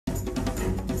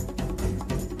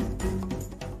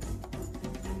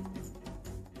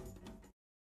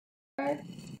4,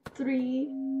 3,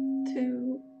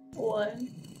 2, 1.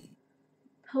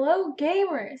 Hello,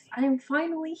 gamers! I am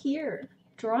finally here,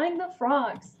 drawing the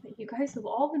frogs that you guys have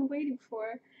all been waiting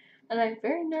for, and I'm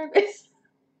very nervous.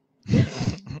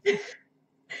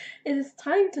 It is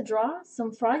time to draw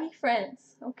some froggy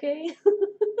friends, okay?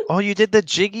 Oh, you did the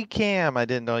jiggy cam. I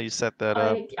didn't know you set that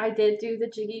up. I did do the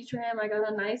jiggy trim. I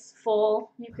got a nice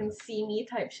full, you can see me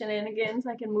type shenanigans.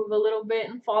 I can move a little bit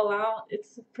and fall out.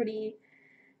 It's pretty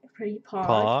pog.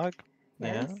 Pog?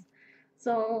 Yes. Yeah.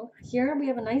 So here we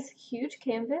have a nice huge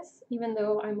canvas, even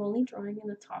though I'm only drawing in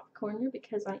the top corner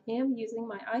because I am using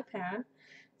my iPad.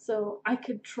 So I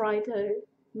could try to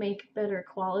make better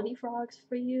quality frogs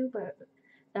for you, but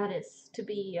that is to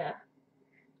be,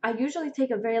 I usually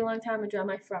take a very long time to draw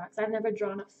my frogs. I've never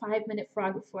drawn a 5-minute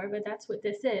frog before, but that's what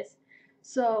this is.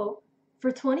 So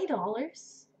for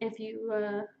 $20, if you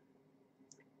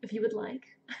would like,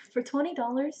 for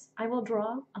 $20, I will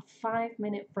draw a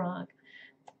 5-minute frog.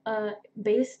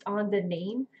 Based on the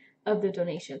name of the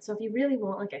donation. So if you really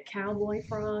want like a cowboy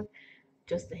frog,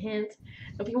 just a hint.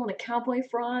 If you want a cowboy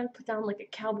frog, put down like a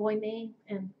cowboy name,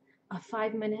 and a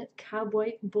 5-minute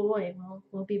cowboy boy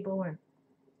will be born.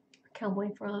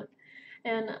 Cowboy frog.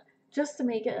 And just to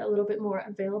make it a little bit more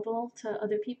available to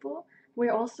other people,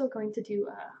 we're also going to do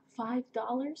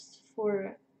 $5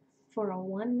 for a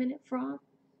 1-minute frog.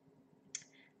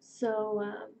 So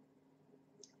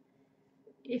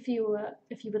if you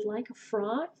would like a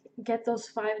frog, get those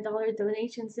 $5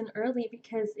 donations in early,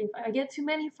 because if I get too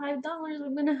many $5,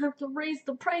 I'm gonna have to raise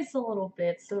the price a little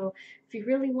bit. So if you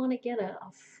really want to get a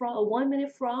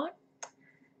 1-minute frog,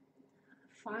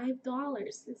 $5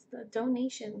 is the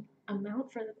donation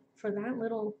amount for that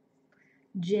little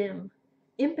gem.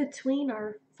 In between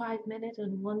our 5-minute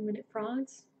and 1-minute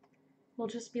frogs, we'll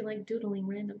just be like doodling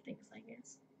random things, I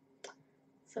guess.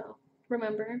 So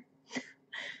remember,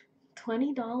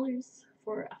 $20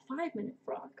 for a 5-minute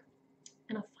frog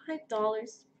and a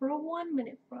 $5 for a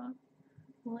 1-minute frog.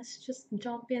 Let's just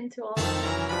jump into all of it.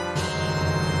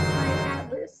 Hi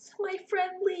Atlas, my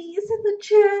friend Lee is in the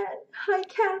chat. Hi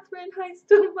Catherine, hi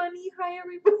Stone Bunny, hi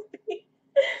everybody.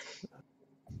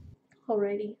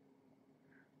 Alrighty.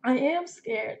 I am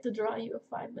scared to draw you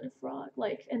a 5-minute frog,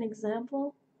 like an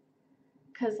example,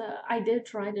 because I did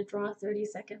try to draw a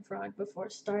 30-second frog before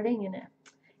starting, and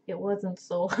it wasn't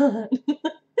so hot.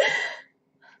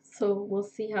 So we'll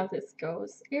see how this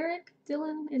goes. Eric,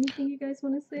 Dylan, anything you guys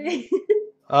want to say?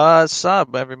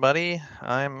 Sup, everybody.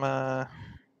 I'm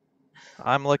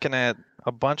looking at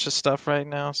a bunch of stuff right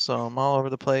now, so I'm all over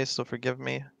the place, so forgive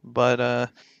me. But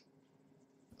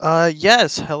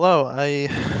yes, hello.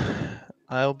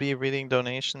 I'll be reading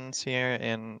donations here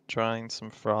and drawing some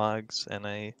frogs, and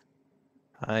I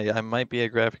might be a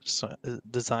graphic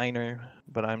designer,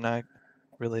 but I'm not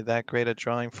really that great at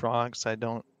drawing frogs. I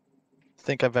don't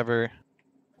think I've ever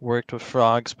worked with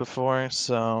frogs before,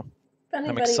 so If I'm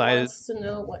anybody excited. wants to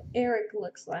know what Eric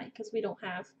looks like, because we don't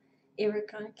have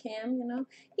Eric on cam,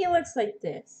 he looks like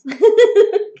this. He's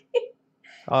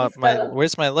got a.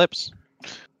 Where's my lips?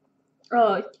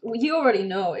 Oh, you already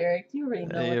know, Eric. You already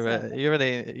know what's up.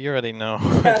 You already know.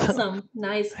 He's got some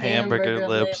nice Hamburger hamburger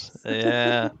lips. lips.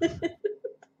 Yeah.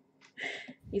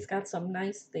 He's got some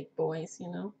nice thick boys.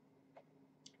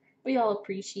 We all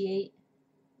appreciate.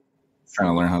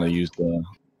 Trying to learn how to use the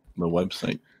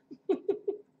website.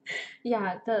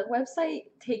 Yeah, the website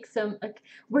takes some.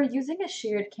 We're using a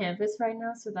shared canvas right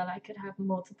now so that I could have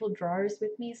multiple drawers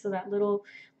with me. So that little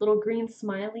green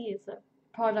smiley is a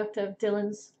product of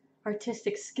Dylan's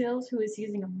artistic skills, who is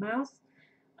using a mouse.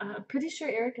 I'm pretty sure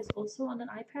Eric is also on an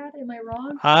iPad. Am I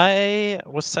wrong? I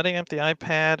was setting up the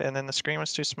iPad, and then the screen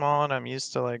was too small, and I'm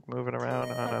used to like moving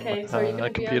around on Okay, so are you a gonna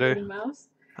computer. be on the mouse?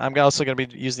 I'm also gonna be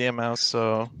using a mouse,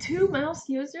 so 2 mouse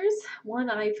users, 1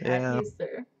 iPad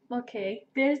user. Okay,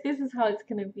 this is how it's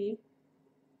gonna be.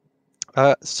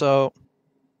 So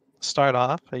start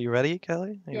off. Are you ready,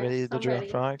 Kelly? Are you Yes, ready to I'm draw ready.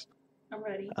 frogs? I'm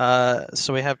ready.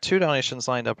 So we have 2 donations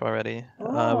lined up already.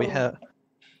 Oh.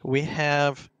 We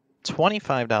have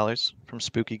 $25 from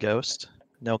Spooky Ghost.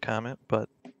 No comment, but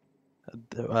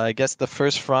I guess the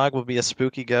first frog will be a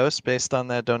spooky ghost based on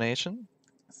that donation.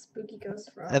 Spooky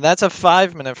ghost frog. And that's a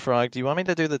 5-minute frog. Do you want me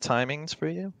to do the timings for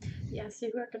you? Yes,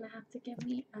 you are gonna have to give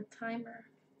me a timer.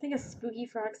 I think a spooky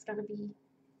frog's gotta be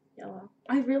yellow.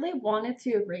 I really wanted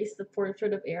to erase the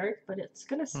portrait of Eric, but it's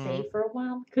gonna stay for a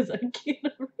while because I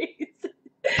can't erase it.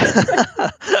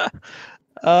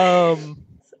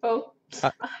 So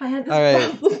I had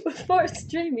this problem before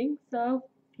streaming, so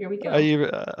here we go. Are you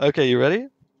okay? You ready?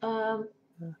 I'll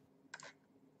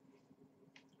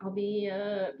be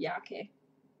yeah, okay.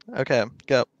 Okay,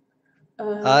 go.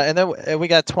 And then we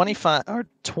got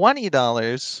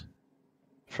 $20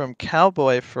 from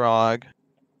Cowboy Frog,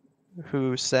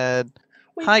 who said,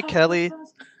 wait, "Hi, pause, Kelly."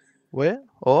 pause, Wait,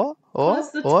 oh,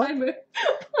 pause the oh. timer. Pause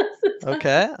the timer.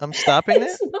 Okay, I'm stopping it.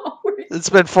 It's not working. It's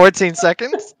been 14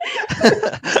 seconds.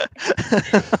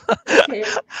 Okay,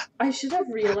 I should have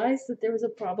realized that there was a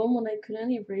problem when I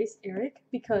couldn't erase Eric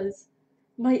because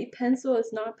my pencil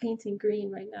is not painting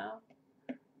green right now.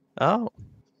 Oh.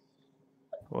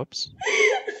 Whoops.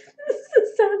 This is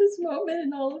the saddest moment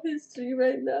in all of history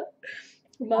right now.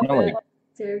 My I'm gonna, bad. like,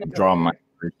 There we go. draw my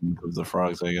version of the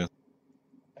frogs, I guess.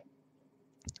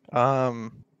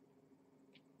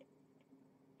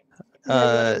 Yeah, you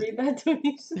want to read that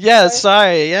donation? Yeah,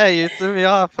 sorry. Yeah, you threw me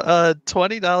off.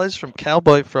 $20 from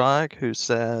Cowboy Frog, who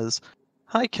says,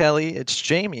 "Hi, Kelly. It's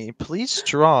Jamie. Please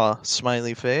draw,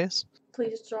 smiley face."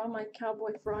 Please draw my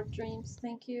cowboy frog dreams.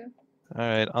 Thank you. All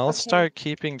right, I'll Okay. start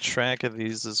keeping track of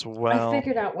these as well. I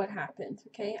figured out what happened,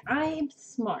 okay? I'm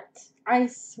smart. I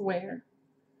swear.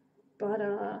 But,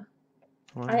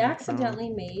 I accidentally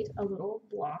made a little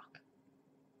block.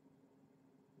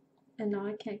 And now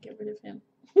I can't get rid of him.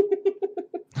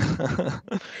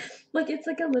 Like, it's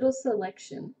like a little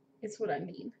selection. It's what I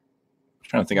mean. I'm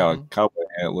trying to think how a cowboy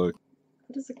hat look.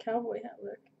 What does a cowboy hat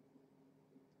look?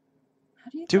 How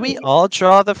do you Do we delete- all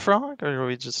draw the frog, or are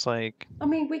we just like I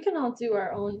mean, we can all do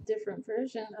our own different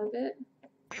version of it.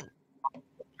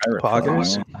 Pirate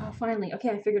Poggers? frog, Oh, finally. Okay,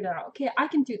 I figured it out. Okay, I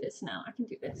can do this now. I can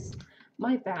do this.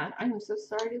 My bad. I am so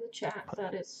sorry to the chat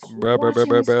that is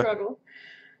watching me struggle.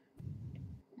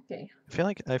 Okay. I feel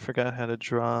like I forgot how to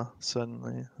draw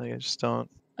suddenly. Like I just don't.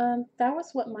 That was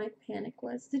what my panic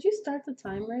was. Did you start the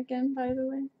timer again, by the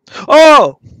way?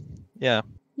 Oh! Yeah.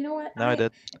 You know what? No, I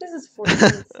did. This is 14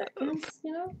 seconds,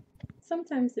 you know?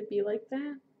 Sometimes it'd be like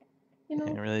that. You know?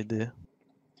 I really do. I'm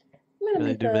gonna Really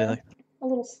make do be like. a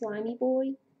little slimy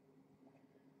boy.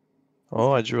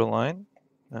 Oh, I drew a line.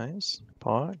 Nice.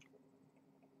 Pog.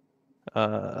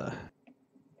 Oh,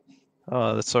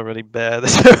 that's already bad.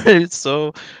 That's already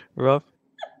so rough.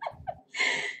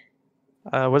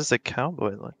 What does a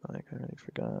cowboy look like? I already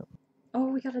forgot. Oh,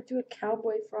 we gotta do a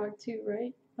cowboy frog too,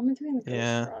 right? I'm doing the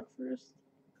ghost frog first.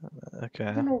 Okay.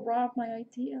 You're gonna rob my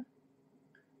idea.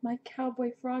 My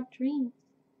cowboy frog dream.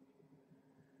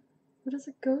 What does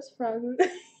a ghost frog look like?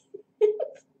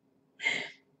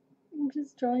 I'm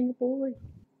just drawing a boy.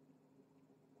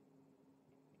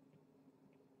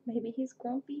 Maybe he's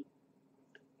grumpy.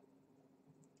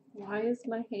 Why does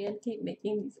my hand keep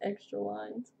making these extra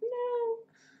lines? No.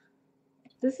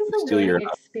 This is a learning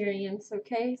experience,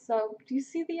 okay? So, do you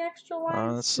see the extra lines?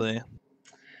 Honestly.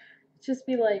 Just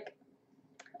be like,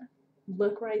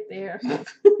 look right there.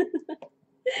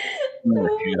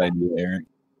 Good idea, Eric.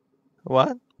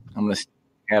 What? I'm gonna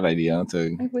cat idea. That's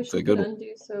a I wish I good could one.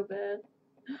 undo so bad.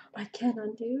 I can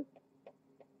undo.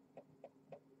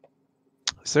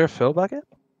 Is there a fill bucket?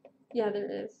 Yeah,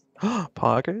 there is.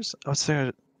 Poggers? Oh,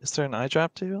 is there an eye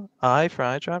drop too? Eye for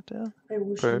eye drop too? I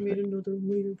wish I made another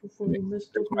layer before I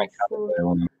messed up My my frog.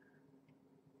 one.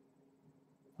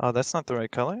 Oh, that's not the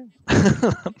right color?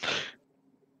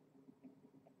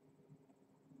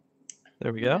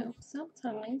 There we go. You know,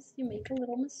 sometimes you make a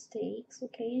little mistakes,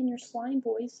 okay, and your slime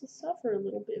boys will suffer a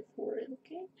little bit for it,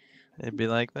 okay? It'd be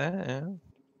like that, yeah.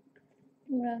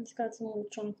 Yeah, he's got some little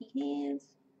chunky hands,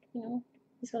 you know,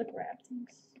 he's gotta grab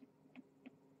things.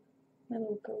 My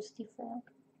little ghosty frog.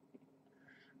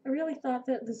 I really thought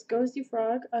that this ghosty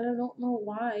frog, I don't know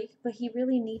why, but he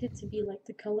really needed to be like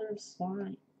the color of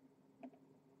slime.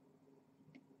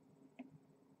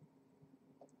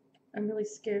 I'm really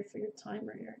scared for your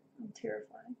timer here. I'm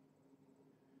terrified.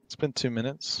 It's been 2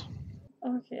 minutes.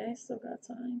 Okay, I still got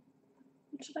time.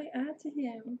 What should I add to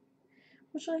him?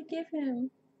 What should I give him?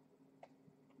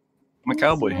 I'm a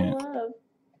cowboy hat. Love.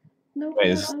 No,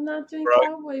 Wait, I'm not doing frog?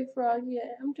 cowboy frog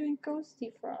yet. I'm doing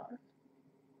ghosty frog.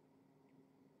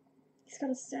 He's got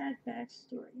a sad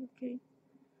backstory, okay?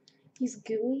 He's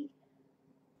gooey.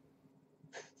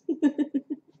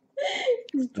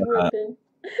 He's dripping.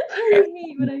 I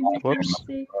hate when I make a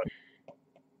mistake.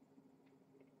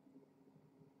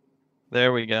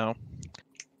 There we go.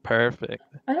 Perfect.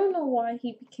 I don't know why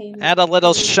he became. Add a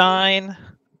little shine.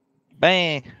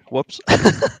 Bang. Whoops.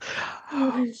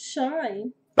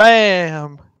 Shine.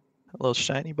 Bam. A little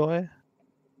shiny boy. A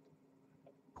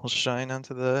little shine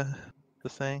onto the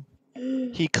thing.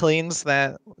 He cleans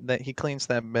that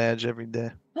badge every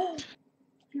day.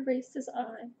 He erased his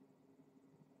eye.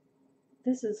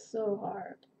 This is so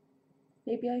hard.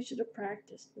 Maybe I should have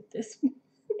practiced with this.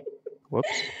 Whoops.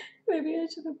 Maybe I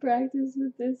should have practiced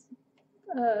with this.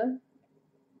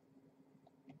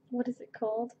 What is it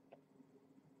called?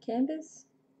 Canvas?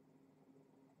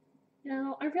 You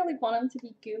know, I really want him to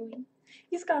be gooey.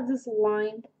 He's got this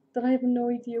line that I have no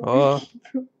idea where Oh. he came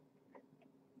from.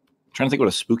 Trying to think what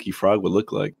a spooky frog would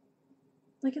look like.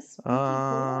 Like a spooky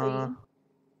boy.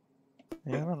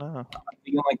 Yeah, I don't know.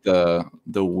 Thinking like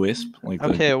the wisp, like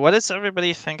Okay, what does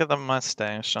everybody think of the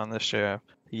mustache on the sheriff?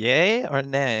 Yay or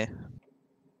nay?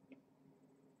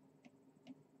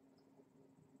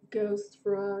 Ghost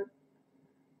frog.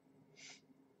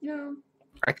 No.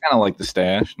 I kind of like the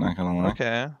stash. Not gonna lie.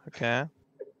 Okay, okay.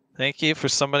 Thank you for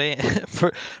somebody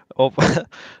for. Oh,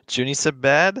 Junie said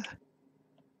bad.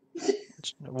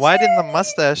 Widen the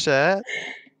mustache at.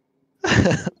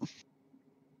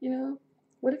 You know,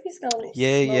 what if he's got a little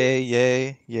Yay, smoke? yay,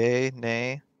 yay, yay,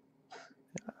 nay.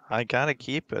 I gotta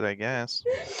keep it, I guess.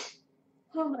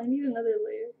 Oh, I need another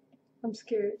layer. I'm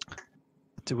scared.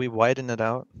 Do we widen it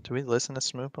out? Do we listen to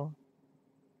Smoople?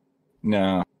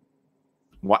 No.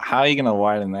 How are you gonna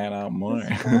widen that out more?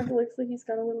 This frog looks like he's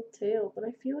got a little tail, but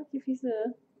I feel like if he's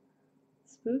a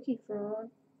spooky frog,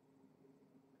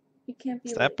 he can't be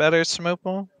Is like... that better,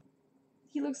 Smoople?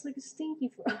 He looks like a stinky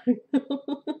frog. Does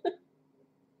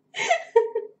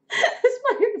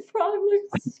my frog look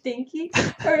stinky?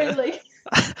 Or like...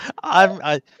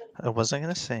 I wasn't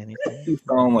gonna say anything. You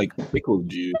sound like pickle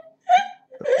juice.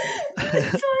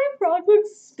 Does my frog look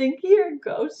stinky or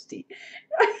ghosty?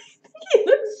 I think he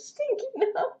looks stinky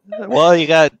now. Well, you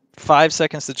got 5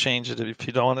 seconds to change it if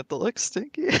you don't want it to look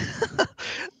stinky.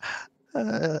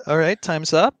 All right,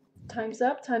 time's up. Time's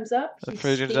up, time's up. He's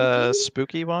For the stinky.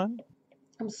 spooky one.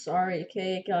 I'm sorry,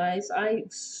 okay, guys. I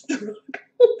struggled.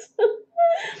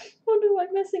 Oh no,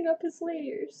 I'm messing up his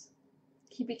layers.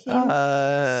 He became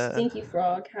Stinky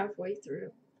Frog halfway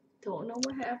through. Don't know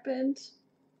what happened.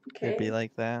 Okay. It'd be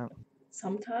like that.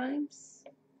 Sometimes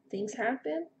things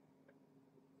happen.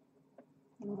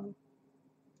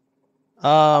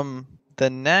 The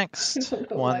next don't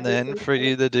know one why then this is for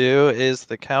you to do is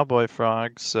the cowboy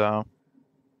frog. So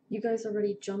You guys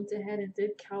already jumped ahead and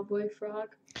did Cowboy Frog.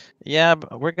 yeah,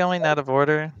 but we're going out of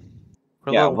order.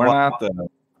 Yeah, we're not the.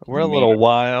 We're a little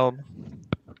wild.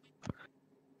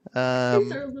 These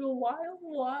are a little wild.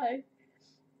 Why?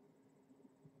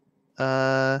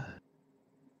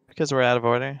 Because we're out of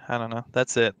order. I don't know.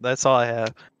 That's it. That's all I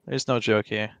have. There's no joke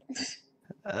here.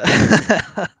 Okay.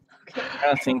 I'm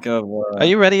trying to think of. Are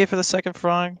you ready for the second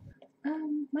frog?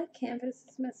 My canvas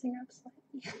is messing up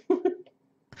slightly.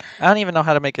 I don't even know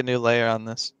how to make a new layer on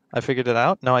this. I figured it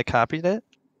out. No, I copied it.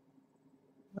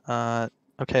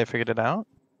 Okay, I figured it out.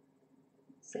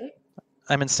 Sick.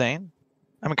 I'm insane.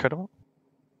 I'm incredible.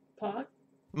 Pog.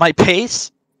 My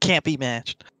pace can't be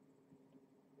matched.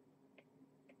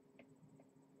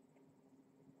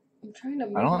 I'm trying to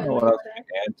move I don't my know what leg else back.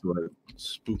 to add to a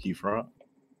spooky frog.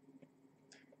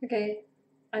 Okay,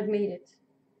 I've made it.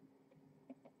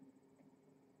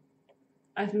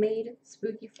 I've made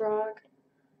Spooky Frog,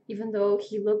 even though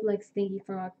he looked like Stinky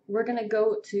Frog. We're gonna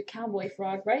go to Cowboy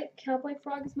Frog, right? Cowboy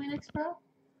Frog is my next frog?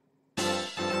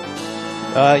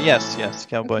 Yes,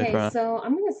 cowboy Okay, frog. so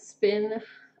I'm gonna spin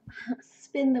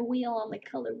the wheel on the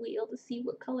color wheel to see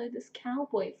what color this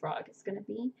Cowboy Frog is gonna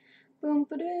be. Boom,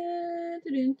 ba-da,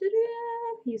 da-dun,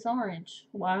 da-da. He's orange.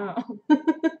 Wow.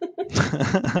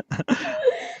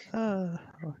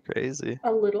 Crazy.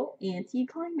 A little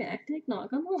anticlimactic,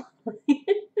 not gonna lie.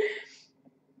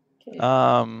 Okay.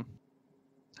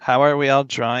 How are we all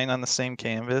drawing on the same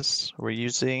canvas? We're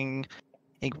using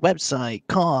a website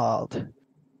called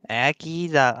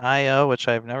Aki.io, which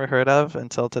I've never heard of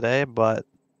until today, but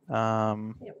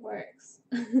It works.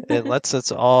 it lets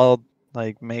us all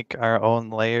like make our own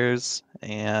layers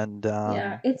and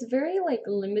yeah, it's very like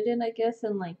limited, I guess,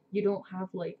 and like you don't have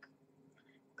like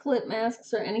clip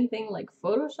masks or anything like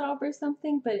Photoshop or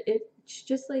something, but it's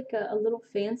just like a little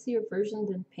fancier version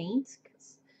than Paint,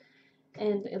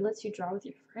 and it lets you draw with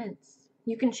your friends.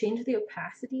 You can change the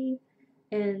opacity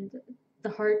and the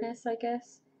hardness, I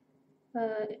guess.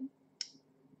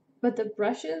 But the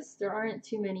brushes, there aren't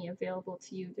too many available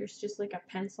to you. There's just like a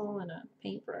pencil and a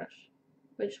paintbrush,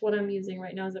 which what I'm using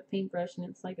right now is a paintbrush and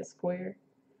it's like a square.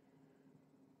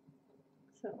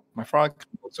 So My frog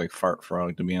looks like fart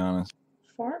frog, to be honest.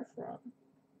 fart frog.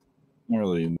 Not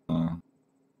really.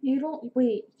 You don't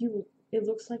wait. It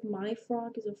looks like my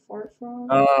frog is a fart frog.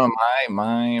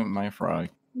 My frog.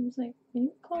 I was like, are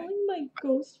you calling my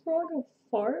ghost frog a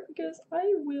fart? Because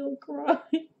I will cry.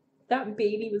 That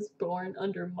baby was born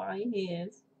under my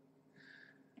hands.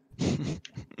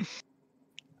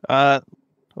 a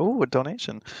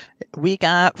donation. We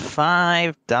got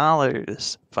 $5.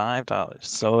 $5.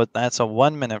 So that's a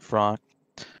 1 minute frog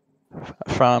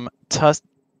from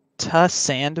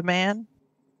Sandman,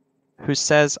 who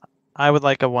says, I would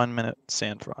like a 1 minute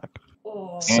sand frog.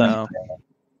 Oh.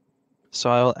 So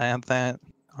I'll add that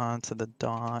onto the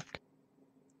dock.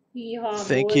 Yeehaw,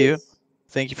 Thank you. boys.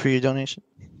 Thank you for your donation.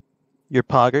 Your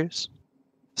poggers.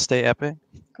 Stay epic.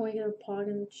 Can we get a pog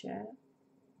in the chat?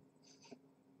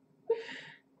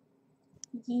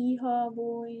 Yeehaw,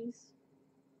 boys.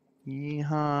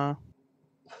 Yeehaw.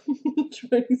 I'm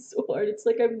trying so hard. It's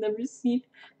like I've never seen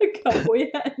a cowboy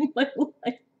hat in my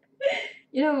life.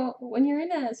 You know, when you're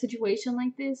in a situation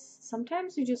like this,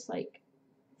 sometimes you just like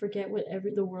forget what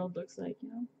the world looks like, you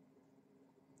know?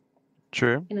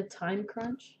 True. In a time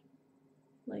crunch.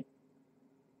 Like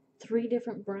 3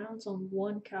 different browns on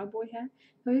one cowboy hat.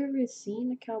 Have you ever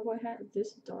seen a cowboy hat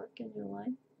this dark in your life?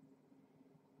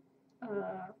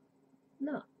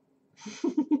 No.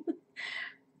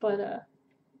 But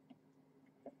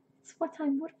it's what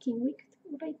I'm working with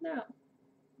right now.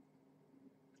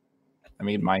 I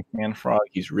made my sand frog.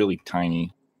 He's really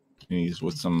tiny. And he's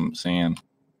with some sand.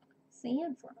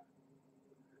 Sand frog.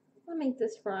 I'll make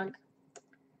this frog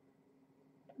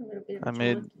a little bit of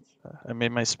I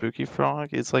made my spooky frog.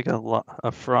 It's like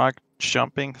a frog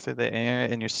jumping through the air,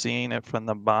 and you're seeing it from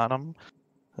the bottom,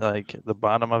 like the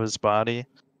bottom of his body.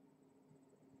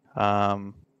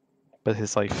 But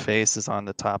his like face is on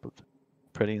the top of it.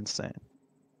 Pretty insane.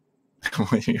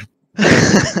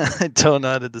 I don't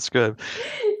know how to describe.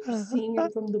 Seeing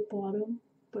it from the bottom,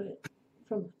 but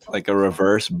from the top. Like a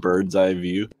reverse bird's eye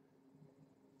view.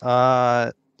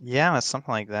 Yeah,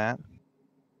 something like that.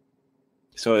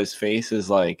 So his face is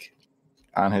like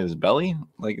on his belly,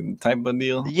 like type of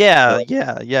deal. Yeah.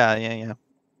 Yeah,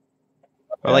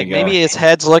 Or like maybe his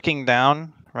head's looking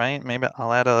down, right? Maybe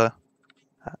I'll add a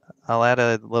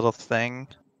little thing.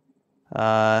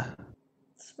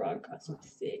 This frog got some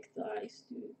thick thighs,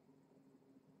 dude.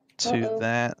 To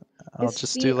that, I'll His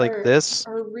just feet do like this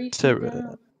are reaching to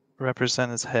down.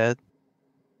 represent his head,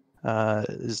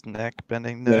 his neck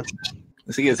bending down.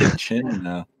 I think he has a chin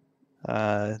now.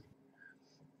 I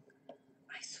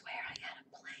swear I got a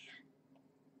plan.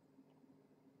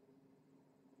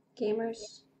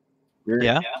 Gamers.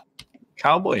 Yeah.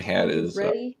 Cowboy hat is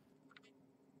ready.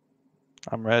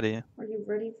 I'm ready. Are you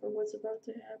ready for what's about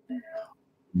to happen?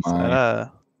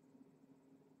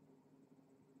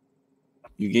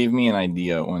 You gave me an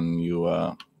idea when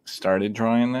you started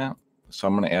drawing that, so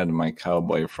I'm gonna add my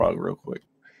cowboy frog real quick.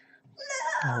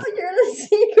 No, you're the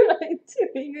secret I'm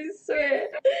doing, I swear.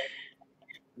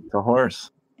 It's a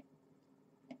horse.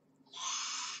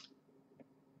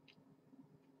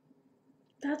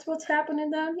 That's what's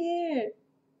happening down here.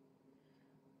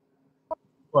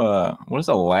 What does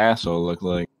a lasso look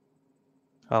like?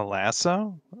 A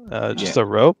lasso? Just a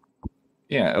rope?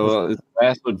 Yeah, well, is a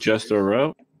lasso just a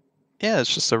rope? Yeah,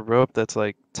 it's just a rope that's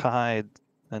like tied,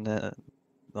 and then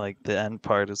like the end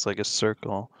part is like a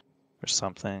circle or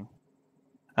something.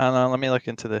 I don't know. Let me look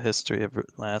into the history of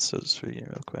lassos for you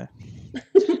real quick.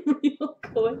 Real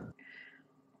quick.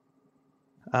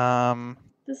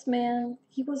 This man,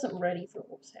 he wasn't ready for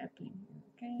what was happening.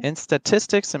 Okay? In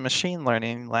statistics and machine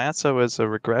learning, lasso is a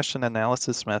regression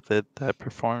analysis method that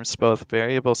performs both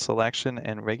variable selection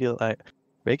and I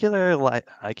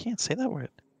can't say that word.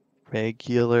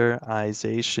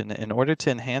 Regularization in order to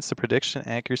enhance the prediction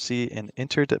accuracy and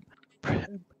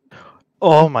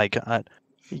Oh my god.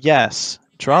 Yes.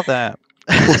 Draw that.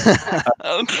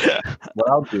 Okay. What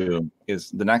I'll do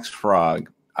is the next frog,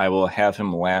 I will have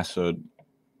him lassoed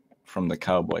from the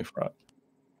cowboy frog.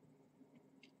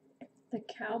 The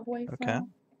cowboy frog? Okay.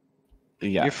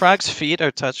 Yeah. Your frog's feet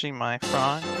are touching my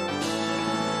frog.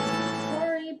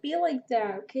 Sorry, be like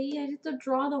that, okay? I have to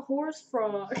draw the horse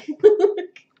frog. I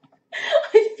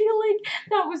feel like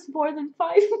that was more than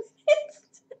 5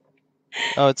 minutes.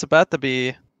 Oh, it's about to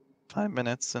be 5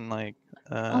 minutes and like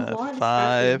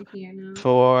 5,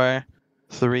 4,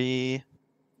 3,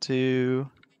 2.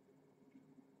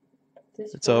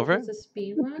 It's over. It's a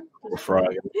speed run.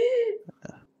 Frog.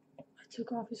 I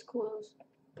took off his clothes.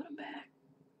 Put him back.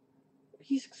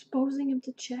 He's exposing him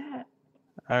to chat.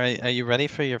 All right, are you ready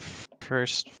for your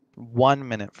first 1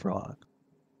 minute frog?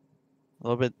 A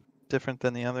little bit different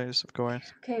than the others, of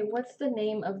course. Okay, what's the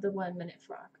name of the 1 minute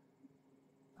frog?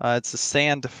 It's a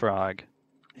sand frog.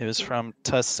 It was from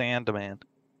Tuss Sandman.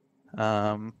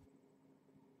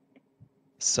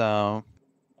 So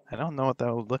I don't know what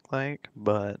that would look like,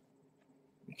 but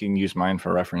you can use mine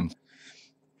for reference.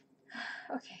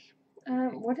 Okay.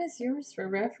 What is yours for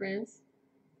reference?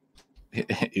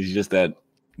 It's just that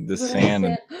the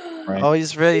sand. Right? Oh,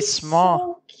 he's very small.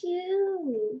 So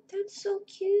cute. That's so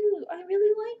cute. I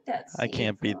really like that. I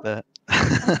can't beat that.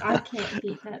 I can't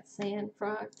beat that sand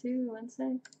frog too. One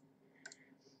sec.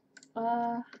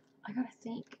 I gotta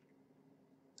think.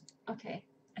 Okay,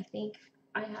 I think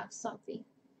I have something.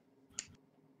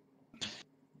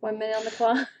 1 minute on the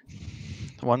clock.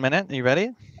 1 minute. Are you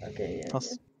ready? Okay, yeah.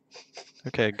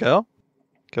 Okay, go.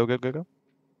 Go, go, go, go.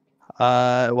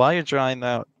 While you're drawing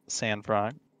that sand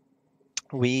frog,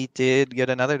 we did get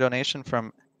another donation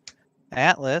from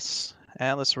Atlas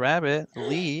Rabbit,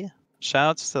 Lee.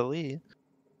 Shouts to Lee,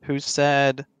 who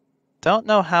said, "Don't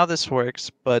know how this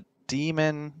works, but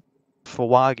Demon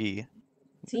Fawagi."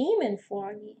 Demon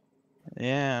Foggy.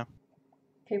 Yeah.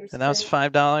 Okay, And that was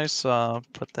respect. $5, so I'll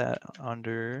put that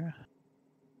under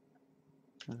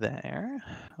there.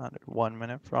 Under 1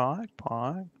 minute frog.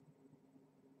 Pog.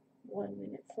 1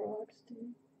 minute frogs,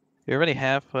 dude. You're already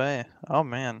halfway. Oh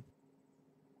man.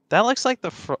 That looks like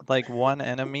the like one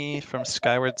enemy from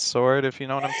Skyward Sword, if you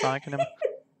know what I'm talking about.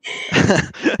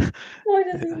 Why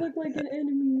does he look like an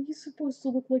enemy? He's supposed to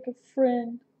look like a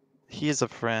friend. He is a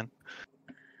friend.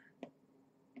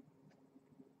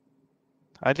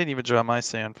 I didn't even draw my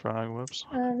sand frog. Whoops.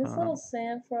 This little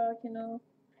sand frog, you know,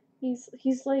 he's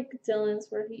like Dylan's,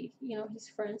 where he's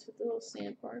friends with the little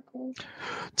sand particles.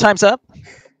 Time's up.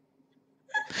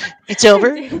 It's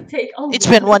over. Take a It's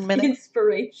lot been 1 of minute.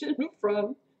 inspiration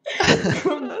from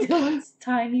Dylan's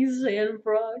tiny sand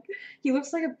frog. He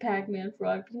looks like a Pac-Man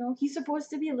frog. You know, he's supposed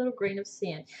to be a little grain of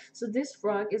sand. So this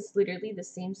frog is literally the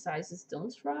same size as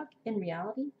Dylan's frog in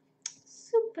reality.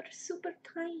 Super, super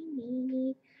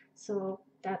tiny. So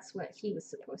that's what he was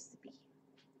supposed to be.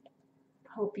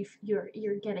 Hope you're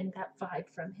getting that vibe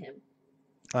from him.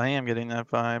 I am getting that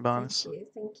vibe, honestly.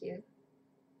 Thank you.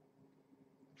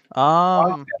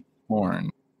 Horn.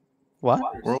 What?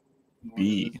 World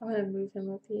B. I'm gonna move him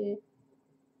up here.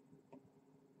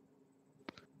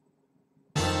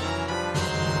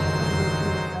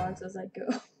 As I go.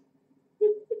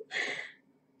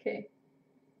 Okay.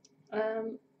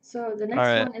 So the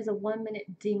next one is a 1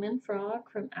 minute demon frog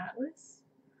from Atlas.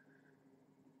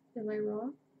 Am I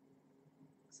wrong?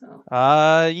 So.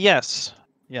 Yes.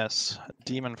 Yes.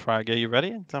 Demon frog. Are you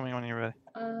ready? Tell me when you're ready.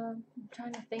 I'm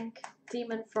trying to think.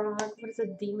 Demon frog. What does a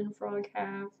demon frog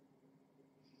have?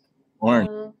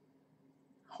 Horn.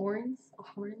 Horns.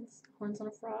 Horns on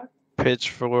a frog.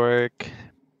 Pitchfork.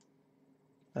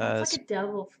 It's like a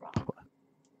devil frog.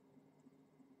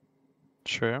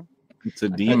 True. It's a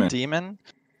demon. A demon?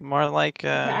 More like Okay,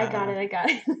 I got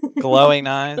it. glowing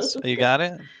eyes. You got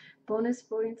it? Bonus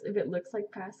points if it looks like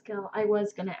Pascal. I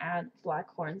was gonna add black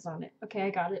horns on it. Okay, I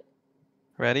got it.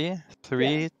 Ready?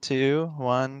 3, 2,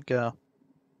 1, go.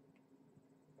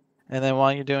 And then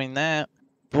while you're doing that,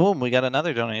 boom, we got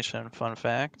another donation, fun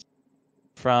fact,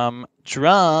 from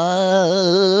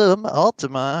Drum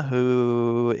Ultima,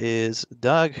 who is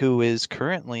Doug, who is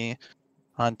currently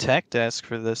on tech desk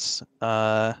for this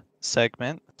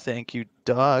segment. Thank you,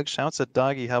 Doug. Shouts to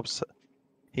Doug. He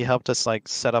helped us like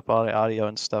set up all the audio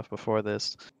and stuff before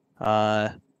this.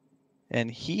 And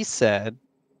he said,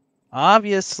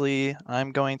 obviously,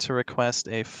 I'm going to request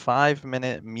a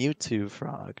 5-minute Mewtwo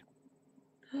frog.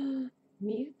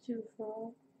 Mewtwo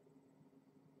frog.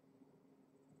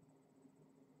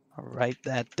 I'll write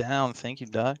that down. Thank you,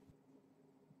 Doug.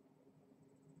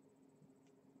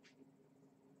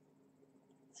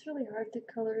 It's really hard to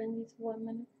color in these 1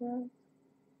 minute frogs.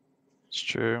 It's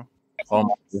true.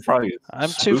 Oh, the frog is I'm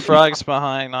spooky. 2 frogs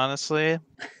behind, honestly.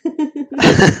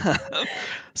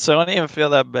 So I don't even feel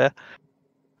that bad.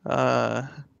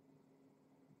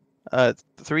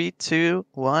 3, 2,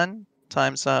 1,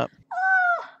 time's up.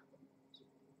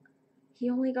 He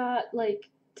only got like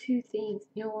 2 things.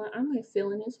 You know what? I'm gonna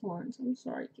fill in his horns. I'm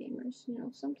sorry, gamers. You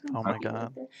know, sometimes. Oh my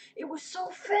god. Like it was so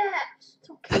fast.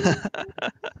 Okay.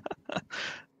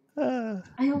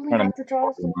 I only have to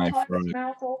draw his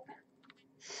mouth open.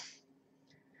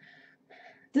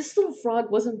 This little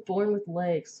frog wasn't born with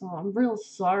legs, so I'm real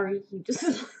sorry. He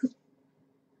just.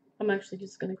 I'm actually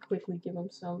just gonna quickly give him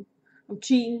some. I'm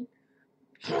cheating.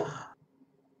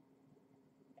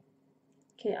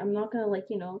 Okay, I'm not gonna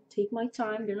take my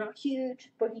time. They're not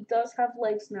huge, but he does have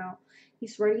legs now.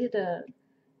 He's ready to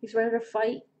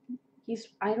fight.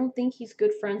 I don't think he's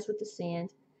good friends with the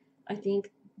sand. I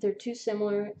think they're too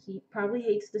similar. He probably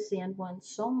hates the sand one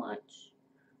so much.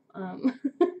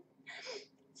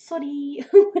 Sorry.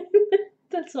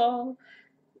 That's all.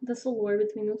 That's the lore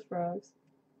between those frogs.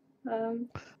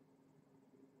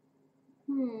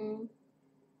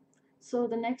 So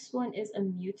the next one is a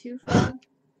Mewtwo frog.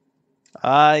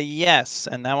 Yes,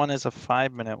 and that one is a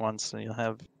 5-minute one, so you'll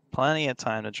have plenty of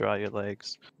time to draw your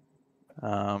legs.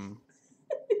 I'll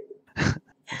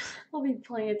be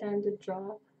plenty of time to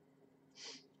draw.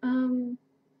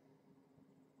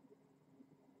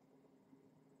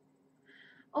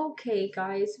 Okay,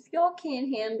 guys, if y'all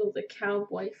can't handle the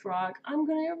cowboy frog, I'm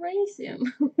gonna erase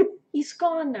him. He's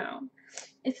gone now.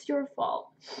 It's your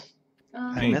fault.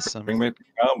 I Hey, miss him. bring back the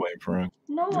cowboy frog.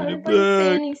 No, Bring it everybody's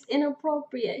saying back. he's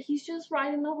inappropriate. He's just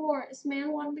riding the horse.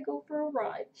 Man wanted to go for a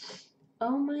ride.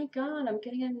 Oh my god, I'm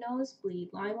getting a nosebleed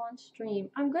live on stream.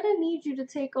 I'm gonna need you to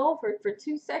take over for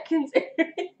 2 seconds,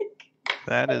 Eric.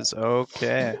 That is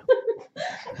okay.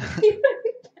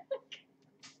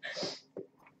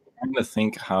 I'm trying to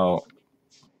think how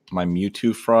my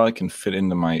Mewtwo frog can fit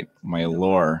into my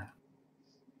lore.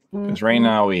 Because right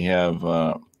now we have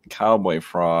cowboy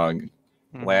frog,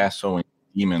 Mhm. lassoing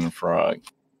demon frog.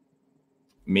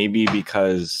 Maybe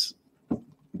because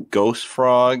ghost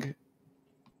frog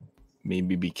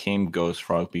maybe became ghost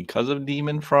frog because of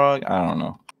demon frog. I don't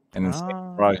know. And then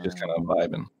frog's just kind of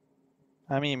vibing.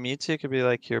 I mean, Mewtwo could be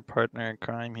like your partner in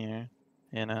crime here,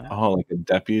 you know? Oh, like a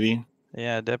deputy.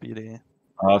 Yeah, deputy.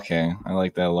 Okay, I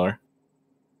like that lore.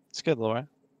 It's good lore.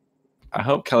 I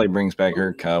hope Kelly brings back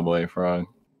her cowboy frog.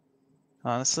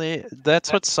 Honestly,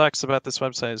 that's what sucks about this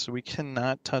website is we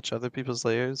cannot touch other people's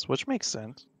layers, which makes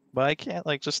sense. But I can't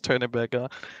like just turn it back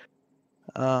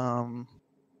on.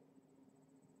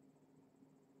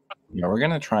 Yeah, we're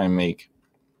gonna try and make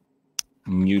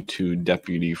Mewtwo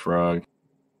deputy frog.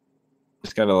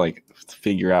 Just gotta like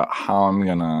figure out how I'm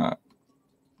gonna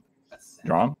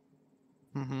draw him.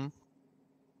 Mm-hmm.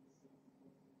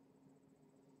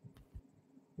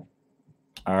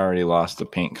 I already lost the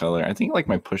paint color. I think like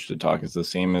my push to talk is the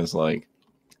same as like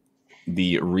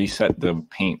the reset the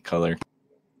paint color.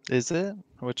 Is it?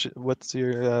 What's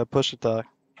your push to talk?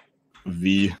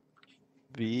 V.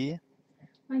 V?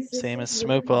 My Same as sister's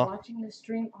literally Smoople. watching the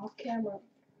stream off camera.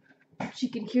 She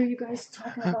can hear you guys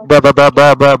talking about. Bruh, bruh, bruh,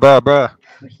 bruh, bruh, bruh,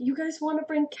 bruh. You guys want to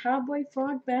bring Cowboy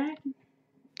Frog back?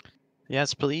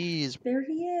 Yes, please. There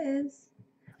he is.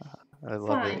 I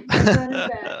love Fine, it. we brought him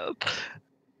back.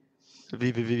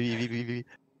 V, V, V, V, V, V, V.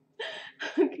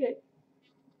 Okay.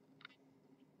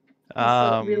 I'm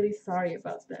so Um, really sorry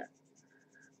about that.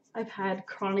 I've had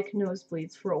chronic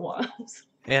nosebleeds for a while.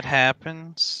 it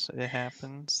happens. It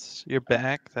happens. You're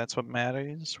back. That's what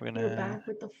matters. We're back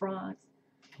with the frogs.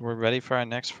 We're ready for our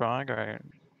next frog, or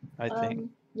I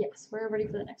think. Yes, we're ready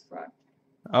for the next frog.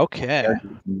 Okay.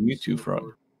 Mewtwo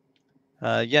frog.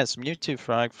 Yes, Mewtwo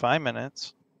frog, 5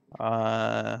 minutes.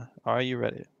 Are you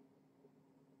ready?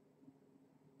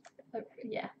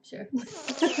 Yeah, sure.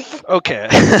 Okay.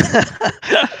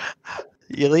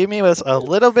 You leave me with a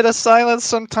little bit of silence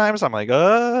sometimes. I'm like,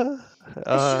 It's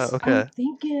just, okay. I'm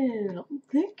thinking.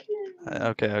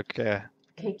 Okay. Okay,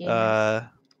 gamers.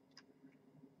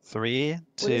 3, What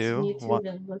does 2, Mewtwo 1,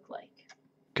 even look like?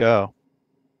 go.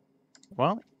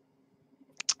 Well,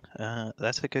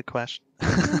 that's a good question.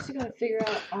 Sometimes you gotta figure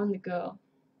out on the go.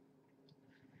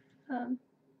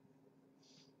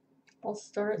 I'll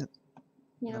start,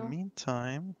 In the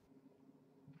meantime,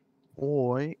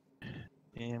 I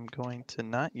am going to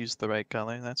not use the right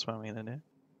color. That's what I'm gonna do.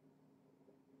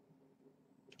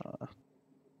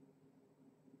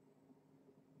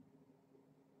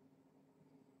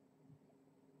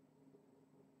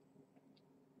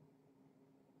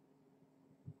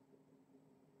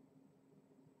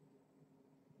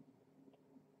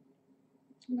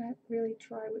 I might really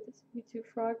try with this Mewtwo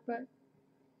frog, but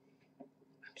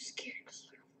I'm scared because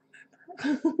I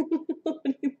don't remember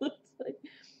what he looks like.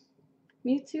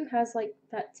 Mewtwo has like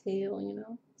that tail, you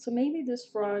know? So maybe this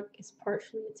frog is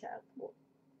partially attackable.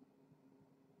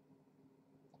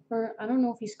 Or I don't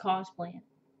know if he's cosplaying.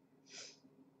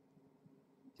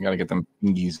 You gotta get them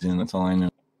fingies in, that's all I know.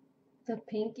 The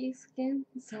pinky skin?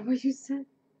 Is that what you said?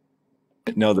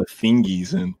 No, the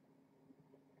fingies in.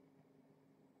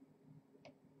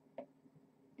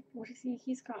 What is he?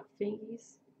 He's got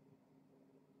fingies.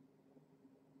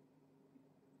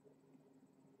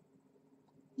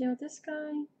 Yo, this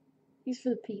guy, he's for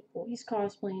the people. He's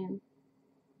cosplaying.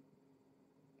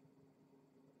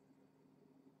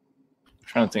 I'm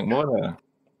trying to think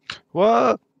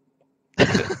What?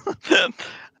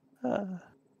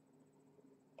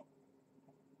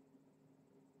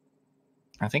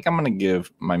 I think I'm gonna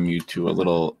give my Mewtwo a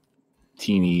little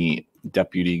teeny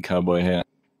deputy cowboy hat.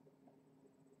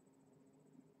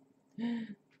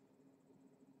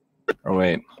 Or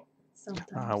wait.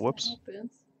 Sometimes whoops. that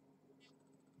happens.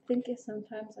 I think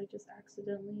sometimes I just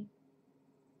accidentally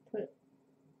put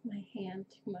my hand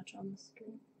too much on the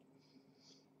screen.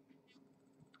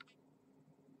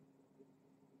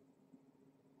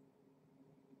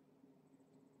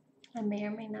 I may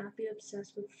or may not be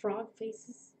obsessed with frog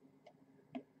faces.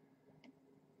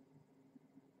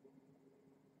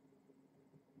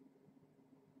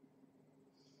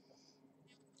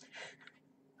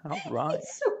 All right.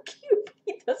 He's so cute.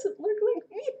 He doesn't look like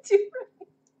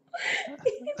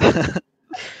Mewtwo.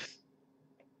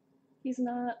 He's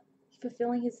not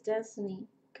fulfilling his destiny.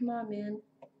 Come on, man.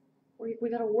 We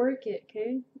gotta work it,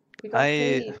 okay? We got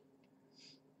paid.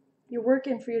 You're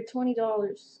working for your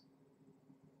 $20.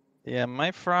 Yeah,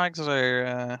 my frogs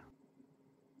are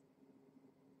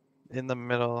in the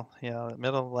middle. Yeah,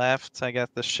 middle left. I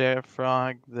got the sheriff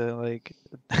frog. The like,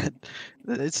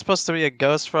 it's supposed to be a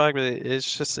ghost frog, but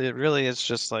it really is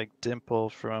just like Dimple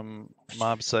from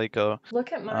Mob Psycho.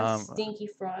 Look at my stinky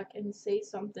frog and say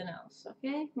something else,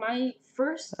 okay? My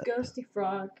first ghosty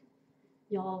frog,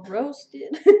 y'all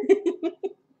roasted.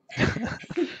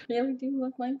 Really do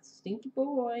look like stinky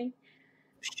boy.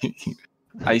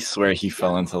 I swear he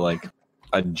fell into like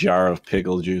a jar of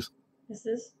pickle juice.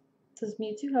 Does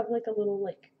Mewtwo have like a little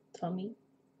like tummy?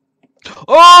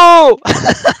 Oh!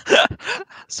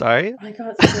 Sorry. I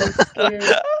got so scared.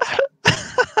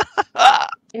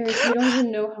 Eric, you don't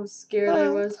even know how scared I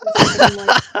was. I'm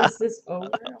like, is this over?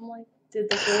 I'm like, did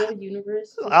the whole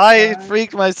universe just I die?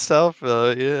 freaked myself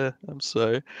out. Yeah, I'm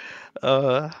sorry.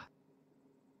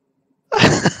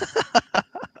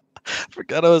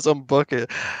 Forgot I was on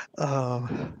bucket.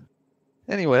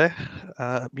 Anyway,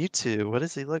 Mewtwo, what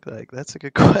does he look like? That's a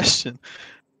good question.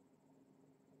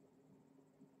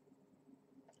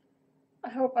 I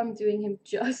hope I'm doing him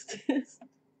justice.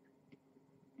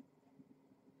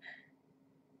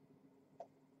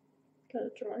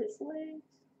 Gotta draw his legs.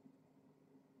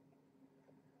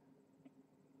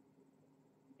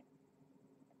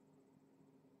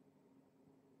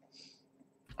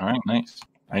 All right, nice.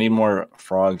 I need more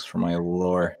frogs for my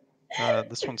lore.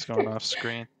 This one's going off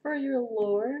screen. For your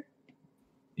lore?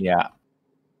 Yeah.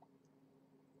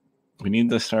 We need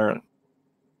to start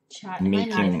Chat,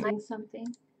 making... am I missing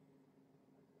something?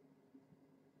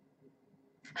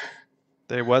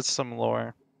 There was some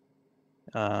lore.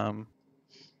 Wow,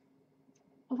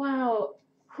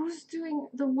 who's doing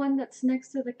the one that's next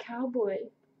to the cowboy?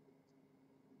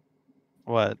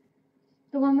 What?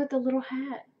 The one with the little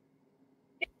hat.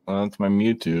 Well, that's my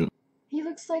Mewtwo. He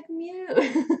looks like Mew.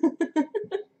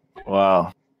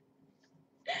 Wow.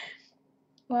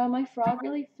 Wow, my frog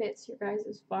really fits your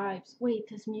guys' vibes. Wait,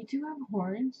 does Mewtwo have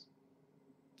horns?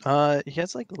 He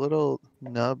has like little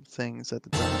nub things at the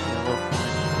top. Little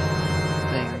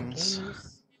things.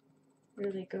 Gamers.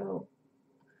 Where they go?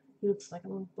 He looks like a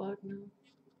little bug now.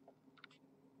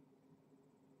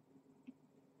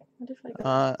 What if I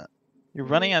go? You're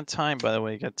running out of time, by the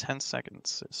way. You got 10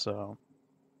 seconds, so.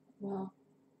 Wow.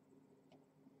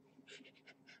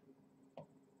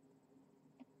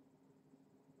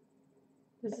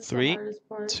 This is 3, the hardest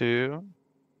part. 2,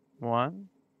 1.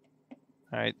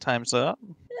 All right, time's up.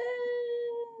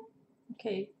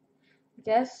 Okay. I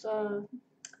guess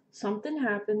something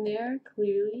happened there,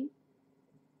 clearly.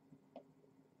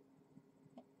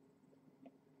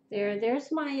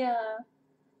 There's my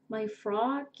my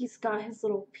frog. He's got his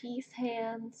little peace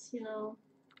hands, you know.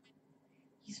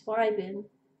 He's vibing.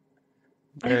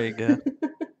 Very good.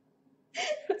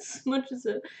 As much as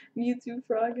a Mewtwo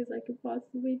frog as I could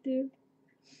possibly do.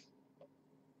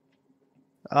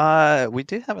 We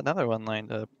do have another one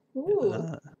lined up.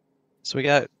 Ooh. So we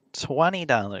got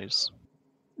 $20.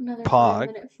 Another Pog.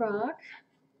 5-minute frog.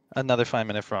 Another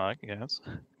 5-minute frog, yes.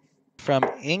 From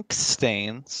Ink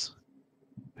Stains,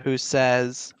 who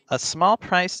says, a small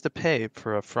price to pay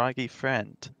for a froggy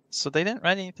friend. So they didn't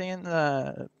write anything in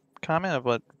the comment of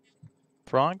what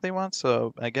frog they want,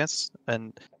 so I guess,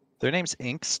 and their name's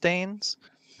Ink Stains,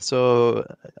 so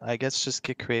I guess just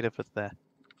get creative with that.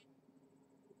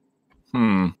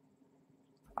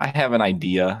 I have an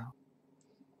idea.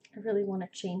 I really want to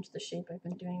change the shape I've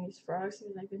been doing these frogs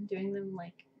because I've been doing them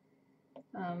like,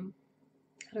 how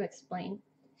to explain?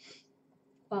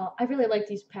 Well, I really like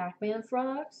these Pac-Man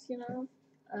frogs, you know?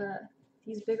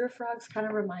 These bigger frogs kind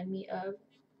of remind me of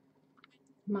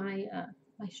my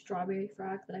my strawberry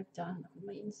frog that I've done on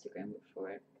my Instagram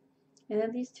before. And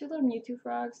then these two little Mewtwo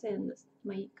frogs and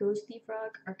my ghosty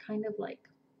frog are kind of like,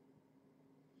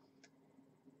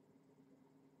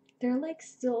 they're like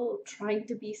still trying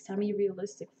to be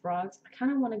semi-realistic frogs. I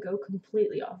kind of want to go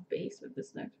completely off base with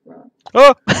this next frog.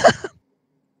 Oh!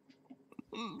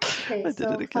 Okay,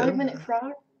 so 5-minute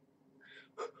frog.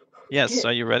 Yes,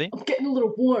 are you ready? I'm getting a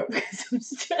little warm because I'm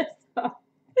stressed out.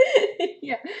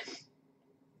 Yeah.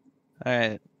 All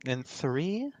right, in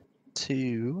 3,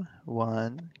 2,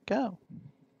 1, go.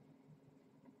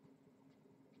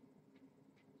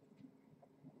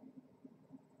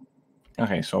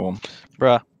 Okay, so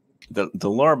Bruh. The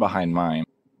lore behind mine,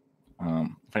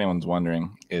 if anyone's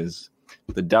wondering, is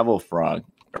the devil frog,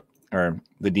 or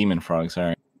the demon frog,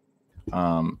 sorry,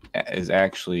 is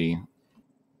actually,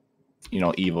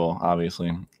 evil,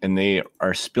 obviously, and they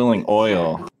are spilling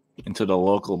oil into the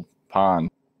local pond.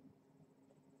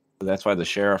 That's why the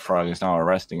sheriff frog is now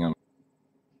arresting him.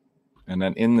 And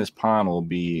then in this pond will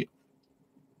be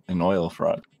an oil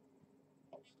frog.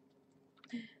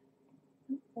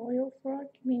 Oil frog?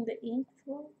 You mean the ink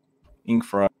frog? Ink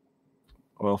frog,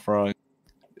 oil frog.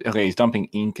 Okay, he's dumping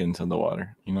ink into the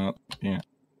water. Yeah.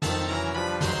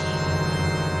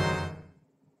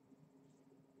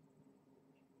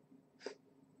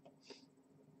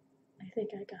 I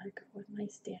think I gotta go with my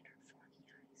standard froggy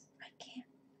eyes. I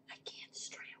can't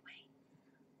stray away.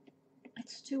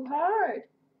 It's too hard.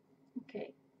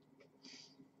 Okay.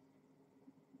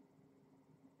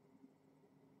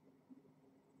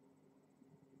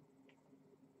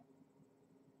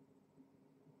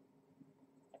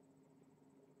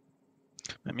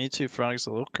 My Mewtwo frog's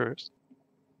a little cursed.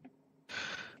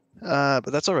 But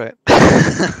that's all right.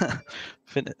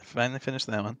 Finally finished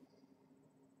that one.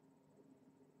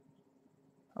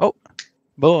 Oh,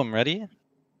 boom! Ready?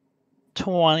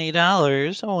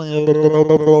 $20 Oh!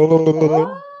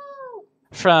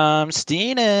 from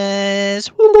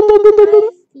Steenis,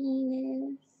 Christina's.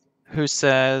 who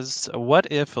says,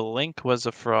 "What if Link was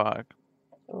a frog?"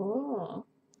 Oh.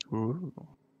 Ooh,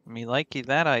 me likey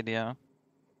that idea.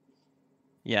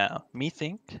 Yeah, me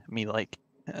think, me like.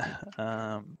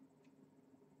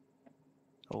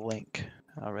 Link.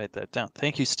 I'll write that down.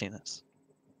 Thank you, Steenis.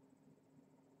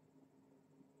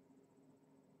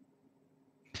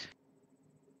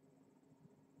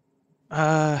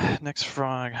 Next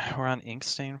frog. We're on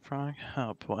Inkstain frog.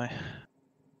 Oh boy.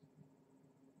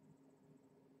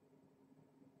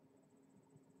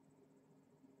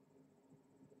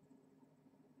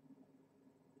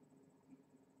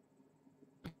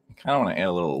 I kind of want to add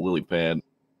a little lily pad.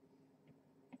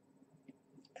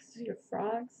 Because of your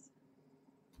frogs?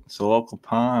 It's a local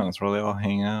pond. It's where they all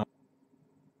hang out.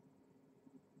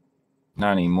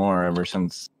 Not anymore, ever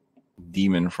since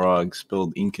Demon Frog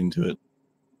spilled ink into it.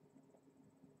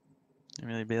 It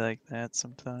really be like that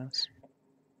sometimes.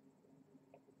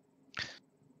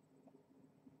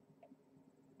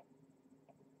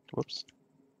 Whoops.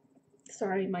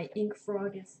 Sorry, my ink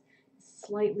frog is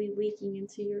slightly leaking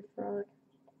into your frog.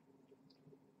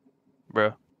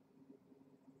 Bro.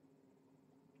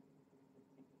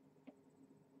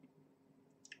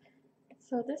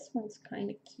 So this one's kind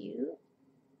of cute.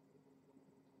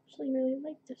 Actually, really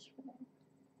like this one.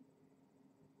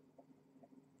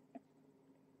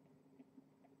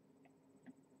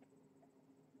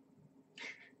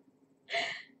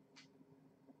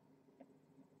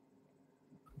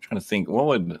 I'm trying to think, what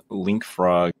would Link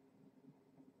Frog?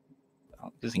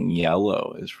 I'm guessing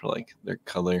yellow is for like their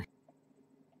color.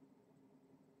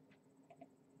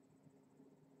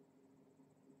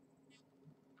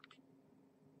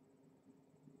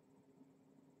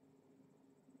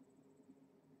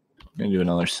 I'm gonna do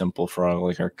another simple frog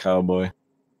like our cowboy.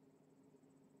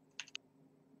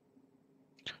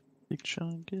 Big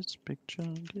chungus, big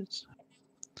chungus.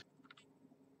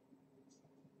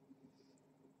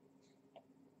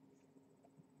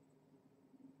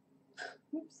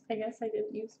 Oops, I guess I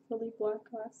didn't use fully black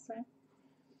last time.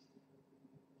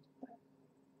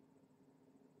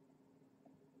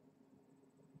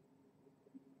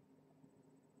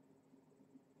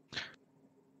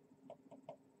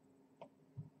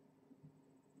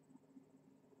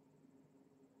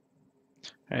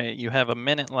 All right, you have a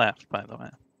minute left, by the way.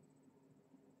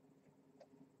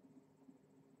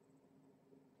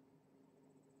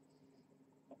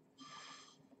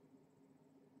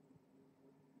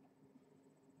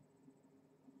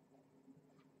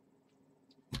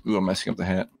 Ooh, I'm messing up the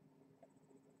hat.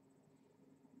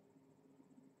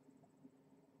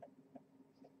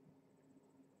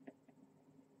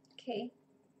 Okay,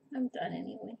 I'm done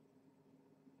anyway.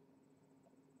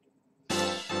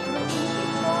 He's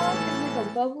a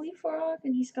bubbly frog,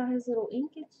 and he's got his little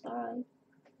ink inside.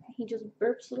 He just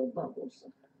burps little bubbles.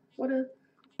 What a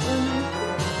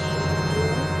nice.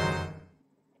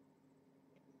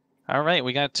 All right,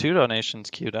 we got 2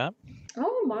 donations queued up.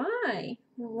 Oh my!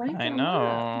 Right I down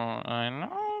know, I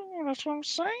know. That's what I'm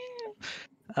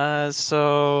saying.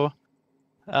 So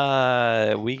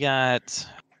we got.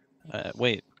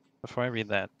 Wait, before I read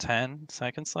that, 10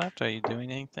 seconds left. Are you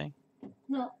doing anything?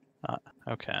 No.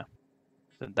 Okay.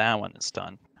 Then that one is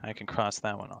done. I can cross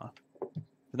that one off.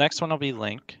 The next one will be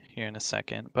Link here in a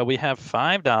second. But we have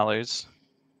 $5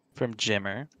 from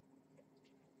Jimmer,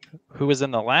 who was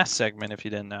in the last segment, if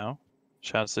you didn't know.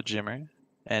 Shouts to Jimmer.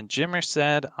 And Jimmer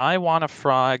said, "I want a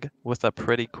frog with a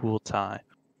pretty cool tie."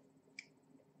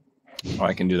 Oh,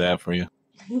 I can do that for you.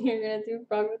 You're gonna do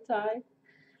frog with tie?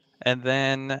 And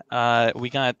then we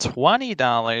got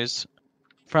 $20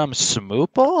 from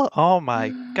Smoople. Oh my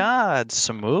God,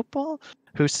 Smoople,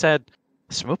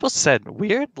 Smoople said,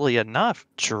 weirdly enough,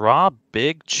 draw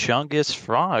Big Chungus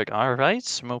Frog. All right,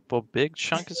 Smoople, Big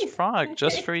Chungus Frog,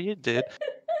 just for you, dude.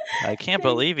 I can't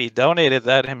believe he donated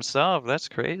that himself. That's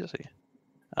crazy.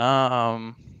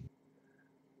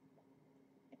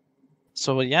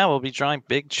 So yeah, we'll be drawing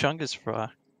Big Chungus Frog.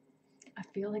 I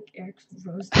feel like Eric's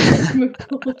roasting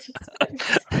Smoople just by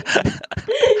saying.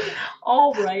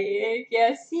 All right, Eric.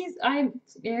 Yes,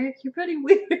 Eric. You're pretty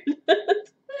weird.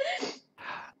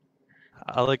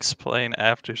 I'll explain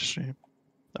after stream.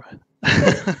 Okay,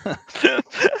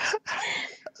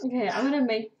 I'm gonna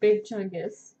make Big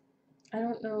Chungus. I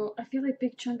don't know. I feel like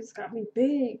Big Chungus got me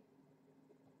big.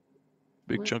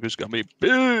 Big Chungus got me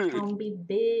big. Gonna be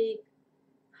big.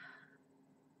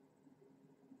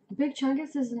 Big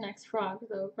Chungus is the next frog,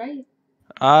 though, right?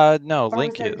 No, Or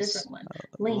Link was that a is. different one?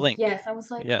 Link. Link. Yes, I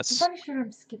was like, Yes. I'm pretty sure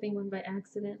I'm skipping one by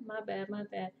accident. My bad. My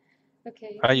bad.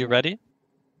 Okay. Are you ready?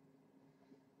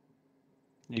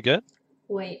 You good?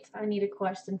 Wait, I need a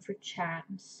question for chat.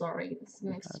 I'm sorry, this is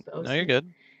gonna expose No, you're me.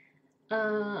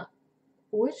 good.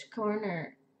 Which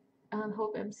corner?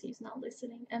 Hope MC's not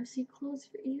listening. MC, close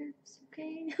your ears,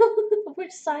 okay?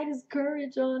 Which side is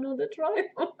courage on the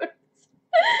triforce?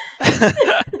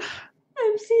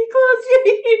 MC, close your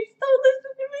ears. Don't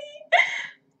listen to me.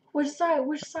 Which side?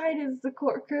 Which side is the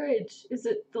courage? Is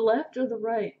it the left or the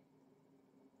right?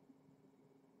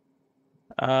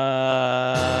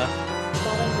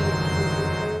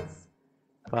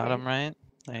 Bottom right.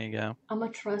 There you go. I'ma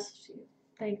trust you.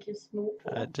 Thank you, Snoop.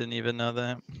 I didn't even know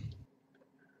that.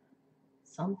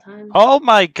 Sometimes. Oh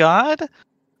my God!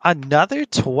 Another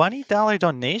 $20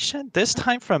 donation. This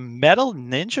time from Metal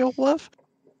Ninja Wolf,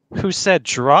 who said,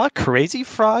 "Draw Crazy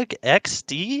Frog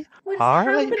XD." What's All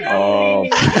right. Oh,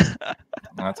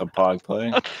 that's a pog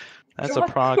play. That's Draw a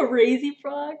prog. Crazy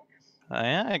Frog.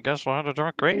 Yeah, I guess we'll have to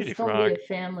draw Crazy It's gonna Frog. be a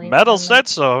family. Metal friendly, said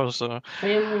so. So.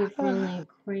 family friendly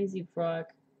Crazy Frog.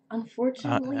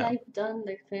 Unfortunately, Yeah. I've done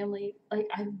the family. Like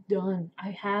I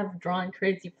have drawn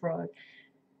Crazy Frog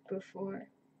before.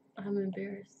 I'm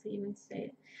embarrassed to even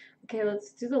say it. Okay,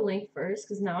 let's do the link first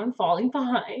because now I'm falling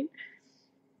behind.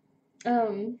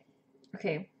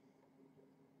 Okay.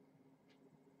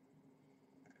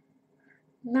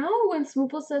 Now when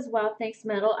Smoople says "Wow, thanks,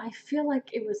 Metal," I feel like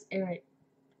it was Eric.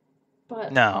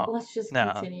 But No, let's just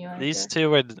no. continue. These two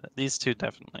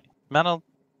definitely.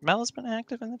 Metal's been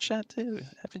active in the chat too.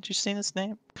 Haven't you seen his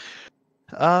name?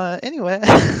 Anyway.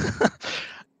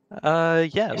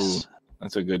 Yes. Ooh,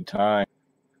 that's a good time.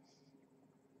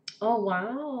 Oh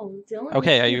wow, Dylan.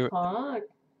 Okay, are you? Pog.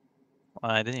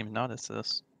 I didn't even notice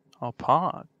this. Oh,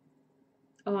 Pog.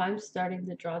 Oh, I'm starting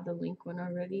to draw the link one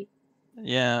already.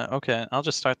 Yeah. Okay, I'll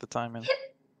just start the timer.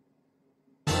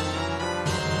 I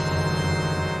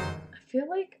feel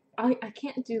like I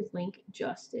can't do Link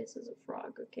justice as a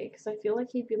frog, okay? Because I feel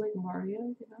like he'd be like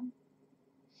Mario, you know?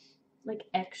 Like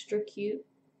extra cute.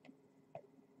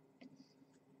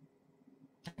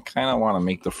 I kind of want to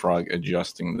make the frog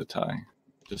adjusting the tie,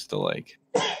 just to like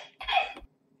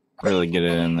really get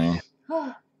it in there.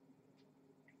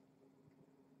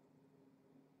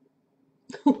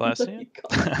 Bless you.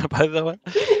 By the way.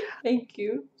 Thank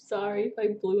you. Sorry if I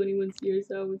blew anyone's ears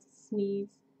out with a sneeze.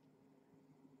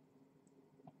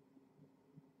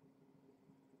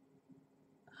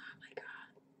 Oh my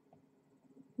god.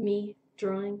 Me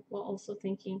drawing while also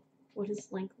thinking, what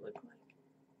does Link look like?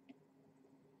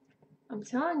 I'm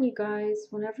telling you guys,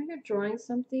 whenever you're drawing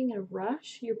something in a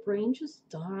rush, your brain just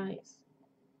dies.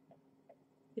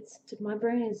 My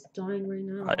brain is dying right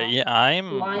now. Yeah,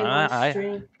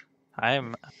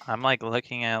 I'm like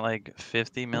looking at like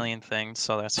 50 million things,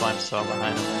 so that's why I'm so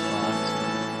behind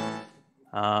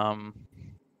on my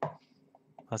vlogs.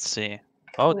 Let's see.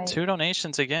 Oh, Wait. 2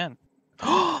 donations again.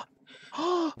 Wait.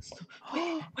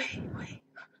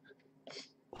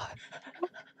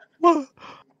 What?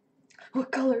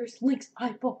 What color is Link's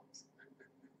eyeballs?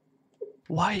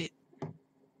 White.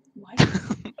 White?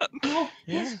 No,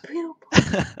 Yeah. his pupils.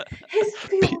 His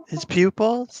pupils. His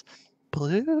pupils?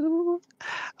 Blue?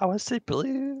 I want to say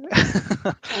blue.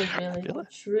 I really,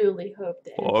 truly hope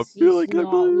that Oh, I MC's feel like I'm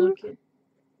not blue. looking.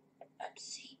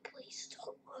 MC, please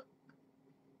don't look.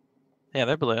 Yeah,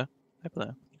 they're blue. They're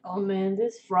blue. Oh man,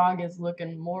 this frog is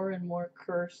looking more and more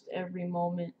cursed every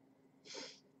moment.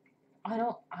 I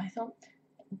don't.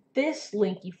 This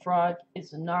Linky Frog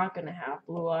is not gonna have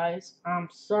blue eyes. I'm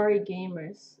sorry,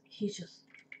 gamers. He's just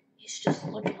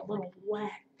looking a little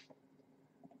whack.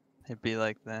 It'd be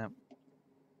like that.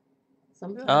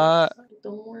 Sometimes it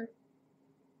don't work.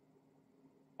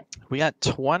 We got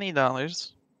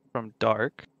 $20 from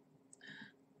Dark,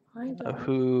 Hi, Dark.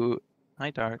 who,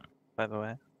 hi Dark, by the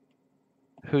way,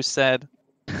 who said,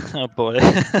 oh boy,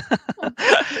 I'm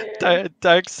scared.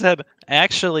 Dark said,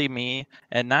 actually me,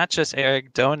 and not just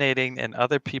Eric donating in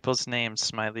other people's names,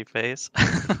 smiley face.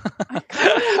 I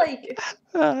kind of like,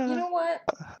 you Uh, know what?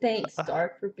 Thanks,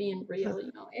 Dark, for being real.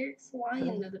 You know, Eric's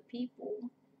lying to the people.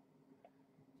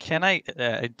 Can I,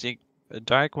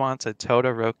 Dark wants a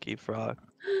Todoroki frog.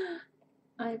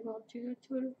 I will do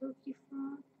a Todoroki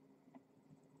frog.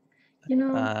 You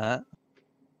know, I'm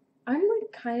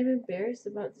like kind of embarrassed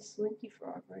about the Slinky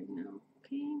Frog right now.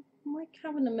 Okay, I'm like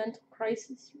having a mental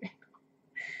crisis right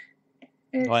now.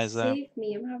 Eric, Why is that? save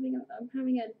me! I'm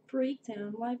having a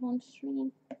breakdown live on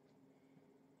stream.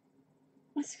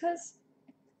 It's because,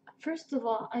 first of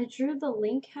all, I drew the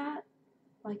Link hat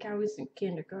like I was in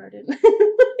kindergarten.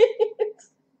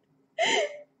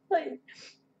 Like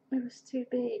it was too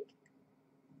big.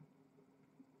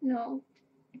 No.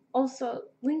 Also,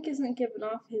 Link isn't giving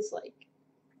off his like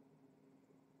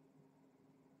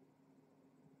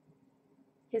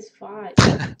his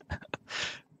vibe,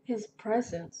 his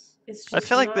presence. It's just I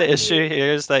feel like not the issue giving.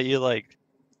 here is that you like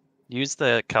use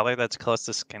the color that's close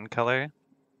to skin color.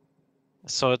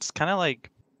 So it's kind of like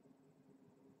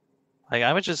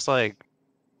I would just like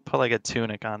put like a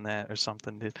tunic on that or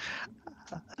something, dude.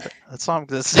 That's all I'm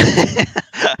gonna say.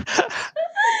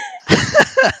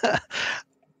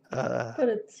 Put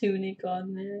a tunic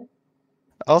on there.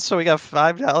 Also, we got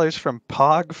 $5 from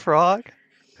Pog Frog,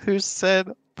 who said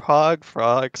Pog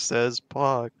Frog says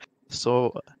Pog.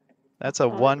 So that's a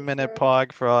Pog 1 minute Frog.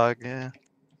 Pog Frog, yeah.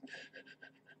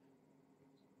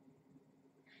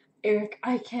 Eric,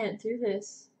 I can't do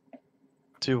this.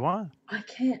 Do what? I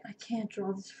can't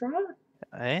draw this frog.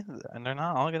 Hey, and they're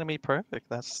not all gonna be perfect.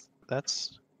 That's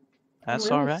I'm really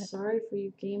all right. sorry for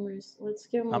you gamers. Let's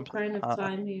give him a kind of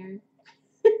time here.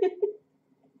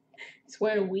 He's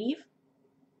wearing a weave?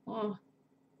 Oh.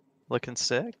 Looking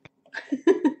sick.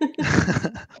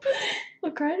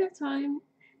 What kind of time?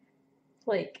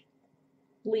 Like,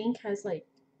 Link has like,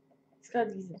 he's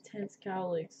got these intense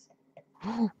cowlicks.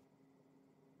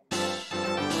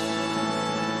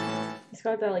 He's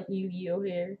got that like Yu-Gi-Oh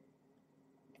hair.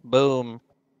 Boom.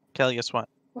 Kelly, guess what?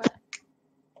 What?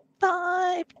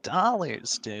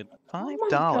 $5, dude. $5. Oh my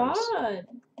god!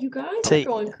 You guys are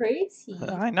going crazy.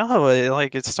 I know,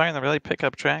 like it's starting to really pick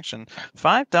up traction.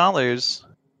 $5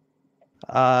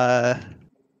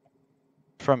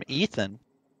 from Ethan,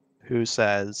 who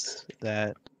says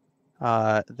that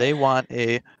they want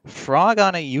a frog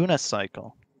on a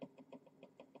unicycle.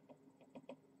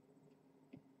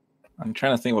 I'm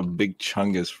trying to think what Big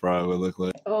Chungus frog would look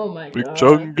like. Oh my god. Big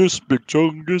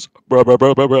Chungus. Blah, blah,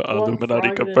 blah, blah, blah. One Illuminati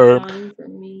frog confirmed. at a time for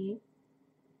me.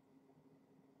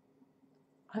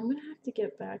 I'm gonna have to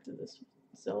get back to this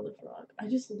Zelda frog. I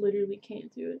just literally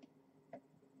can't do it.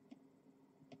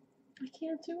 I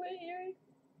can't do it, Eric.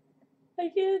 I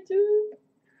can't do it.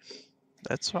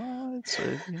 That's why it's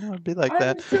it'd be like I'm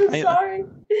that. so sorry.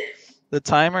 The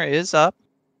timer is up.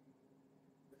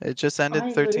 It just ended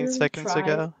I 13 literally seconds tried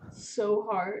ago. so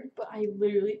hard, but I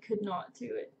literally could not do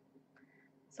it.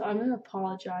 So I'm gonna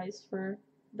apologize for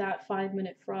that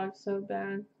 5-minute frog so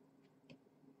bad.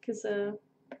 Cause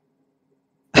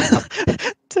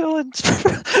Dylan's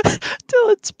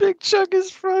Big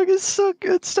Chungus frog is so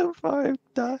good so far.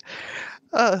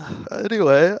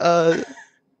 Anyway,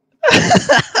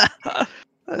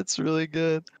 that's really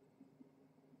good.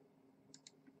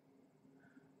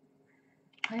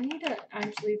 I need to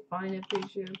actually find a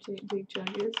picture of Big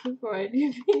Chungus before I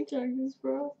do Big Chungus,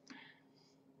 bro.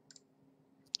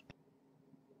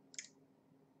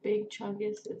 Big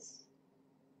Chungus is...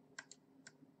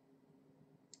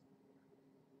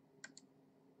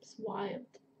 it's wild.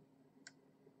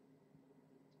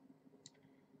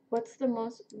 What's the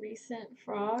most recent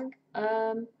frog?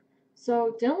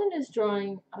 So Dylan is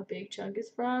drawing a Big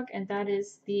Chungus frog, and that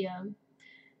is the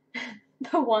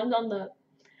the one on the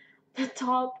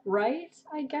top right,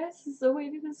 I guess is the way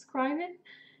to describe it.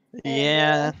 And,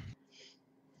 Yeah.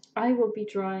 I will be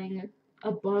drawing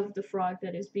above the frog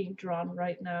that is being drawn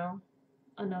right now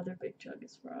another Big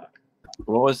Chungus frog.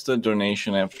 What was the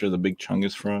donation after the Big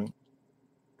Chungus frog?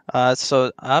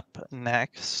 So up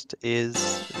next is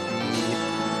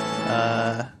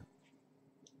the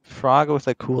frog with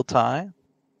a cool tie.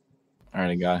 I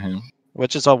already got him.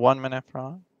 Which is a 1 minute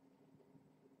frog.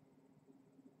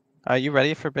 Are you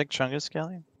ready for Big Chungus,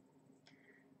 Kelly?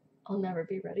 I'll never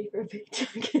be ready for a Big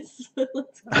Chungus.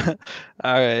 Let's go.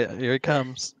 Alright, here it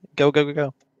comes. Go, go, go,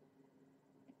 go.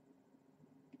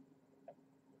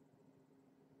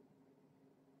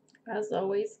 As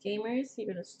always, gamers, you're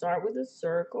gonna start with a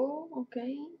circle,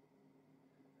 okay?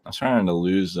 I was trying to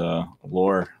lose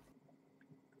lore.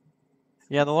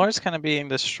 Yeah, the lore's kind of being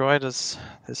destroyed as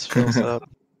this fills up.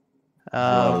 A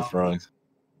lot of frogs.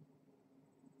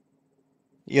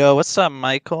 Yo, what's up,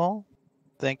 Michael?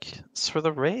 Thanks for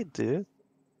the raid, dude.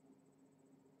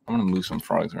 I'm gonna move some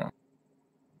frogs around.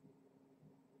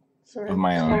 Sorry, Of I'm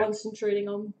my own. concentrating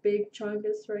on Big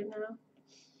Chungus right now.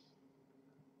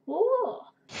 Oh,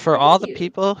 For thank all the you.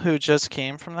 people who just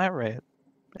came from that raid,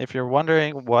 if you're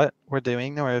wondering what we're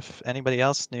doing or if anybody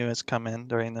else new has come in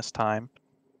during this time,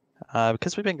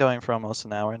 because we've been going for almost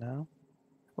an hour now,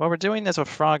 what we're doing is a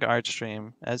frog art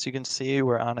stream. As you can see,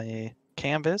 we're on a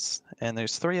canvas, and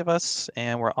there's 3 of us,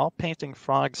 and we're all painting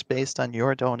frogs based on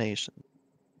your donation.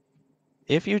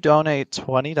 If you donate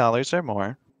 $20 or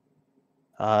more,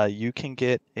 you can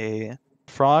get a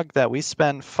frog that we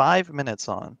spend 5 minutes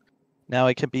on. Now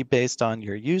it can be based on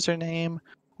your username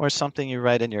or something you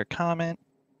write in your comment.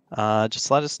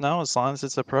 Just let us know. As long as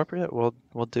it's appropriate, we'll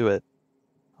do it.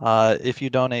 If you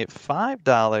donate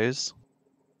 $5,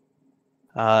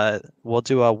 we'll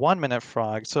do a 1-minute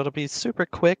frog. So it'll be super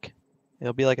quick.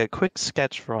 It'll be like a quick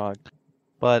sketch frog,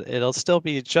 but it'll still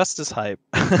be just as hype.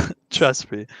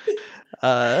 Trust me.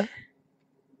 And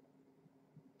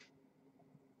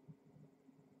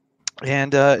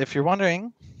if you're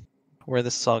wondering where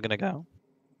this is all gonna go,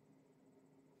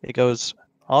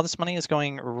 all this money is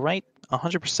going right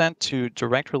 100% to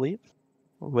Direct Relief,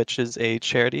 which is a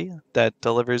charity that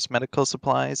delivers medical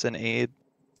supplies and aid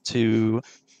to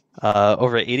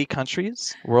over 80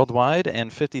 countries worldwide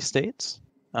and 50 states.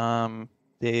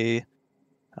 They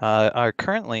are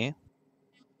currently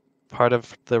part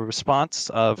of the response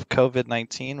of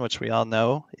COVID-19, which we all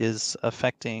know is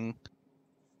affecting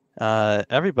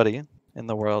everybody in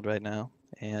the world right now,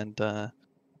 and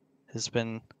has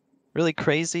been really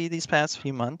crazy these past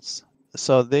few months.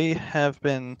 So they have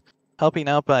been helping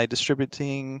out by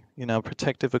distributing,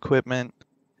 protective equipment,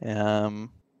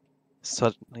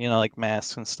 so like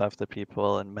masks and stuff to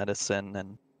people, and medicine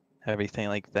and everything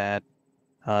like that.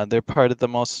 They're part of the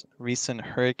most recent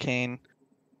hurricane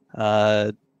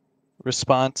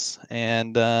response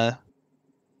and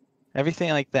everything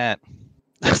like that.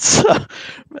 So,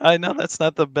 I know that's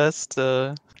not the best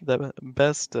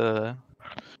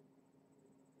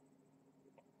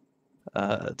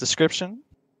description,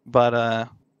 but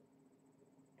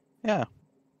yeah.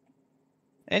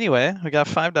 Anyway, we got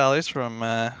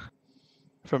 $5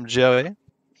 from Joey.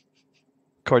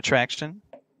 Core Traction.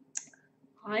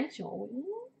 Hi, Joey.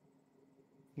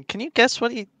 Can you guess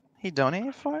what he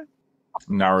donated for?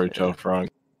 Naruto frog.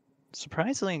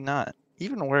 Surprisingly not.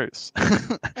 Even worse.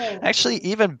 Oh. Actually,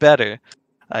 even better,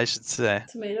 I should say.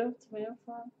 Tomato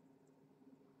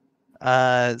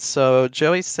frog. So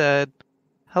Joey said,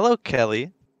 "Hello,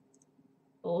 Kelly.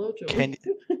 Hello, Joey.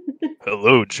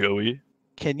 Hello, Joey.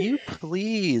 Can you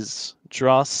please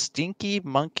draw Stinky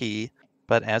Monkey,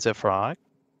 but as a frog?"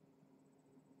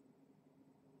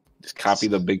 Just copy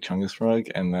the Big Chungus frog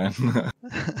and then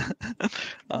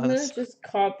I'm gonna just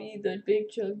copy the Big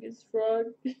Chungus frog.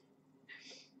 This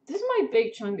is my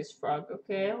Big Chungus frog,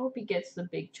 okay? I hope he gets the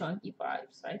big chunky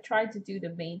vibes. I tried to do the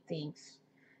main things.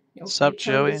 What's up, Big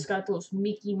Joey? Chungus got those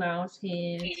Mickey Mouse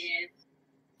hands.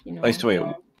 wait,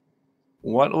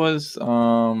 what was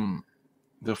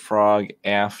the frog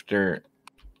after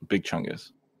Big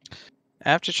Chungus?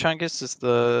 After Chungus is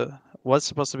was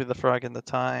supposed to be the frog in the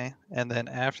tie, and then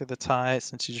after the tie,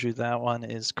 since you drew that one,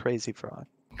 is Crazy Frog.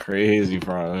 Crazy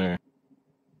frog. Okay.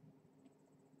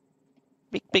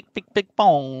 Big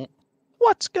bong.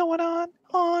 What's going on?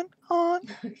 On.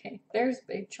 Okay, there's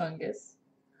Big Chungus.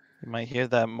 You might hear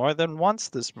that more than once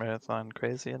this marathon,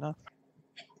 crazy enough.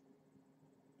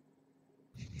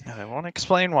 I won't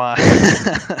explain why.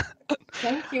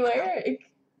 Thank you, Eric.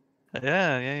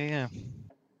 Yeah.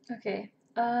 Okay,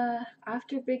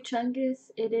 after Big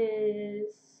Chungus, it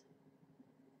is...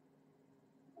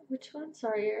 Which one?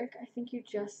 Sorry, Eric, I think you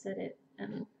just said it.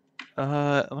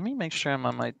 Let me make sure I'm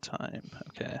on my time.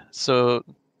 Okay, so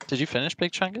did you finish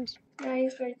Big Chungus? Yeah,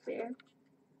 he's right there.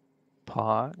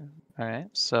 Pog. Alright,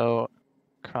 so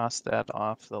cross that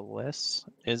off the list.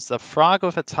 Is the frog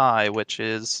with a tie, which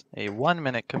is a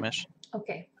 1-minute commission.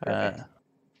 Okay, perfect.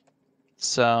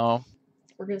 So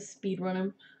we're gonna speed run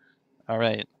him.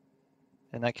 Alright.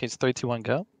 In that case, 3, 2, 1,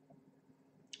 go.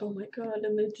 Oh my god,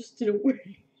 and they just didn't work.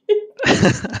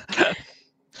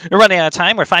 You're running out of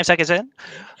time. We're 5 seconds in.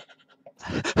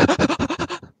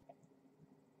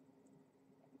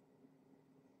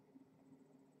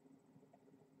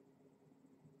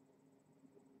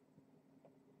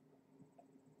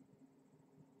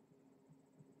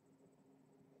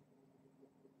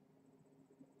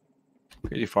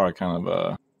 Crazy Frog kind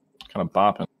of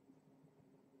bopping.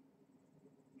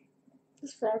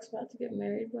 This frog's about to get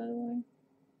married, by the way.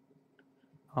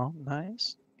 Oh,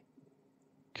 nice.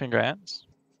 Congrats.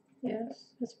 Yes,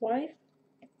 his wife.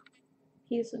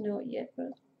 He doesn't know it yet,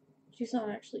 but she's not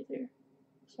actually there.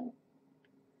 So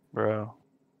Bro.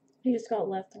 he just got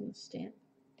left on the stand.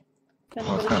 If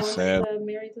Oh, anybody that's wants sad. to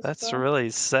marry this That's frog, really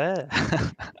sad.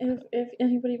 if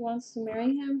anybody wants to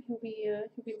marry him, he'll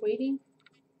be waiting.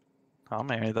 I'll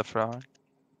marry the frog.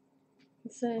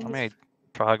 I'll marry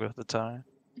frog with the tie.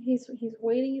 He's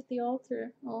waiting at the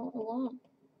altar all along.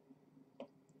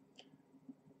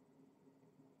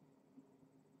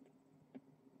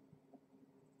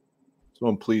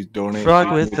 Someone please donate. Frog so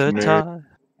he with gets a married. tie.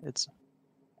 It's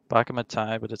Bakama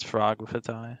tie, but it's frog with a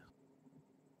tie.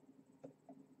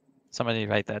 Somebody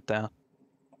write that down.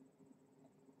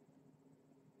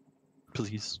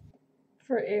 Please.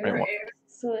 For Eric, Right,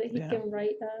 so that he Yeah. can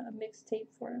write a mixtape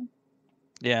for him.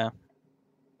 Yeah.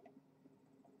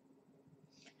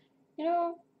 You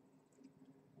know,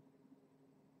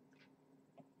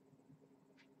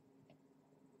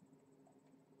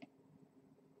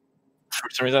 For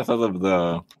some reason, I thought of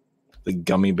the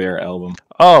Gummy Bear album.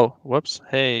 Oh, whoops.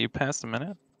 Hey, you passed a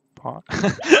minute. Pause.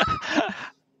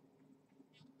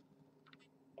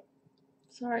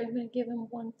 sorry, I'm gonna give him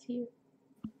 1 tier.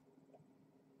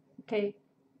 Okay,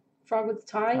 frog with a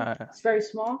tie. It's very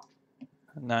small.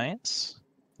 Nice.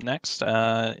 Next,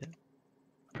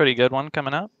 pretty good one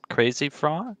coming up. Crazy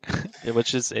Frog,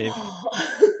 which is a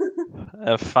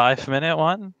 5-minute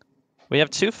one. We have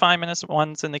 2 5-minute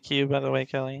ones in the queue, by the way,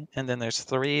 Kelly, and then there's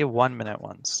 3 1-minute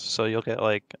ones. So you'll get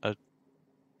like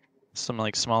some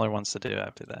like smaller ones to do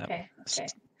after that. Okay.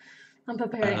 I'm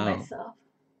preparing myself.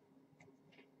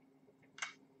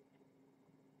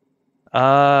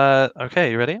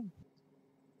 Okay, you ready?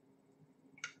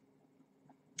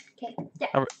 Okay. Yeah.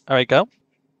 All right, go.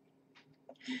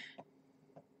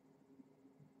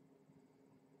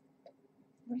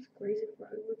 What's crazy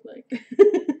frog look like?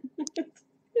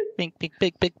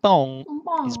 Big bong.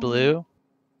 He's blue.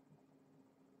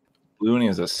 Blue, and he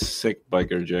has a sick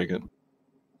biker jacket.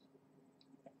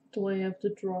 Do I have to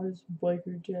draw his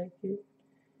biker jacket?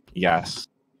 Yes.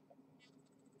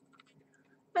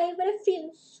 I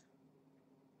refuse.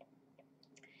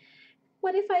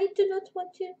 What if I do not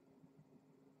want to?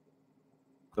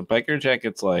 The biker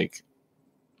jacket's like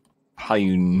how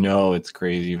you know it's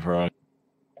Crazy Frog.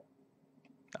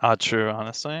 True,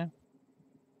 honestly.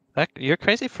 Your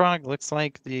Crazy Frog looks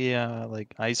like the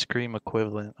like ice cream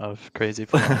equivalent of Crazy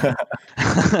Frog. Put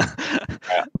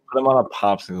him on a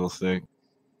popsicle stick.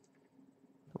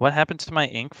 What happened to my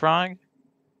ink frog?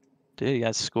 Dude, he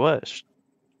got squished.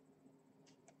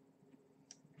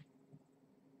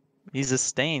 He's a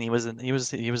stain. He was an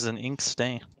ink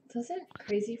stain. Doesn't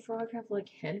Crazy Frog have like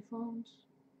headphones?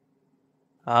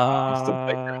 It's the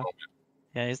biker helmet.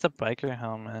 Yeah, he's the biker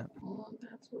helmet. Oh,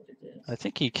 that's what it is. I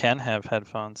think he can have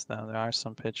headphones though. There are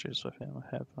some pictures with him with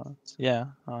headphones. Yeah,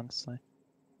 honestly.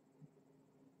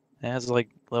 It has like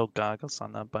little goggles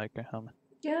on that biker helmet.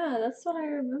 Yeah, that's what I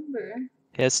remember.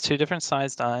 He has 2 different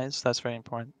sized eyes. That's very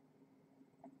important.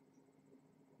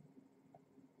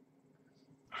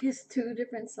 He has 2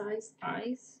 different sized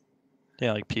eyes.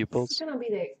 Yeah, like This pupils. is gonna be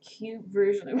the cute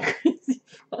version of Crazy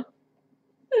Frog.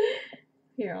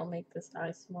 Here, I'll make this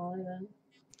eye smaller then.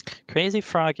 Crazy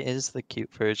Frog is the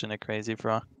cute version of Crazy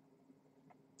Frog.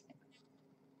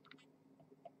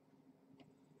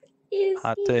 Is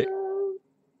Hot he take. though?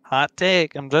 Hot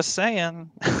take. I'm just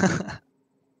saying.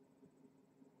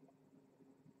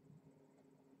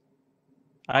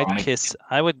 I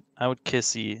would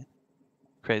kissy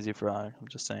Crazy Frog. I'm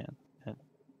just saying.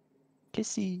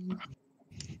 Kissy.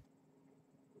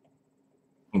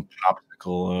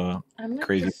 Popsicle. I'm like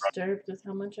Crazy disturbed with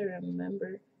how much I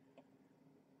remember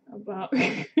about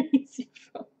Crazy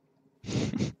Frog.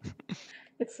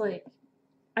 It's like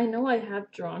I know I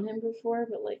have drawn him before,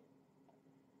 but like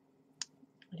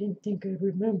I didn't think I'd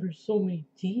remember so many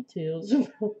details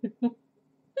about him.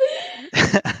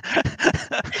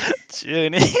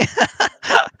 Junie.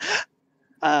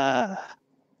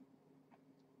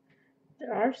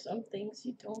 There are some things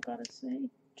you don't gotta say.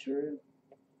 True.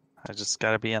 I just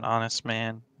gotta be an honest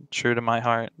man, true to my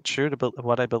heart, true to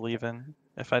what I believe in.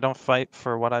 If I don't fight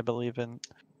for what I believe in,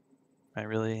 I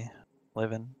really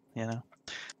live in, you know?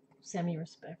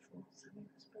 Semi-respectful.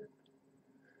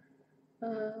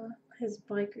 His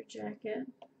biker jacket.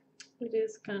 It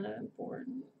is kind of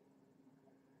important.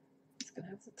 He's gonna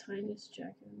have the tiniest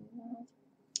jacket in the world.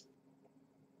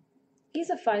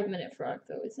 He's a 5-minute frog,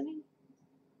 though, isn't he?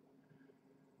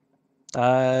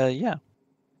 Yeah.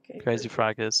 Okay, Crazy perfect.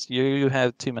 Frog is. You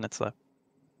have 2 minutes left.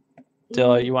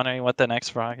 Dill, are Ooh. you wondering what the next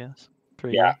frog is for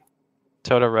Yeah. you?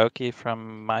 Todoroki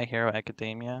from My Hero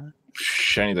Academia.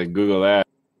 I need to Google that.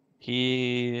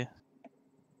 He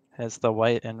has the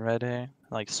white and red hair,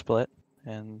 like split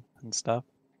and stuff.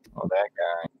 Oh, that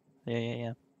guy.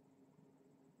 Yeah.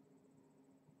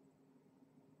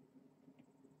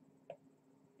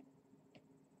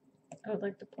 I would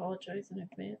like to apologize in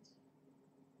advance.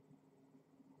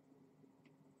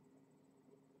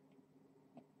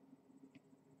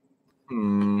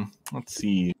 Let's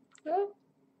see. Oh,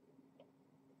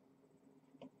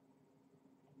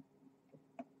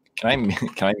 Can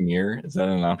I mirror? Is that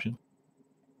an option?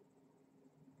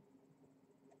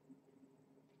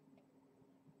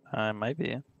 It might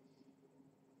be.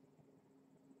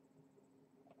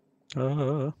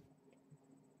 I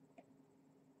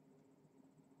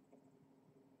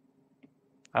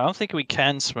don't think we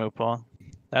can Smoople.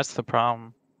 That's the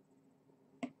problem.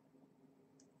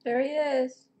 there he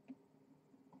is.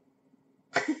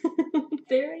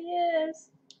 There he is.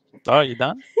 Oh, you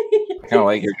done? I kind of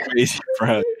like your crazy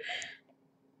friend.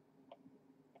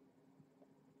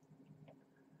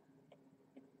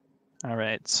 All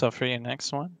right. So for your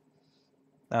next one,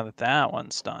 now that that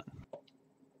one's done,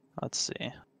 let's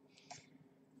see.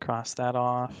 Cross that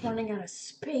off. Running out of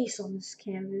space on this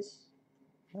canvas.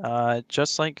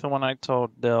 Just like the one I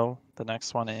told Dill, the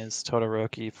next one is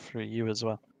Todoroki for you as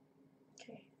well.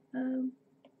 Okay.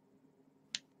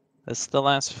 This is the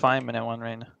last 5-minute one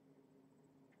right now.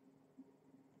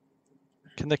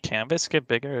 Can the canvas get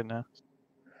bigger or no?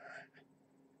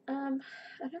 I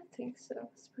don't think so.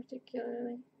 It's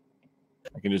particularly.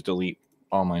 I can just delete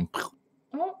all mine.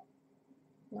 Oh,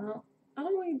 well, I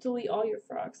don't want you to delete all your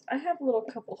frogs. I have a little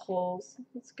couple holes.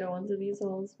 Let's go into these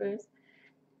holes first.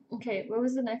 Okay, what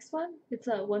was the next one? It's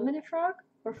a 1-minute frog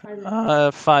or 5 minute?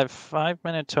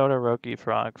 5-minute Todoroki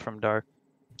frog from Dark.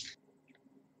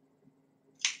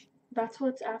 That's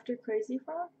what's after Crazy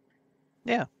Frog?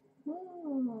 Yeah.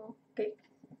 Oh, okay.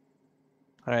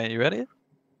 All right, you ready?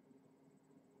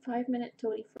 5-minute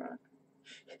Toady Frog.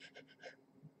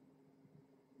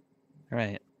 All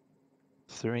right.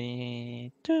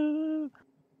 3, 2,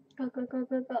 Go, go, go,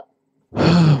 go, go.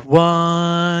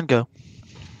 1, go.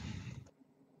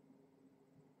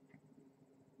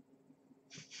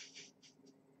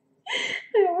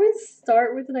 I always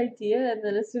start with an idea, and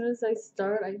then as soon as I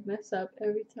start, I mess up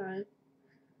every time.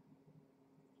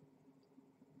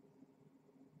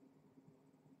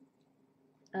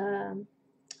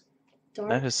 Dark.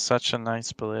 That is such a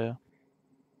nice blue.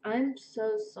 I'm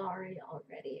so sorry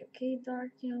already, okay,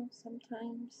 Dark? You know,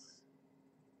 sometimes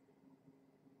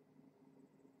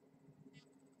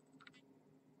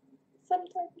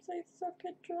I suck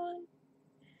at drawing.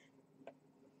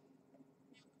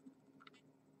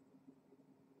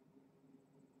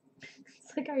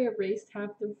 It's like I erased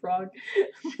half the frog.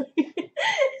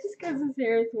 Just because his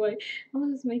hair is white. I'll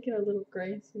just make it a little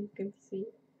gray so you can see.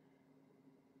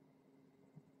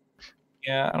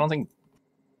 Yeah, I don't think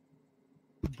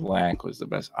black was the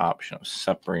best option of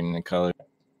separating the color.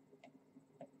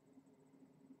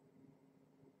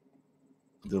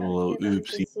 The little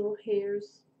oopsie. These little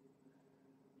hairs.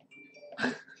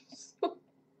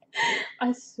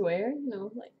 I swear, you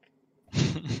know, like,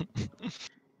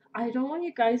 I don't want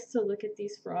you guys to look at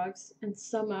these frogs and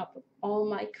sum up all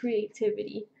my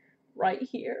creativity right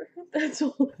here. That's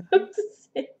all I have to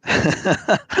say.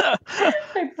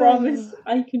 I promise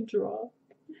I can draw.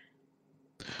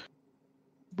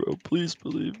 Bro, please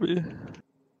believe me.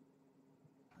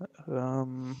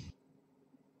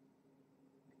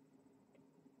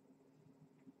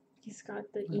 He's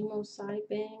got the emo side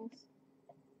bangs.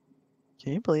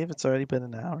 Can you believe it's already been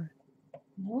an hour?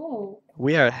 No.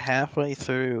 We are halfway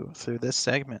through this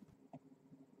segment.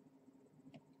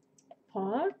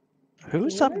 Pog?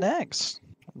 Who's up Taylor? next?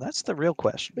 That's the real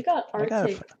question. We got I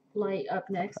gotta Arctic Light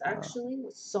up next, actually,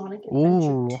 with Sonic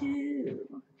Ooh. Adventure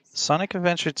 2. Sonic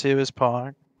Adventure 2 is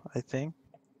Pog, I think.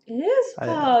 It is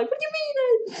Pog. What do you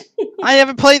mean? I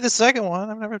haven't played the second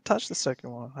one. I've never touched the second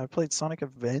one. I played Sonic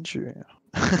Adventure.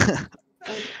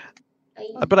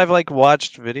 But I've like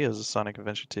watched videos of Sonic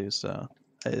Adventure 2, so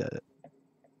I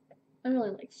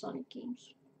really like Sonic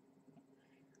games.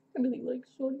 I really like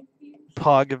Sonic games.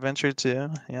 Pog Adventure 2,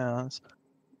 yeah.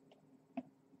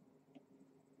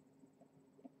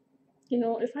 You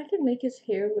know, if I could make his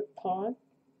hair look Pog,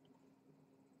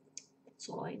 that's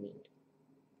all I need.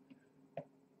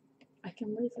 I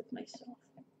can live with myself.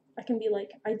 I can be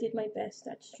like, I did my best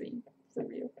that stream, for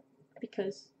real.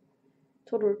 Because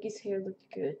Todoroki's hair looked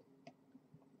good.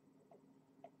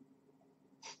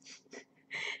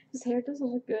 His hair doesn't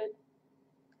look good.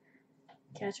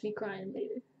 Catch me crying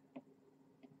later.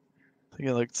 I think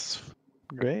it looks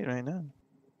great right now.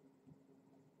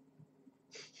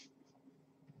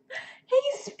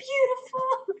 He's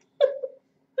beautiful.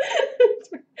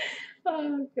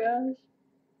 Oh gosh.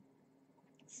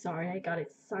 Sorry, I got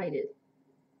excited.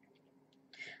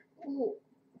 Ooh.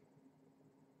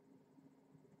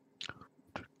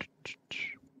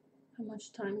 How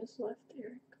much time is left,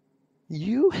 Eric?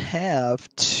 You have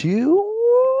 2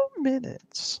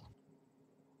 minutes.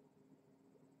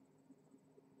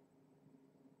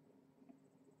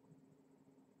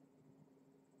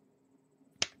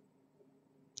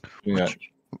 We got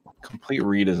complete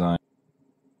redesign.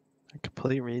 A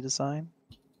complete redesign?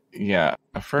 Yeah.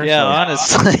 At first, Yeah, I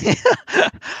honestly.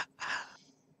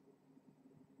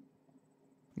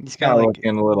 He's got like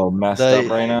looking a little messed up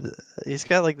right now. He's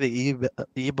got like the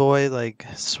e-boy like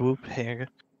swoop hair.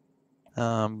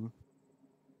 Or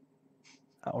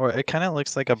it kind of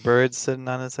looks like a bird sitting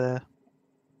on his head.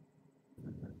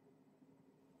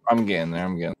 I'm getting there.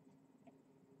 I'm getting.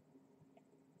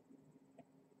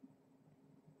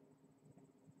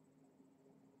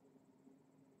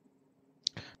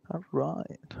 All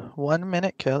right. 1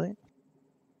 minute, Kelly.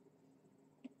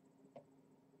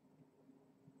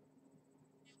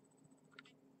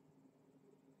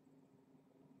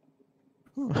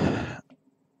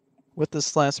 With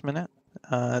this last minute,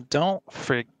 don't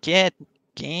forget,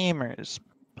 gamers.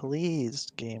 Please,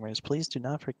 gamers, please do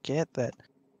not forget that.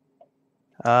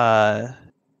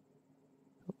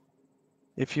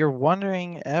 If you're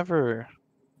wondering ever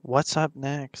what's up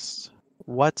next,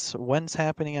 when's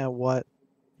happening at what,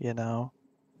 you know,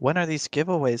 when are these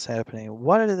giveaways happening?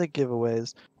 What are the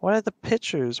giveaways? What are the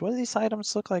pictures? What do these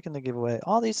items look like in the giveaway?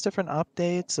 All these different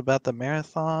updates about the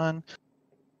marathon.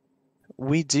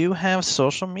 We do have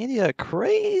social media.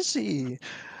 Crazy.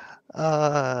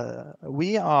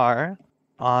 We are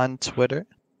on Twitter,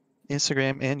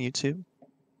 Instagram, and YouTube.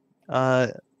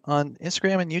 On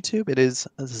Instagram and YouTube, it is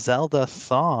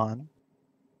Zeldathon,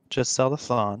 just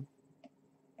Zeldathon.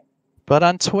 But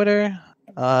on Twitter,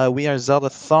 we are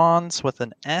Zeldathons with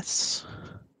an S.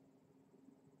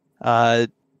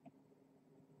 It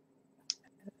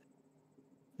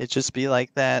just be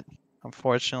like that,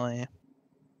 unfortunately.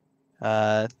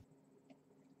 Eric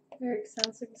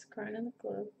sounds like he's crying in the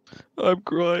club. I'm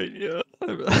crying, yeah.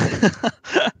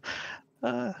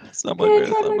 It's not my Yeah, I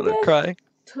tried marathon, my but I'm best. crying.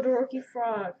 Todoroki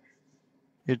frog.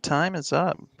 Your time is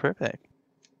up. Perfect.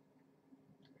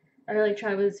 I really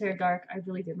tried with his hair dark. I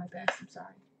really did my best. I'm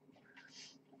sorry.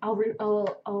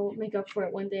 I'll make up for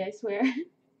it one day. I swear.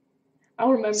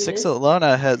 I'll remember Six this.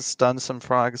 Alona has done some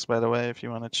frogs, by the way, if you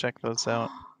want to check those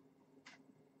out.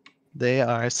 They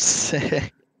are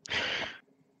sick.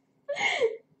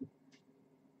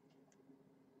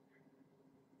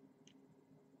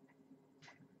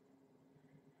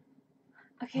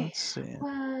 Okay. Let's see.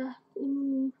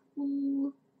 Ooh.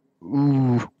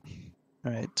 All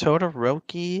right,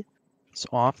 Todoroki is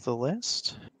off the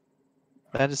list.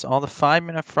 That is all the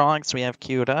 5-minute frogs we have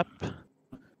queued up.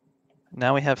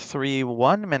 Now we have 3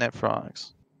 1-minute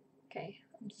frogs. Okay,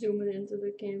 I'm zooming into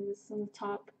the canvas on the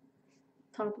top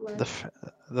left.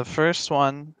 The first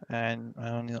one, and I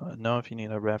don't know if you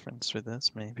need a reference for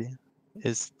this, maybe,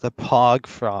 is the Pog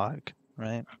frog,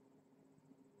 right?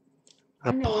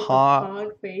 I know what the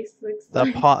pog face looks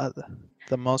like.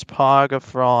 The most pog of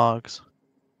frogs.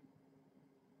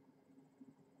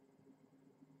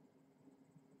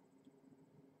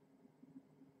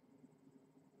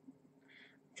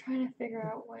 I'm trying to figure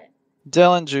out what.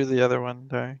 Dylan drew the other one,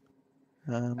 sorry.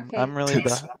 Okay. I'm really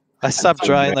bad. I stopped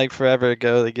drawing like forever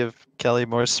ago to give Kelly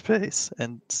more space,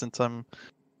 and since I'm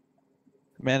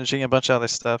managing a bunch of other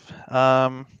stuff.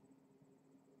 All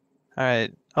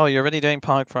right. Oh, you're already doing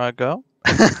Pog Frog Go?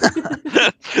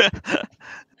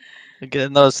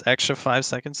 Getting those extra 5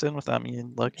 seconds in without me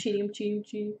looking.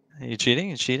 Cheating. Are you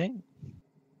cheating? You cheating?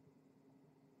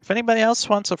 If anybody else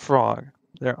wants a frog,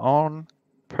 their own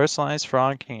personalized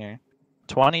frog here,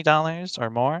 $20 or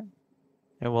more,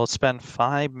 and we'll spend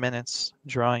 5 minutes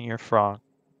drawing your frog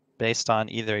based on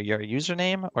either your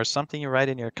username or something you write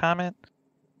in your comment.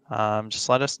 Just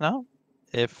let us know.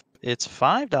 If it's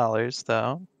 $5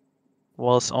 though,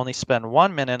 we'll only spend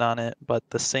 1 minute on it, but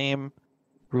the same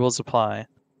rules apply.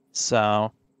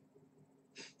 So,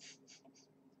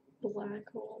 Black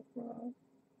hole frog.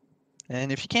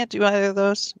 and if you can't do either of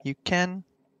those, you can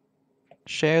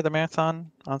share the marathon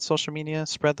on social media,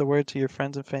 spread the word to your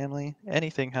friends and family.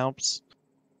 Anything helps.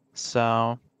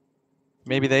 So,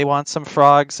 maybe they want some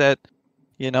frogs at,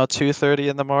 2:30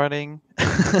 in the morning.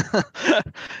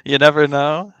 You never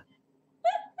know.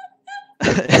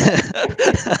 This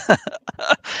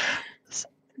is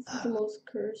the most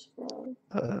cursed frog.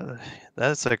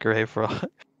 That's a great frog.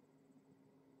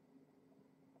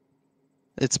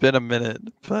 It's been a minute,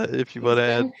 but if you He's want to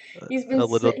been add he's a been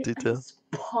little sitting on detail. his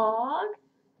pog.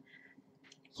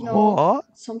 You know, What?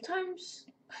 sometimes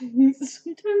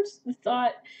sometimes the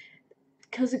thought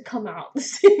doesn't come out the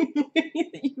same way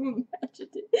that you imagined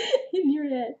it in your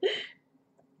head.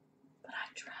 But I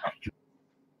tried. I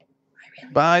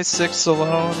really Bye, Six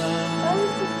Alona.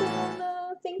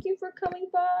 Bye, thank you for coming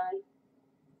by.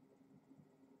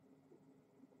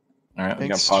 All right, we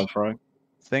got Thanks. Pog Frog.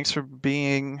 Thanks for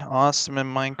being awesome in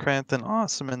Minecraft and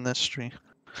awesome in this stream.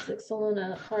 Six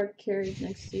Alona hard carried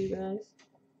next to you guys.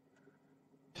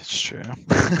 It's true.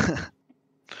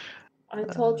 I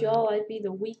told y'all I'd be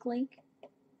the weak link.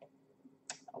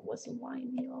 I wasn't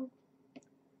lying, y'all. I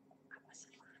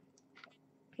wasn't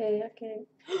lying. Okay.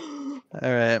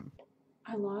 All right.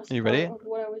 I lost You part ready? of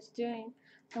what I was doing.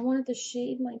 I wanted to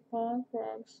shade my pog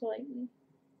frog slightly.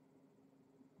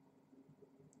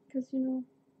 Because, you know,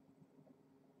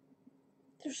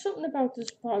 there's something about this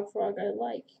pog frog I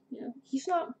like. You know, he's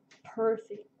not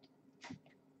perfect,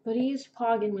 but he's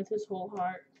pogging with his whole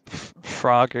heart.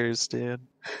 Froggers, dude.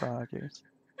 Froggers.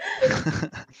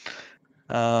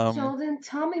 Y'all didn't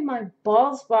tell me my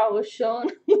bald spot was showing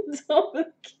on the top of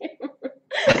the camera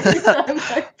every time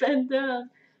I bend down.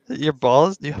 Your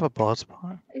balls? You have a bald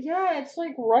spot? Yeah, it's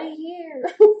like right here.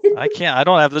 I can't. I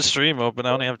don't have the stream open.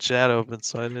 I only have chat open,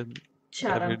 so I didn't.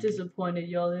 Chat, I'm ever- disappointed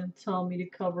y'all didn't tell me to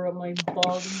cover up my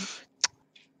balding.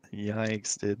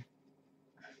 Yikes, dude.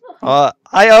 I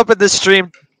opened the stream.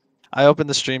 I opened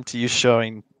the stream to you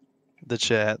showing the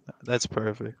chat. That's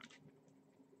perfect.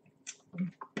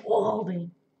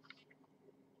 Balding.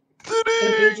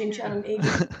 I'm aging, chat, I'm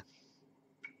aging.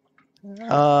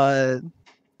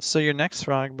 So your next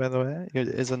frog, by the way,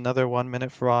 is another 1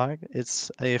 minute frog. It's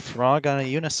a frog on a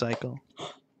unicycle.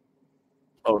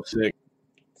 Oh, sick.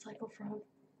 Cycle frog.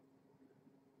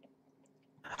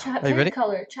 Chat, Are you ready? favorite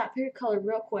color. Chat, favorite color,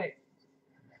 real quick.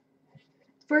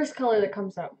 First color that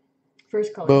comes out.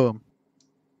 First color. Boom.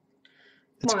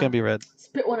 It's Come gonna on. be red.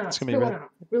 Spit one out. It's gonna Spit be one red. out.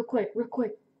 Real quick, real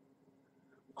quick.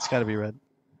 It's gotta be red.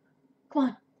 Come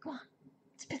on, come on.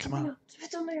 Spit Come something on. out.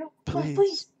 Spit something out. Come on, Please.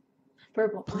 please.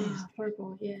 Purple. Please. Ah,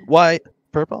 purple, yeah. White.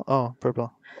 Purple? Oh,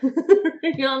 purple.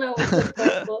 Y'all know what's a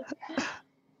purple.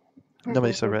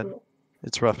 Nobody said red. Purple.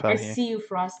 It's rough I out here. see you,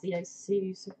 Frosty. I see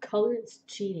you. So color is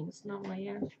cheating. It's not what I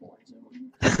asked for.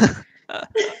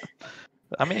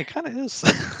 I mean, it kind of is.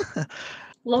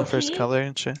 Low The first key, color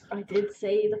and shit. I did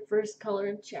say the first color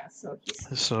in chat, so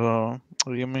he's So,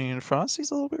 you mean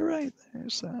Frosty's a little bit right there,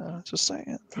 so just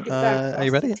saying. take it back, Frosty. Are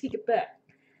you ready? Take it back.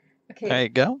 Okay. All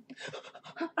right, go.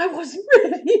 I wasn't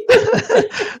ready.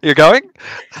 You're going?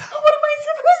 What am I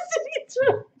supposed to be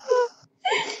doing?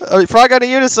 Oh, frog on a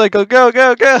unicycle. Go,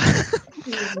 go, go.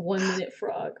 This is 1 minute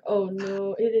frog. Oh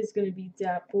no, it is gonna be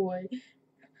that boy.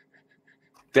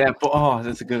 Oh,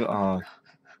 that's a good. Oh,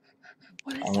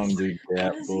 What I is want he? to do What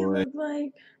that, does he boy. look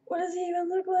like? What does he even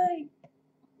look like?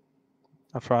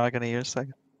 A frog on a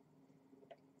unicycle.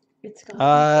 It's gotta be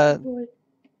that boy.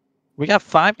 We got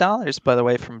 $5, by the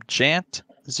way, from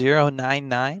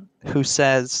Jant099, who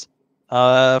says,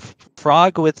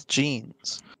 frog with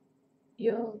jeans.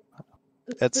 Yo,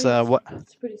 That's pretty, what?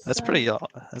 That's pretty.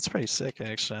 That's pretty sick,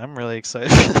 actually. I'm really excited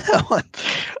for that one.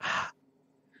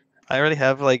 I already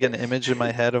have like an image in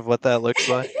my head of what that looks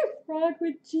like. Frog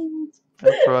with jeans.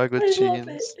 A frog with I jeans. love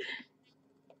it.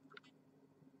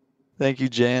 Thank you,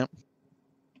 Jant.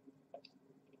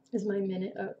 Is my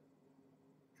minute up?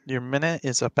 Your minute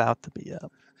is about to be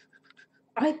up.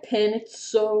 I panicked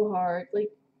so hard.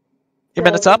 Like, Your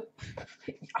minute's up.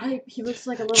 He looks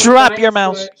like a little Drop dinosaur. your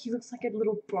mouse. He looks like a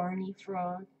little Barney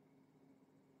frog.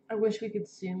 I wish we could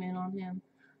zoom in on him.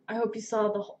 I hope you saw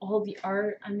all the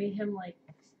art. I made him like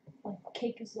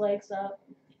kick his legs up.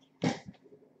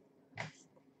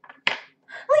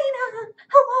 Lena,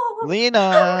 hello.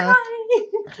 Lena.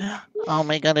 Hi. Oh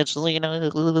my God, it's Lena.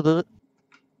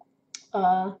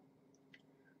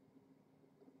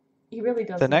 He really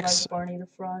does The look next- like Barney the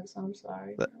Frog, so I'm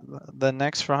sorry. The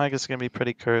next frog is gonna be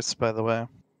pretty cursed, by the way.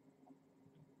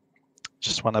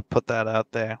 Just want to put that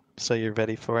out there so you're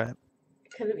ready for it.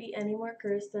 Could it be any more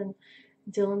cursed than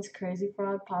Dylan's Crazy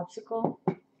Frog popsicle?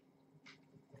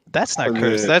 That's not Okay.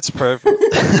 cursed. That's perfect.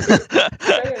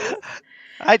 Cursed.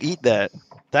 I'd eat that.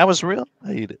 That was real.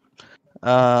 I'd eat it.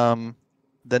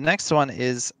 The next one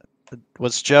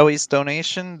was Joey's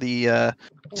donation. The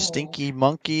stinky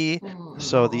monkey.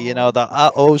 So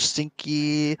the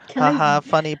stinky, Can I- haha,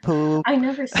 funny poop. I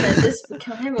never said this, but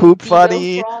can I have a Poop veto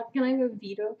funny. frog? Can I have a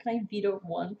veto? Can I veto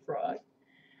one frog?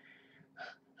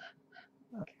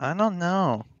 I don't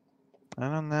know.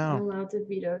 I'm allowed to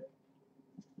veto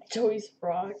Joey's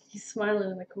frog. He's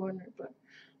smiling in the corner, but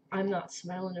I'm not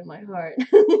smiling in my heart.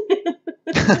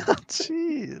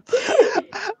 Jeez.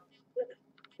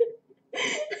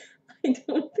 I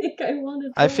don't think I want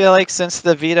to. I feel like since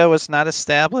the veto was not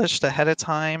established ahead of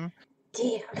time,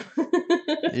 Damn.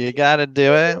 you gotta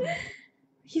do it.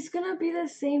 He's gonna be the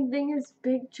same thing as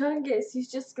Big Chungus. He's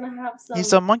just gonna have some.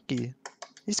 He's a monkey.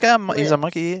 He's a lips.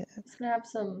 monkey He's gonna have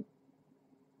some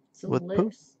with poop.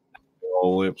 lips.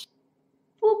 All lips.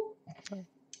 Boop.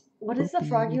 What is the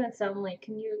frog Poopy. you sound like?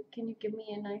 Can you give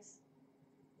me a nice?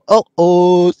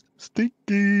 Oh,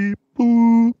 stinky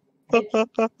poop. I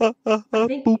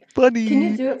think. Poop funny. Can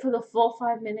you do it for the full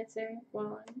 5 minutes, Eric?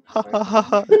 While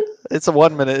It's a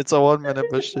 1 minute. It's a 1 minute,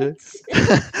 Bashir.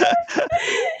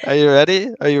 Are you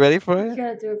ready? Are you ready for You it?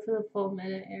 gotta do it for the full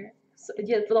minute, Eric. So,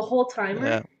 yeah, for the whole timer,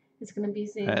 Yeah. it's gonna be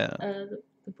saying Yeah. the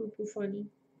poo poo funny.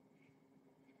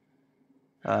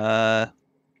 Are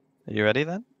you ready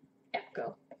then? Yeah,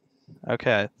 go.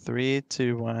 Okay, 3,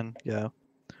 2, 1, go.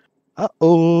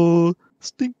 Uh-oh,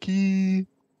 stinky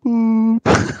poop.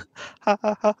 Ha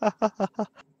ha ha ha ha ha.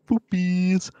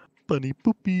 Poopies, funny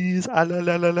poopies. Ah la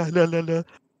la la la la la la.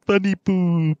 Funny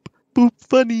poop, poop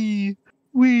funny.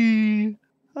 Wee.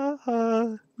 Ha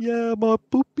ha. Yeah, more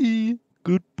poopy.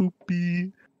 Good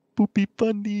poopy. Poopy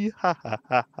funny. Ha ha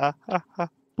ha ha ha ha.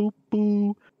 Poop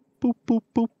poo. Poop poop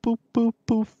poop poop poop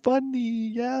poop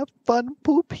funny. Yeah, fun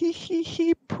poop. Hee hee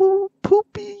hee. Poop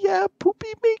poopy. Yeah,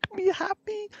 poopy make me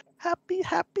happy. Happy,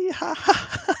 happy, ha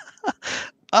ha.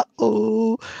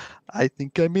 Uh-oh, I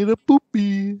think I made a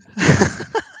poopy.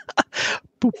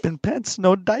 Poop in pants,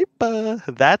 no diaper.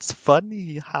 That's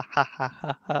funny. Ha ha ha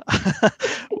ha ha.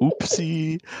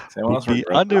 Oopsie. Someone else Poopy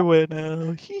regret underwear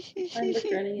now. Hee hee I'm hee hee.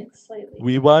 regretting it slightly.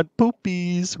 We want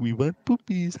poopies. We want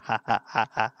poopies. Ha ha ha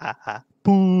ha ha ha.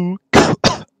 Poo.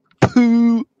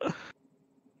 Poo.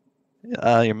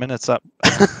 Your minute's up.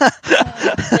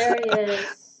 There he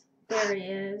is. There he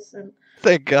is, and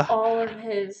Thank God. all of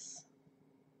his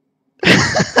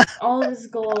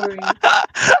glory.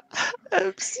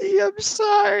 MC, I'm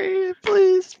sorry.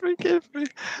 Please forgive me.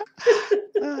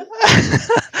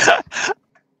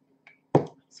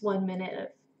 It's 1 minute of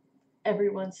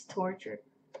everyone's torture.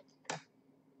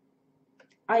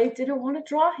 I didn't want to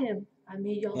draw him. I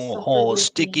made y'all suffer Oh, with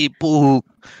sticky me. poop.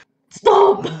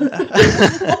 Stop!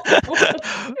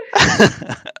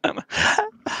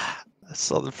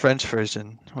 So the French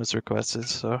version was requested,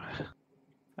 so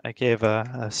I gave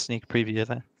a sneak preview of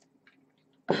that.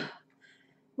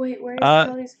 Wait, where is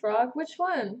Kelly's frog? Which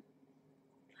one?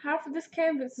 Half of this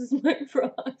canvas is my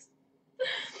frogs.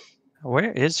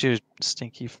 Where is your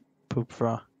stinky poop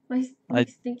frog? My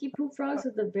stinky poop frog's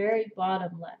at the very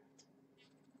bottom left.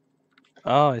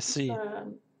 Oh, I see.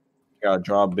 Gotta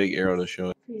draw a big arrow to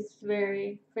show it. He's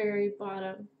very, very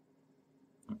bottom.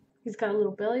 He's got a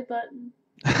little belly button.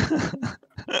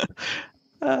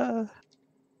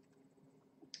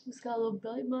 He's got a little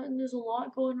belly button. There's a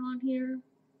lot going on here.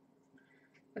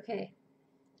 Okay.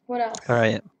 What else? All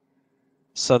right.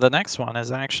 So the next one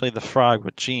is actually the frog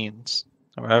with jeans.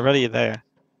 We're already there.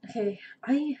 Okay.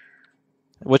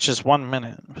 Which is 1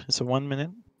 minute. It's a 1 minute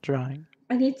drawing.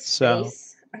 I need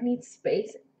space. I need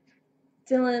space.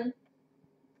 Dylan.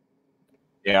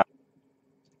 Yeah.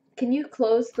 Can you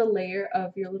close the layer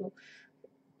of your little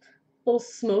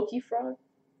smoky frog?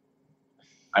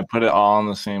 I put it all on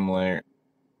the same layer.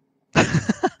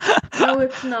 No,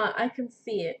 it's not. I can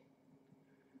see it.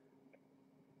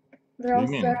 They're all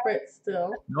separate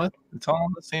still. No, it's all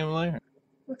on the same layer.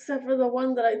 Except for the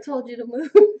one that I told you to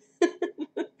move.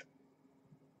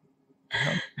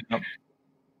 Nope.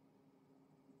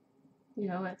 You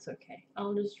know, it's okay.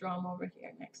 I'll just draw them over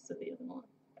here next to the other one.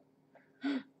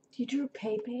 You drew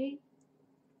Pepe?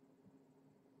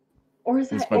 Or is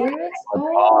that Eric's?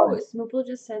 Oh, Smoople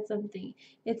just said something.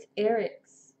 It's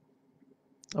Eric's.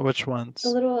 Which ones? The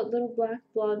little black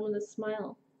blonde with a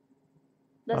smile.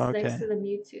 That's next to the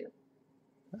Mewtwo.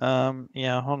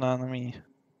 Yeah, hold on, let me...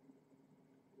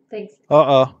 Thanks.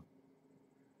 Uh-oh.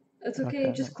 It's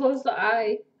okay, just close the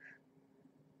eye.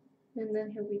 And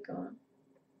then he'll be gone.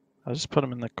 I'll just put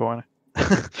him in the corner.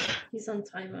 He's on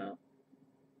timeout.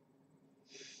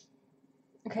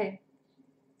 Okay.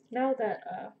 Now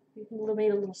that we've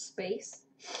made a little space,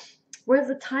 where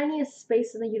the tiniest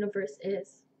space in the universe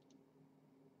is,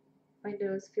 my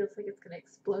nose feels like it's gonna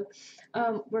explode.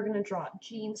 We're gonna draw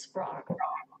Jean's frog.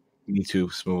 Me too,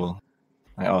 Smooth.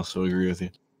 I also agree with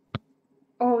you.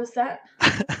 Oh, is that?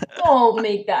 Don't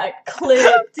make that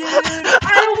clip, dude.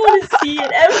 I don't want to see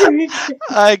it every day.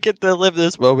 I get to live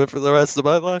this moment for the rest of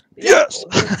my life. Yes!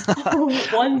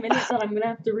 1 minute that I'm going to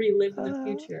have to relive in the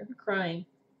future. Crying.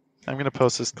 I'm going to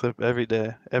post this clip every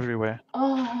day, everywhere.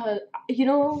 You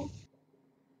know,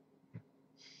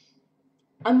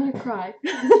 I'm gonna cry.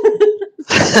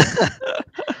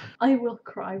 I will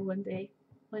cry one day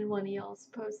when one of y'all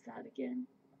posts that again.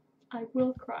 I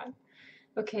will cry.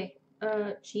 Okay,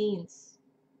 jeans.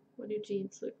 What do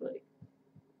jeans look like?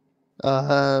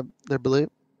 They're blue.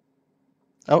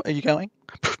 Oh, are you going?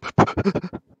 I'm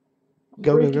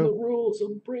Go, breaking go, the go. rules.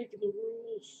 I'm breaking the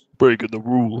rules. Breaking the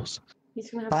rules. He's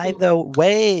gonna have By some. the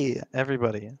way,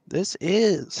 everybody, this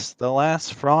is the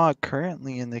last frog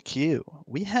currently in the queue.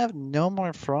 We have no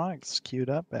more frogs queued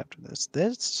up after this.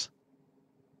 This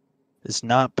is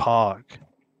not Pog.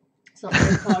 It's not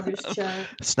very poggers, chat.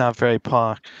 It's not very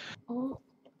Pog. Oh,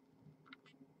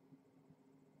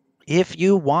 If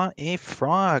you want a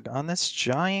frog on this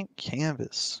giant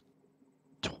canvas,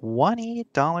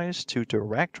 $20 to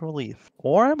direct relief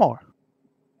or more.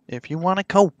 If you want to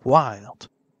go wild,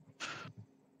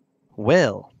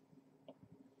 will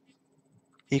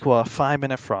equal a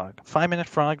 5-minute frog. 5-minute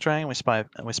frog drying, we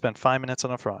spent 5 minutes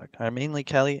on a frog. Mainly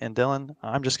Kelly and Dylan,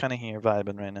 I'm just kind of here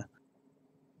vibing right now.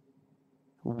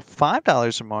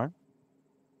 $5 or more,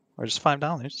 or just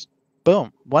 $5.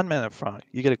 Boom, 1 minute frog.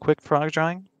 You get a quick frog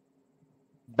drawing.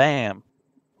 Bam.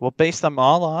 We'll base them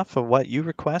all off of what you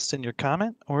request in your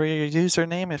comment or your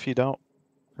username if you don't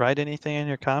write anything in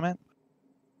your comment.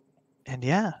 And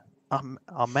yeah,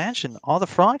 imagine all the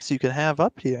frogs you could have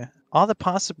up here, all the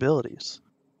possibilities.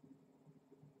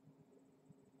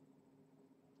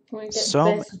 want to get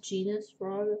So best genus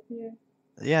frog up here?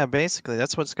 yeah, basically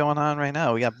that's what's going on right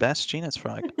now. We got best genus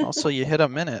frog. Also, you hit a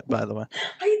minute, by the way.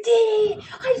 I did it!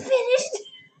 I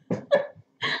finished!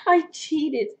 I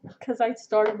cheated because I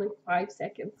started like 5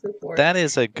 seconds before. That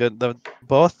is a good.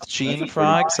 Both gene pretty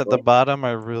frogs at the good. bottom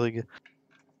are really good.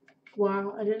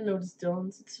 Wow, I didn't notice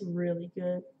Dylan's. It's really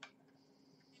good.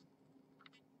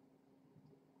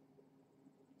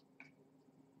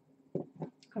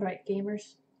 Alright,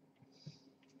 gamers.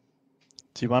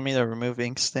 Do you want me to remove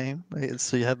ink stain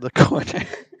so you have the corner?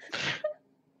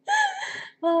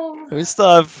 Oh, We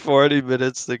still have 40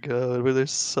 minutes to go. But there's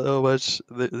so much.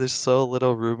 There's so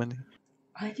little room in here.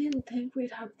 I didn't think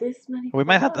we'd have this many. We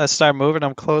might have to frogs. start moving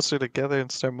them closer together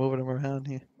and start moving them around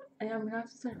here. And I'm gonna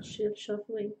have to start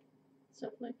shuffling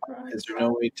frogs. Is there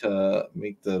no way to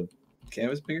make the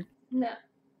canvas bigger? No.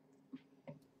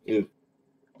 Dude,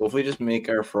 what if we just make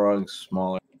our frogs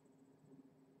smaller?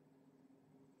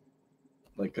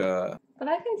 Like But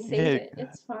I can save Yeah. it.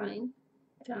 It's fine.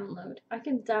 Download. I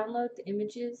can download the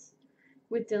images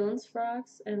with Dylan's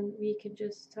frogs, and we can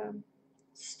just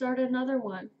start another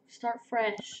one. Start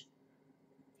fresh.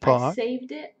 I Pog.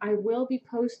 saved it. I will be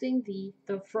posting the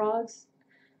frogs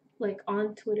like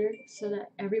on Twitter so that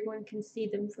everyone can see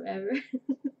them forever.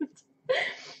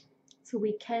 So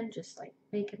we can just like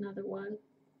make another one.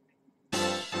 Make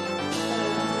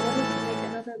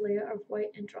another layer of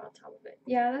white and draw on top of it.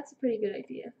 Yeah, that's a pretty good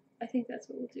idea. I think that's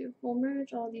what we'll do. We'll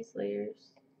merge all these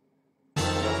layers.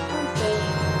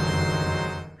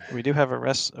 We do have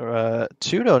a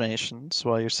 2 donations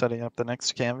while you're setting up the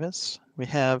next canvas. We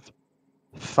have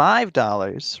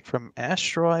 $5 from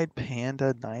Asteroid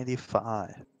Panda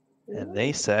 95. And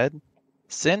they said,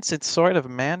 since it's sort of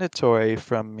mandatory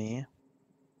from me,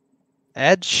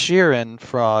 Ed Sheeran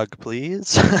frog,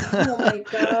 please. Oh my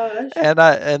gosh.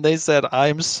 and they said,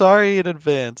 I'm sorry in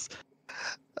advance.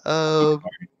 I'm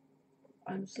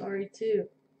sorry too.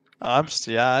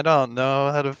 I don't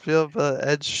know how to feel about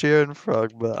Ed Sheeran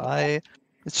frog, but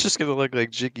it's just gonna look like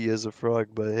Jiggy as a frog,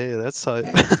 but hey, that's how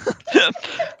It's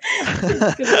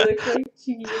gonna look like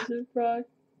Jiggy as a frog.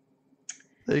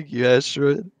 Thank you,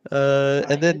 Asteroid.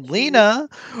 And then Lena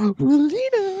with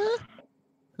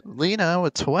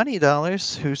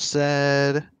 $20 who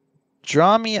said,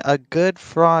 draw me a good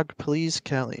frog, please,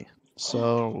 Kelly.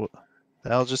 So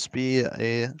that'll just be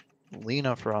a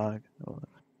Lena frog,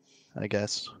 I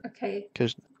guess. Okay.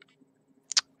 'Cause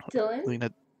Dylan, Lena.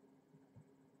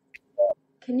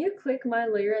 can you click my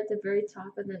layer at the very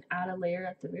top and then add a layer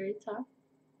at the very top?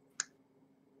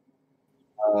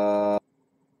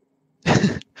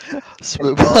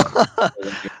 Smooth.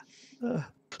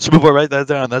 Smooth, write that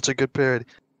down. That's a good parody.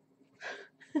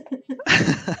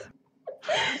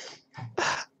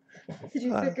 Did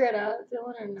you figure it out,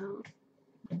 Dylan, or no?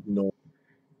 no.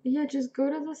 Yeah, just go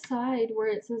to the side where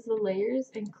it says the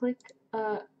layers and click,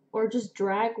 or just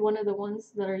drag one of the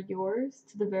ones that are yours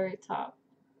to the very top.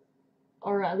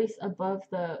 Or at least above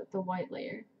the white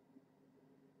layer.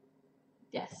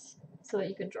 Yes, so that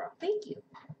you can draw. Thank you.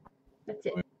 That's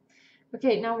it.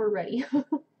 Okay, now we're ready.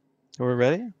 We're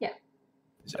ready? Yeah.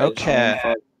 Okay.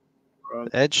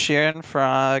 Ed Sheeran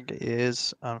frog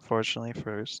is unfortunately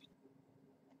first.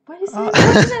 What is it?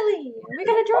 Unfortunately, we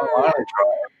gotta draw.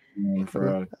 Demon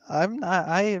frog. I'm not.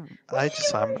 I'm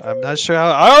not sure.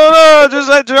 I don't know. Just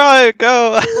I try it.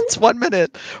 Go. It's 1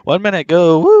 minute. 1 minute.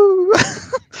 Go. Woo.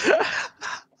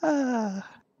 Ah,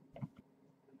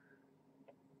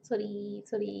 Sorry,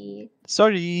 sorry,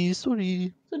 sorry.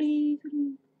 sorry,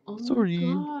 sorry. Oh my Sorry.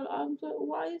 god, I'm so.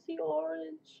 Why is he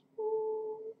orange?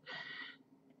 Oh.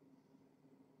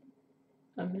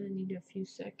 I'm gonna need a few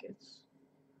seconds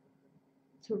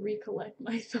to recollect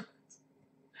my thoughts.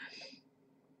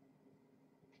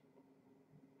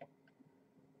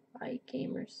 Hi,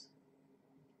 gamers.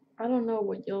 I don't know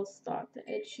what y'all thought the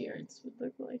Ed Sheerans would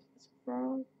look like as a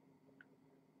frog,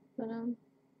 but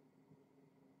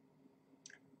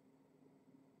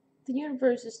the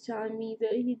universe is telling me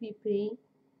that he'd be pink.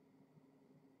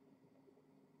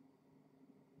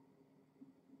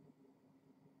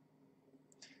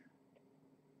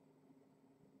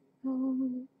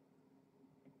 Um,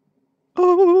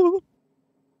 Oh.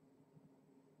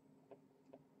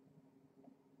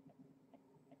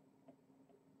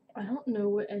 I don't know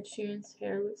what Ed Sheeran's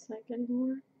hair looks like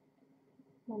anymore.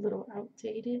 I'm a little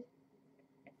outdated.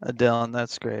 Dylan,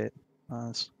 that's great.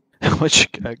 Nice. What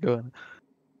you got going?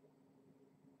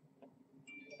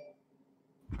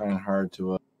 Trying hard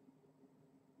to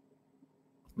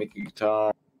make a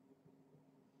guitar.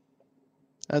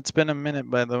 It's been a minute,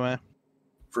 by the way.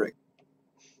 Frick.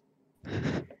 Sorry.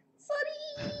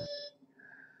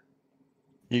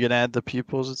 You gonna add the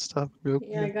pupils and stuff? Real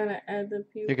Yeah, I quick? gotta add the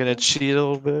pupils. You're gonna cheat a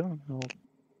little bit?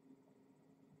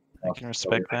 I can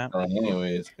respect that.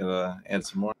 Anyways, gotta add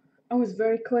some more. I was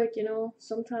very quick, you know.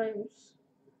 Sometimes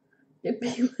it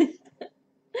be like that.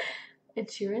 Ed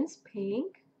Sheeran's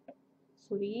pink.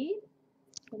 Sorry.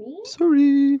 Sorry.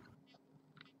 Sorry.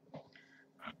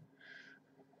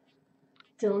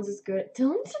 Dylan's is good.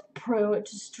 Dylan's a pro at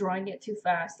just drawing it too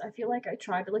fast. I feel like I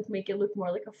tried to like make it look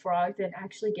more like a frog than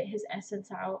actually get his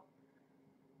essence out.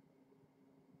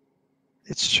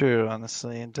 It's true,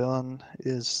 honestly. And Dylan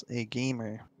is a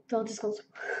gamer. Dylan just goes,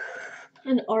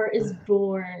 and art is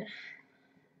born.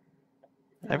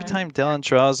 Every time Dylan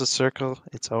draws a circle,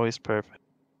 it's always perfect.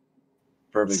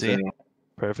 Perfect. See? Setting.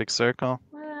 Perfect circle.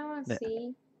 Well, I want to Na-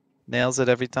 see. Nails it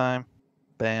every time.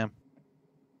 Bam.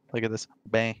 Look at this.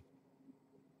 Bang.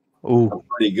 Ooh.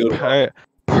 Pretty good one.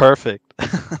 Perfect.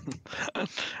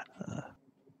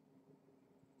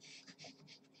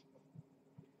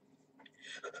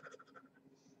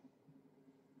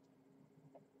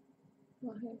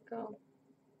 Oh, here we go.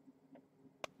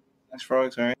 Next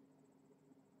frog, sorry.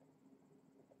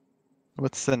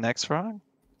 What's the next frog?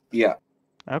 Yeah.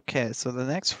 Okay, so the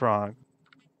next frog,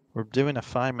 we're doing a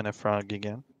 5-minute frog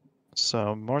again.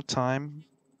 So more time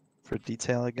for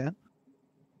detail again.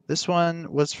 This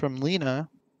one was from Lena,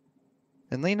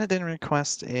 and Lena didn't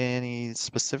request any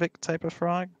specific type of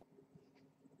frog.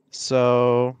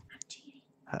 So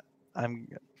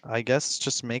I guess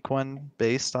just make one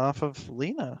based off of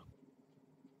Lena.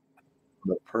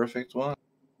 The perfect one.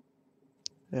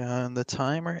 And the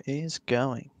timer is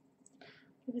going.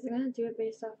 If I'm gonna do it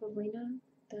based off of Lena,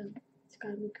 then it's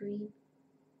gotta be green.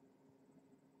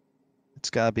 It's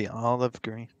gotta be olive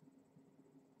green.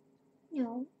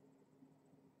 No.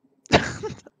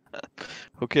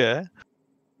 Okay.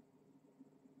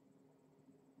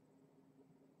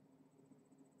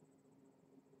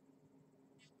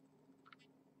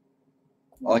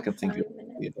 All I can think of 5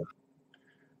 minutes. is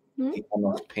Hmm? the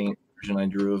almost paint version I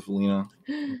drew of Lena.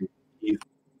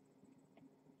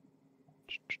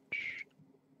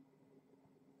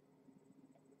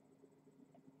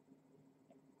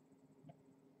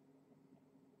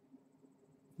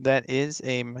 That is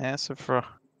a massive frog.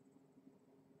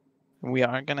 We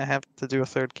are gonna have to do a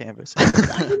third canvas. Why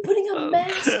are you putting a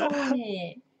mask on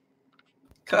it?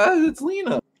 Cause it's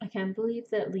Lena. I can't believe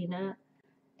that Lena,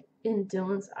 in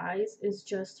Dylan's eyes, is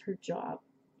just her job.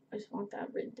 I just want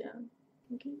that written down.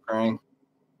 Okay. Crying.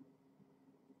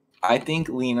 I think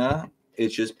Lena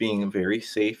is just being very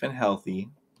safe and healthy.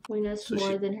 Lena's So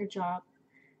more she- than her job.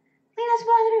 Lena's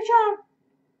more than her job.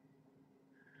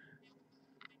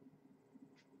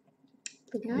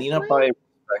 Lena my probably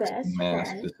respects best the mask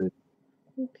friend. decision.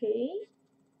 Okay.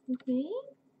 Okay.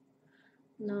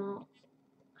 No.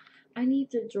 I need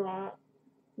to draw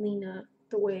Lena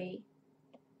the way.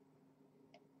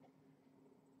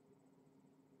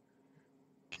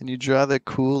 Can you draw the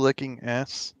cool looking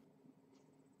S?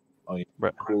 Oh, yeah.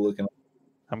 Bruh, Cool looking.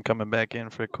 I'm coming back in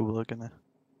for a cool looking S.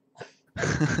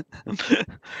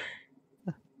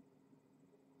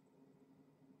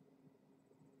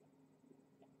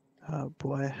 Oh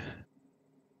boy.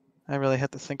 I really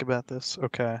had to think about this.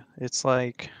 Okay, it's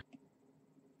like,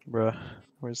 bruh,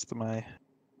 where's my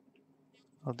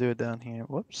I'll do it down here.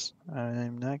 Whoops.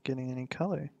 I'm not getting any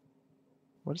color.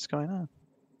 What is going on?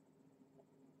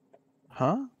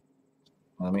 Huh?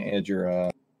 Let me add your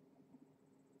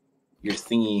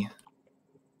thingy.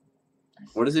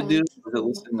 What does it do? Does it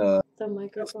listen to the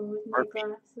microphone with my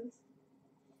glasses?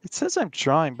 It says I'm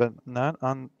drawing, but not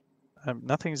on.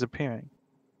 Nothing's appearing.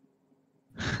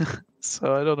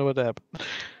 So I don't know what happened.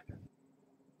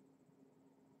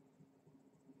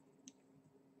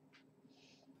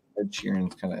 Ed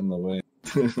Sheeran's kind of in the way?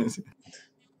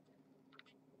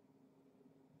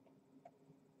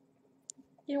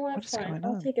 You know what? What is Fine. going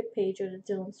I'll on? take a page out of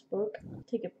Dylan's book.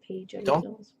 Take a page out of Don't.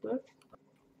 Dylan's book.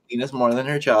 Tina's more than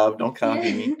her job. Don't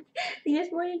copy me. Yes,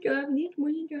 morning job. Yes,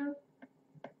 morning job.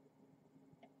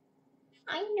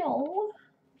 I know.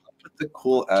 Put the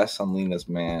cool S on Lena's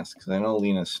mask because I know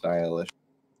Lena's stylish.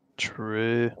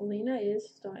 True. Lena is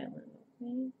styling.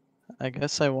 Okay? I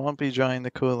guess I won't be drawing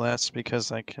the cool S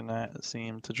because I cannot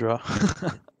seem to draw.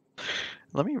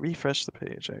 Let me refresh the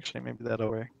page, actually. Maybe that'll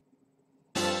work.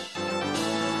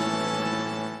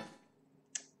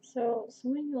 So,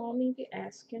 some of y'all may be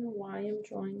asking why I'm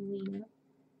drawing Lena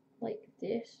like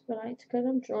this, but it's because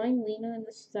I'm drawing Lena in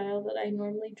the style that I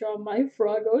normally draw my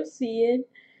frog OC in.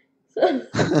 So,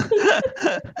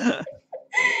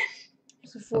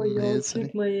 before y'all Amazing.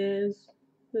 kick my ass,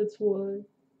 that's why.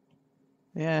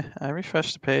 Yeah, I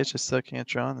refreshed the page. I still can't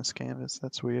draw on this canvas.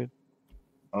 That's weird.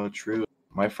 Oh, true.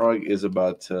 My frog is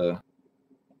about to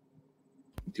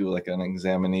do like an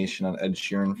examination on Ed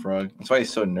Sheeran frog. That's why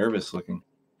he's so nervous looking.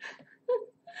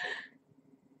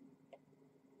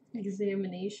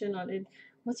 Examination on it.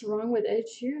 What's wrong with Ed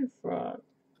Sheeran frog?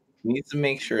 He needs to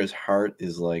make sure his heart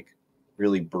is like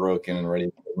really broken and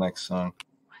ready for the next song.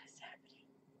 What is happening?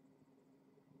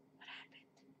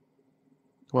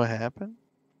 What happened?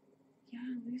 Yeah,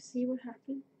 you see what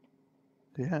happened?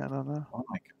 Yeah, I don't know. Oh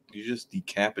my god, you just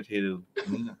decapitated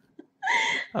Lena.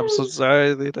 I'm so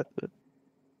sorry, Lita. I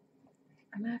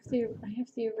have to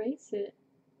erase it.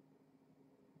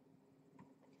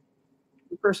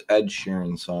 The first Ed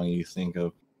Sheeran song you think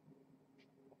of?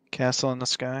 Castle in the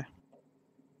Sky.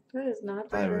 That is not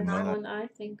the I first don't know. one I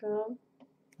think of.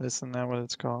 Isn't that what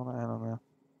it's called? I don't know.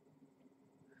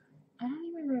 I don't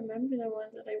even remember the one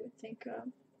that I would think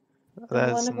of. The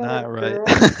That's one about not a right. girl.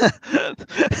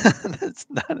 That's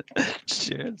not a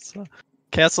Sheeran song.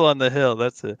 Castle on the Hill,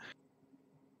 that's it.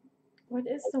 What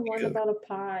is the one about a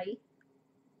pie?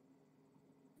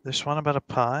 There's one about a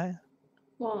pie?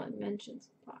 Well, it mentions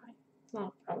a pie. It's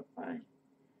not about a pie.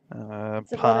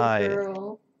 It's about Pie. a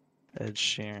girl. Ed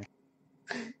Sheeran.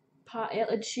 Pie.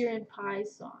 Ed Sheeran pie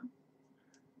song.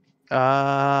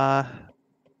 I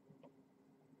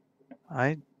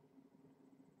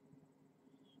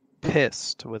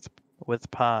pissed with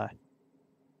pie.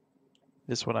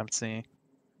 Is what I'm seeing.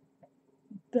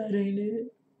 That ain't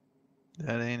it.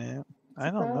 That ain't it. It's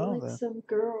I don't about, know like, then. some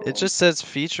girl. It just says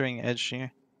featuring Ed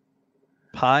Sheeran.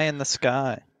 Pie in the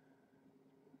Sky.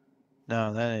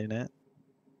 No, that ain't it.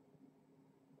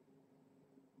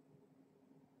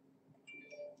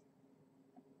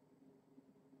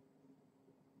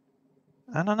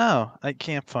 I don't know. I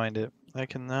can't find it. I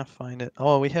cannot find it.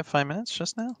 Oh, we have 5 minutes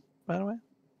just now, by the way.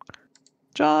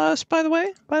 Just by the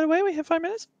way, we have 5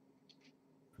 minutes.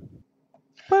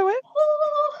 By the way,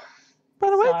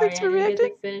 Sorry, thanks I for didn't get reacting.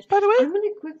 to finish. By the way, I'm gonna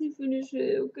quickly finish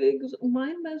it, okay? Because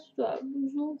mine messed up.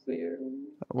 It's not fair.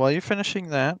 while you're finishing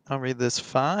that, I'll read this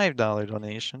 $5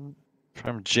 donation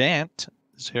from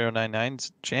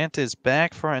Jant099. Jant is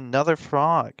back for another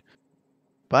frog.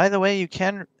 By the way, you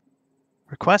can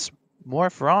request more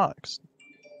frogs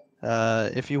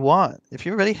if you want. If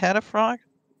you already had a frog,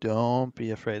 don't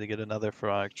be afraid to get another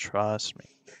frog. Trust me.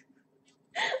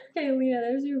 Okay, Leah,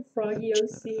 there's your froggy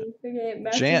OC. Okay, it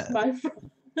matches Jan- my frog.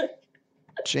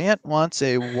 Jant wants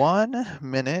a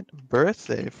 1-minute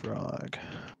birthday frog.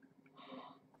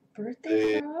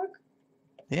 Birthday frog?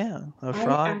 Yeah, a I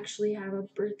frog. actually have a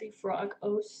birthday frog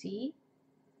OC.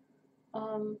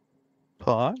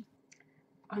 Frog?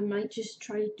 I might just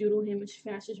try to doodle him as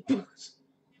fast as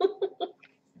possible.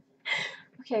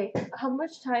 Okay, how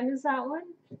much time is that one?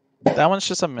 That one's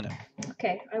just a minute.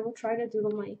 Okay, I will try to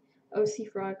doodle my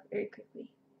OC frog very quickly.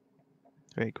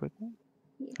 Very quickly.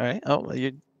 Yeah. All right. Oh, well,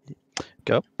 you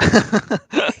go.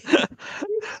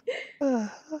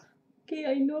 Okay,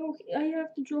 I know I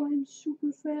have to draw him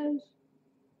super fast.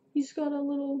 He's got a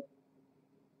little.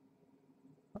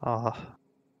 Oh,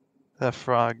 that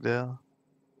frog, though.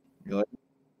 You like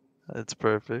It's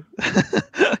perfect.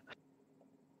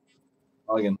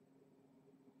 Logan?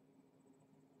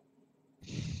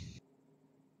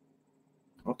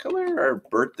 What color are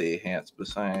birthday hats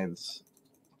besides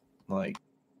like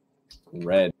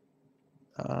red.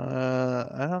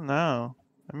 I don't know.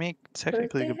 I mean,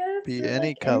 technically, it Birthday could hats be are any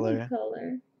like color. any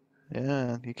color.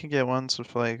 Yeah, you can get ones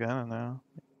with like I don't know,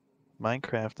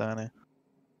 Minecraft on it.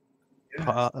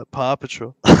 Paw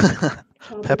Patrol. Paw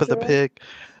Peppa the Patrol. Pig.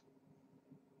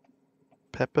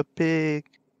 Peppa Pig.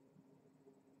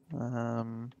 A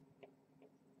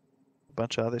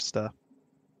bunch of other stuff.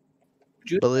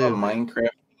 Would you have Blue. a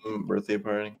Minecraft birthday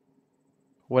party?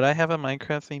 Would I have a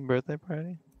Minecraft themed birthday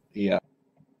party? Yeah.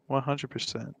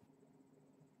 100%.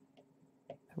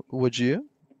 Would you?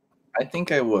 I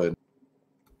think I would.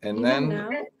 And Even then now,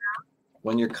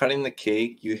 when you're cutting the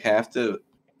cake, you have to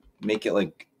make it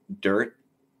like dirt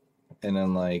and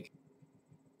then like,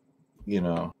 you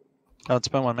know, Oh, it's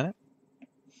been 1 minute.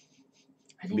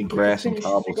 I be think grass and finish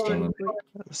cobblestone.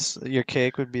 Your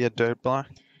cake would be a dirt block.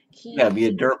 Yeah, be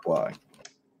a dirt block.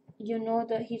 You know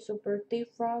that he's a birthday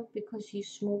frog because he's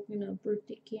smoking a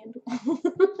birthday candle.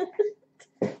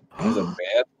 He's a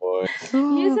bad boy.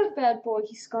 He is a bad boy.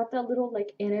 He's got that little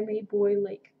like anime boy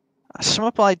like.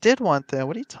 Smupple, I did want that.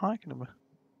 What are you talking about?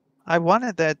 I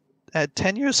wanted that at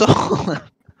 10 years old.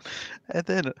 And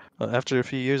then after a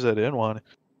few years, I didn't want it.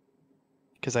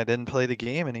 Because I didn't play the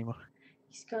game anymore.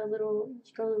 He's got a little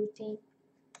thing.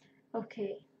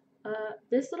 Okay.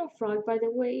 This little frog, by the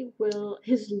way,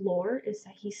 his lore is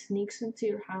that he sneaks into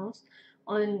your house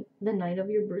on the night of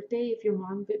your birthday if your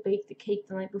mom baked the cake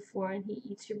the night before and he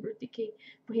eats your birthday cake.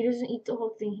 But he doesn't eat the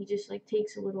whole thing. He just like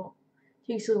takes a little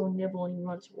nibble and he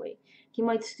runs away. He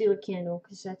might steal a candle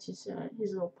because that's his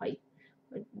little pipe.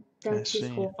 But that's his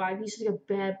whole vibe. He's like a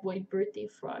bad boy birthday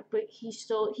frog, but he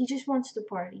just wants to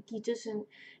party. He doesn't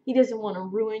want to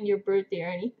ruin your birthday or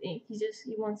anything.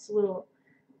 He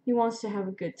wants to have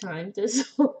a good time.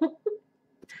 Just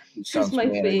he's my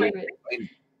favorite.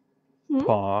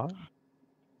 Paw.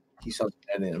 He sounds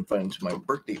mad and invited to my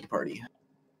birthday party.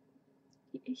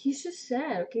 He's just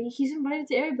sad, okay? He's invited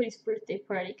to everybody's birthday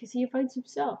party because he invites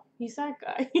himself. He's that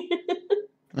guy.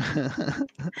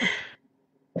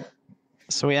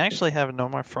 So we actually have no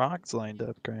more frogs lined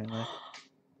up currently.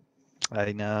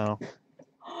 I know.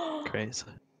 Crazy.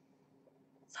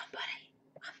 Somebody,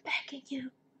 I'm begging you.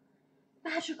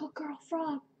 Magical girl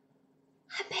frog.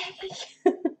 I'm begging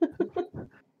you.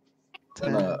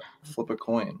 I'm gonna flip a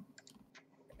coin.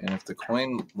 And if the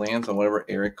coin lands on whatever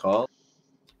Eric called,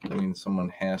 that means someone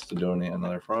has to donate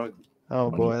another frog. Oh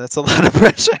boy, that's a lot of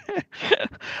pressure.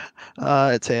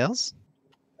 Tails?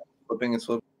 Flipping and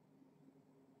flipping.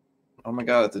 Oh my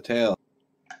god, it's a tail.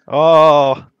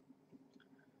 Oh!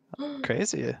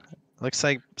 Crazy. Looks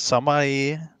like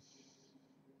somebody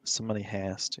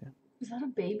has to. Is that a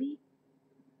baby?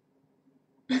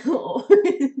 Oh.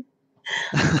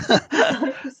 I thought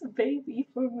it was a baby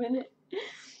for a minute.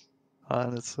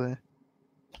 Honestly.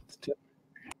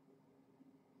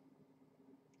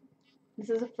 This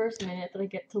is the first minute that I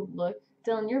get to look.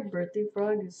 Dylan, your birthday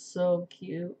frog is so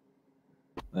cute.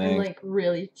 Thanks. I'm like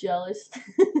really jealous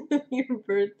of your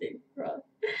birthday frog.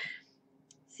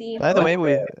 See, by the way,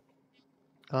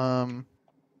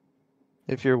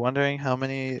 if you're wondering how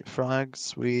many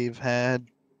frogs we've had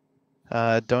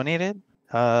donated,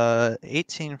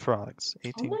 18 frogs.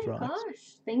 18 oh my frogs.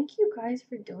 gosh, thank you guys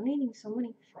for donating so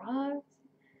many frogs.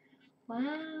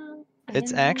 Wow.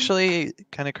 It's actually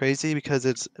kind of crazy because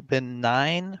it's been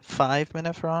 9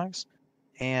 5-minute frogs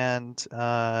and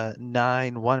 9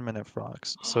 1-minute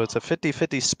frogs. So it's a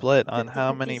 50-50 split on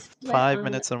how many 5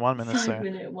 minutes and 1 minutes there. 5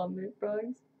 minute, 1 minute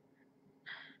frogs.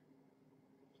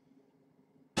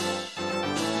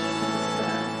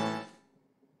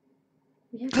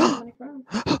 We have so many frogs.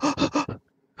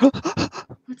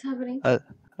 What's happening? A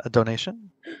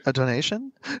donation? A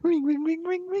donation? Ring, ring, ring,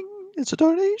 ring, ring. It's a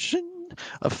donation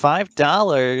of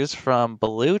 $5 from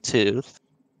Bluetooth.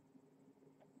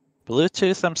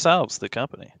 Bluetooth themselves, the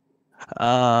company.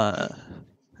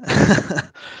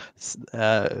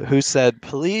 Who said,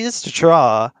 please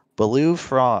draw blue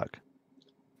frog.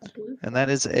 And that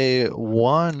is a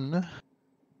 1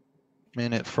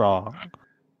 minute frog.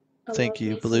 Thank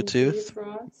you, Bluetooth.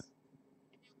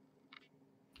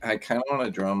 I kind of want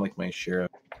to draw him like my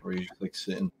sheriff, where he's like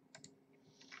sitting.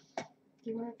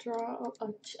 You want to draw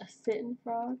a sitting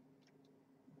frog?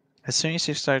 As soon as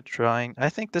you start drawing, I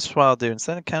think this is what I'll do.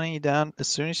 Instead of counting you down, as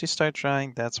soon as you start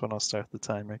drawing, that's when I'll start the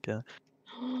timer again.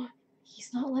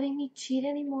 He's not letting me cheat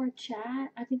anymore,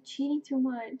 chat. I've been cheating too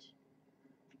much.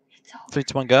 It's over. 3,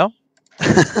 2, 1, go.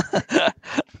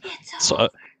 It's over.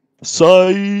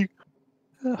 Psych!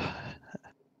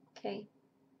 Okay.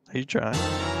 Are you drawing?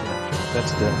 Yeah,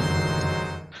 that's good.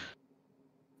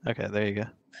 Okay, there you go.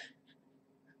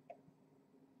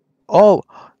 Oh,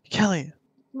 Kelly!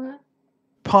 What?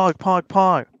 Pog, pog,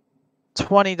 pog!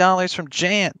 $20 from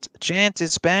Jant. Jant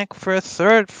is back for a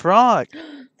third frog.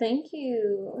 Thank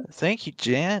you. Thank you,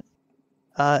 Jant.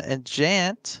 And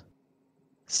Jant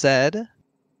said,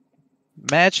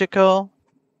 magical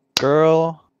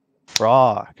girl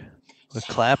frog. With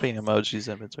clapping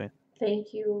emojis in between.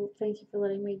 Thank you. Thank you for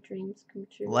letting my dreams come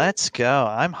true. Let's go.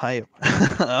 I'm hype.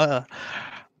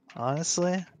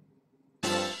 Honestly.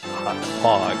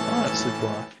 Pog. Honestly,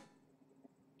 pog.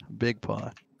 Big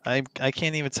pog. I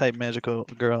can't even type magical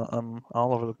girl. I'm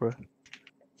all over the place.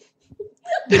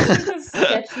 You're the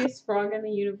sketchiest frog in the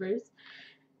universe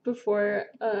before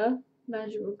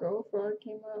Magical Girl Frog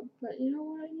came up. But you know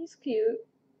what? He's cute.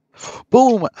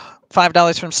 Boom!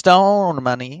 $5 from Stone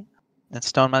Money. And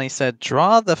Stone Money said,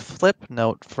 draw the flip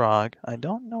note frog. I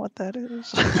don't know what that is.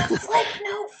 The flip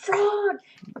note frog!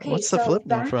 Okay, What's so the flip note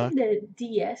back frog? in the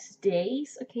DS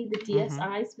days, okay, the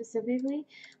DSi specifically,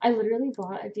 I literally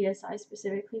bought a DSi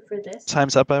specifically for this.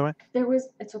 Time's up, by the way.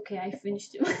 It's okay, I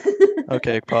finished it.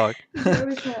 Okay, pog.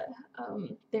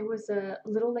 there was a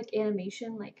little like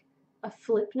animation, like a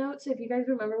flip note. So if you guys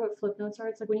remember what flip notes are,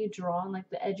 it's like when you draw on like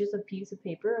the edges of a piece of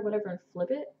paper or whatever and flip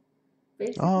it,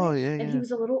 basically. Oh, yeah, And yeah. he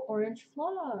was a little orange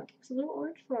frog. He was a little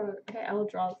orange frog. Okay, I'll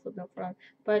draw the flip note frog,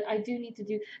 but I do need to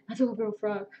do Magical Girl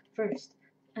Frog first.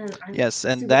 And I'm Yes,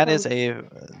 and super that is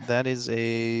pumped.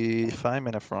 a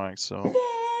 5-minute frog, so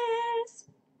Yes!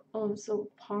 Oh, I'm so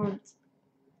pumped.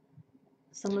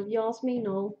 Some of y'all may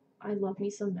know I love me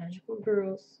some magical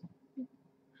girls.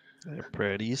 they're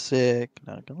pretty sick,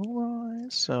 not gonna lie.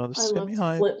 So this I is gonna be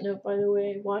loved hype. Flipnote, by the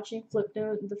way. Watching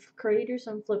Flipnote, the creators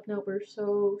on Flipnote were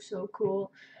so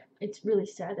cool. It's really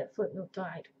sad that Flipnote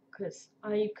died because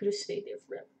I could have stayed there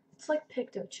forever. It's like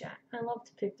PictoChat. I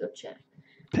loved PictoChat.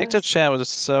 PictoChat was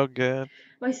so good.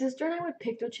 My sister and I would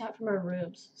PictoChat from our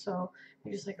rooms, so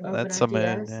we just like open our That's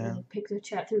amazing, DS yeah. and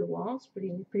PictoChat through the walls.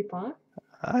 Pretty fun.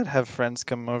 I'd have friends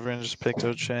come over and just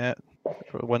PictoChat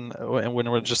when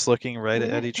we're just looking right We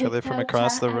at would each other from PictoChat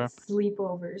across the at room.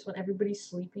 sleepovers when everybody's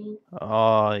sleeping.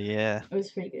 Oh yeah. It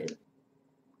was pretty good.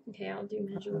 Okay, I'll do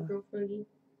Magical Girl Froggy.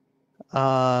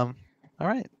 All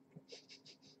right.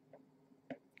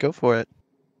 Go for it.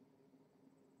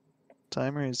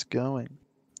 Timer is going.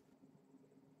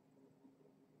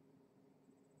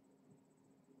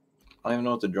 I don't even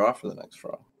know what to draw for the next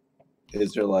frog.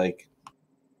 Is there like,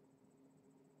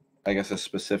 I guess, a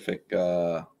specific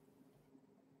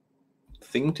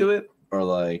thing to it, or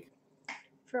like?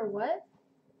 For what?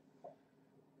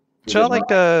 Draw like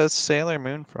a Sailor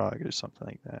Moon frog or something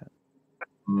like that.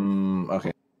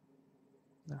 Okay.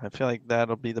 I feel like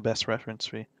that'll be the best reference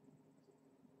for you.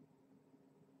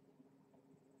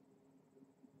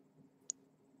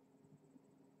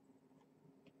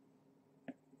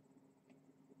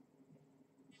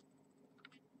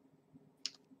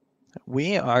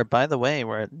 We are, by the way,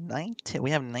 we're at 19.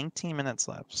 We have 19 minutes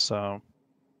left, so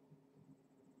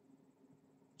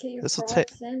Get your this will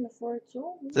frogs in before it's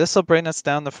over. This will bring us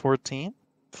down to 14.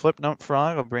 Flipnote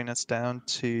Frog will bring us down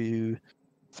to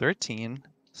 13.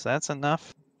 So that's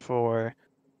enough for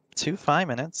 2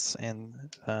 5-minutes and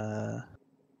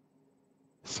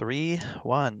 3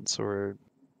 1s, or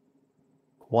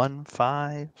 1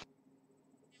 5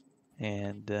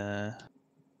 and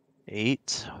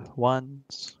 8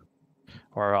 1s,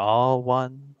 or all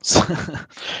 1s.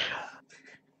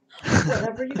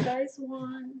 Whatever you guys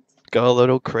want. Go a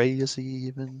little crazy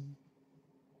even.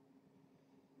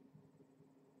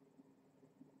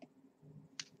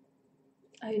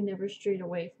 I never strayed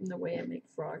away from the way I make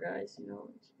frog eyes, you know.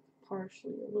 It's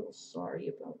partially a little sorry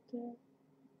about that.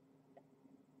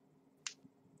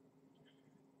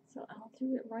 So I'll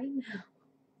do it right now.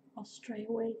 I'll stray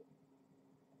away.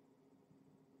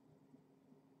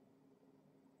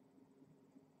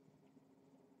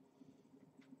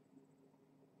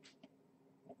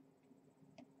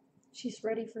 She's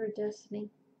ready for her destiny.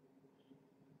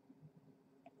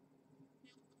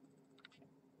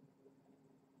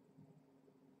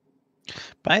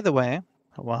 By the way,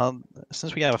 well,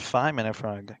 since we have a 5-minute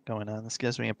frog going on, this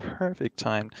gives me a perfect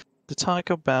time to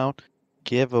talk about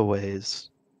giveaways,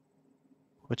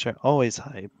 which are always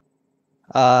hype.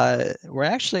 We're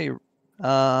actually,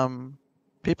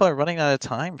 people are running out of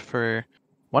time for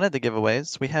one of the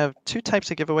giveaways. We have 2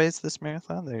 types of giveaways this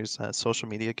marathon. There's social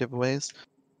media giveaways,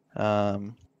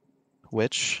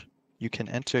 which you can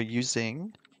enter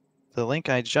using the link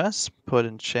I just put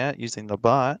in chat using the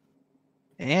bot.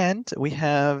 And we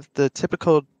have the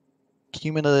typical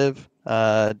cumulative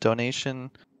donation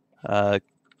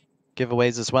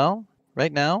giveaways as well.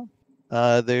 Right now,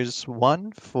 there's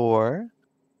one for,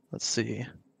 let's see,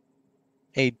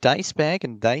 a dice bag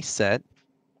and dice set,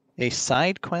 a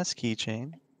side quest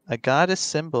keychain, a goddess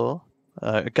symbol,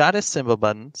 goddess symbol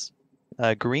buttons,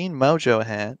 green mojo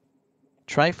hat,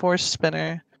 Triforce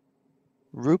spinner,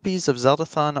 rupees of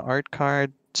Zeldathon art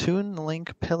card, Toon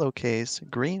Link pillowcase,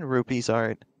 green rupees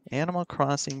art, Animal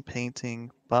Crossing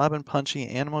painting, Bob and Punchy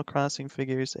Animal Crossing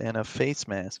figures, and a face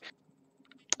mask.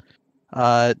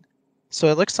 So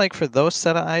it looks like for those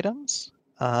set of items,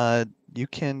 you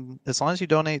can, as long as you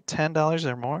donate $10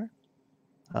 or more,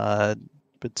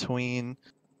 between,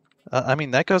 I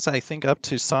mean, that goes, I think, up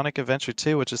to Sonic Adventure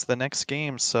 2, which is the next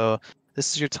game. So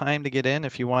this is your time to get in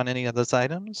if you want any of those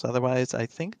items. Otherwise, I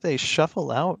think they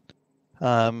shuffle out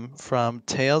from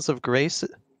Tales of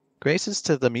Graces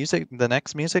to the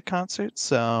next music concert.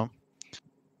 So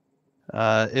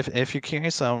if you're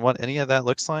curious on what any of that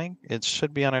looks like, it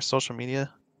should be on our social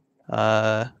media.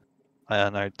 On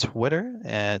our Twitter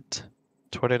at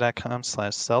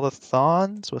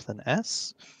twitter.com/Zeldathons with an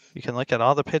S. You can look at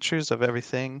all the pictures of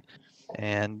everything,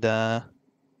 and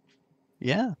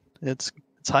yeah, it's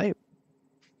hype.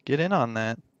 Get in on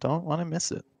that. Don't want to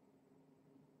miss it.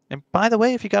 And by the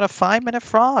way, if you got a 5-minute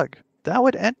frog, that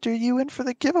would enter you in for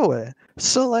the giveaway.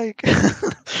 So like,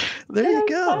 there you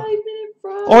go. 5-minute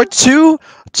frog. Or two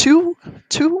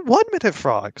 1-minute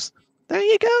frogs. There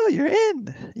you go. You're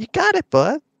in. You got it,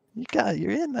 bud.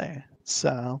 You're in there.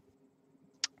 So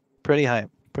pretty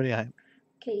hype. Pretty hype.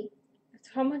 Okay.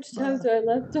 How much time do I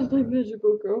left on my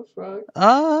magical girl frog?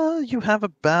 You have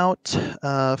about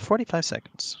 45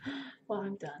 seconds. Well,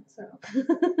 I'm done, so.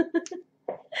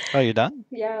 Oh, you're done?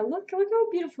 Yeah, look how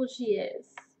beautiful she is.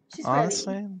 She's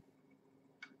Honestly, ready.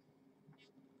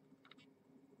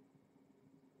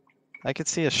 I could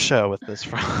see a show with this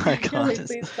frog. Like,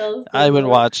 please tell us I would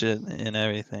more. watch it and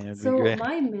everything. It'd be So great.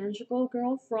 my magical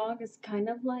girl frog is kind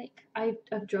of like I've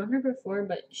drawn her before,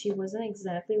 but she wasn't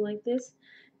exactly like this.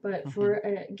 But for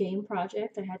a game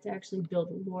project, I had to actually build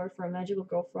lore for a magical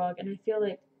girl frog, and I feel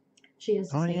like she has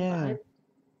the Oh same yeah. vibe.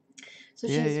 So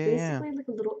Yeah, she's yeah, basically like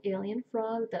a little alien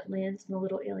frog that lands on a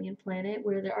little alien planet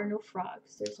where there are no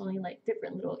frogs. There's only like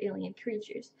different little alien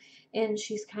creatures. And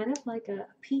she's kind of like a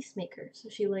peacemaker. So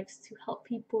she likes to help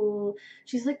people.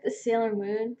 She's like the Sailor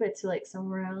Moon, but to like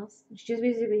somewhere else. She just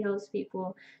basically helps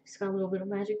people. She's got a little bit of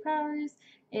magic powers.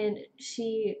 And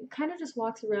she kind of just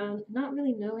walks around not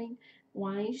really knowing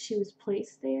why she was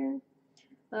placed there.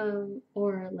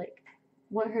 Or like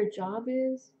what her job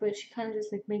is, but she kind of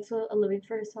just like makes a living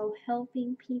for herself,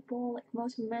 helping people, like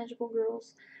most magical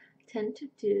girls tend to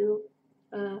do.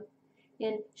 Uh,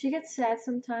 and she gets sad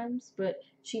sometimes, but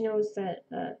she knows that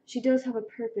she does have a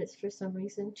purpose for some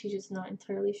reason. She's just not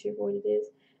entirely sure what it is,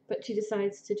 but she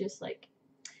decides to just like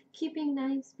keep being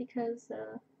nice because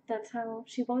that's how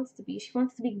she wants to be. She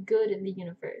wants to be good in the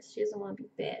universe. She doesn't want to be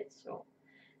bad, so.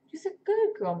 She's a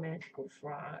good girl, magical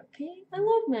frog. Okay, I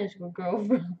love magical girl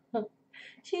frog.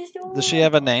 She's Does she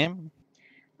have a adorable. name?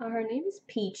 Her name is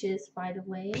Peaches, by the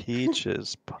way.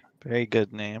 Peaches. Very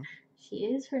good name. She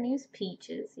is. Her name is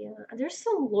Peaches. Yeah. There's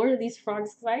some lore to these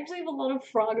frogs because I actually have a lot of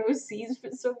frog OCs for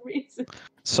some reason.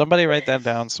 Somebody write that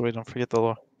down so we don't forget the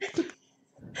lore.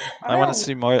 I want to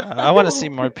see more. don't- I want to see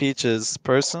more Peaches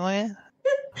personally.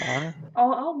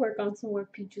 I'll work on some more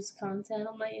Peaches content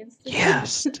on my Instagram.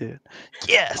 Yes, dude.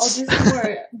 Yes. I'll do some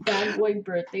more bad boy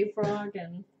birthday frog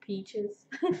and Peaches.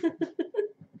 This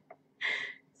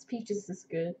Peaches is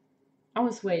good. I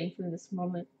was waiting for this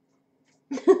moment.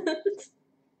 Do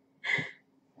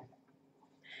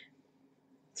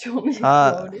you want me to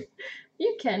quote it?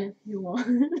 You can if you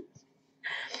want.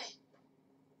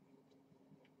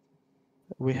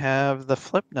 We have the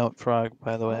flip note frog,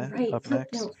 by the way, Alright, up flip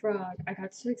next. note frog. I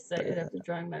got so excited after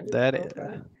drawing my frog.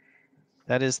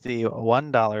 That is the $1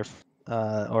 or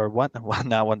not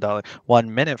 $1,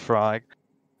 1-minute frog.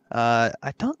 I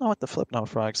don't know what the flip note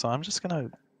frog, so I'm just gonna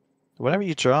whatever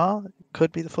you draw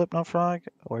could be the flip note frog,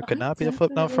 or it could not be the flip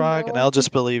note frog, and I'll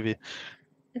just believe you.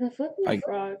 The flip note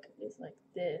frog is like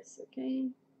this, okay?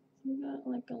 So we got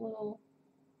like a little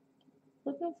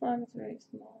flip note frog is very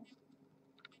small.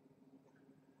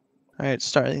 Alright,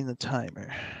 starting the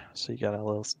timer. So you got a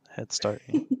little head start.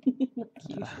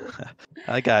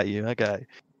 I got you. Flip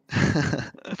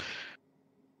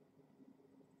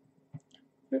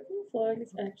note frog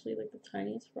is actually like the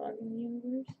tiniest frog in the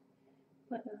universe.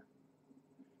 But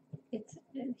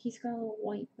he's got a little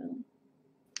white bone.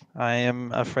 I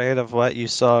am afraid of what you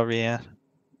saw, Rian.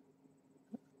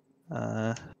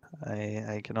 I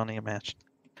can only imagine.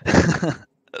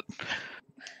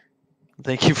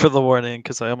 Thank you for the warning,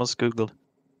 because I almost Googled.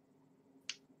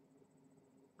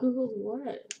 Googled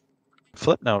what?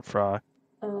 Flipnote frog.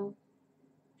 Oh.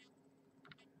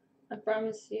 I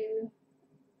promise you,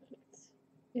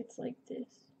 it's like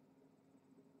this.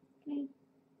 Okay.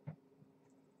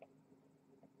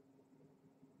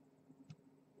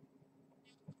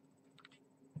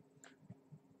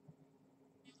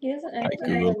 He doesn't I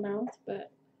actually have googled a mouth,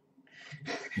 but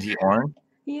the orange.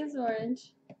 he is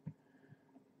orange.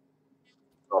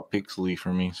 All pixely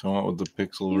for me, so I went with the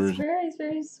pixel He's version.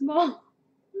 very small.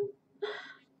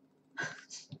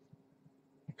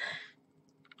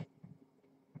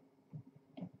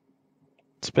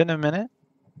 It's been a minute.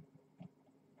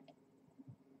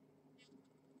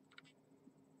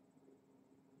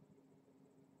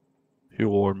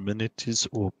 Your minute is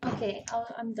up. Okay,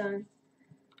 I'm done.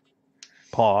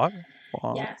 Pog.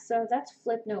 Yeah, so that's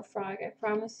Flip No Frog. I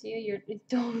promise you,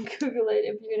 don't Google it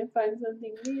if you're gonna find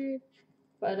something weird.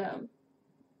 But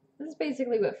this is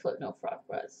basically what Flip No Frog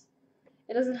was.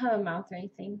 It doesn't have a mouth or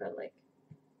anything, but like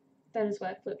that is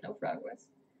what Flip No Frog was.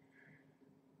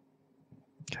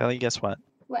 Kelly, guess what?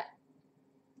 What?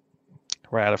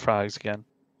 We're out of frogs again.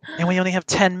 And we only have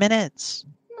 10 minutes.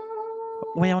 No.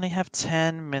 We only have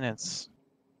 10 minutes.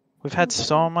 We've had Okay.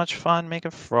 so much fun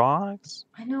making frogs.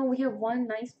 I know we have one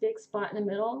nice big spot in the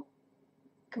middle.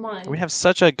 Come on. We have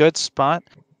such a good spot.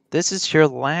 This is your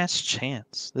last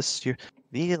chance. This is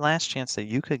the last chance that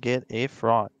you could get a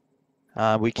frog.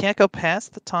 We can't go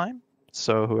past the time,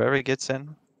 so whoever gets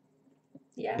in,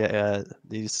 Yeah.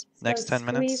 these So next 10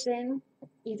 minutes. squeeze in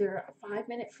either a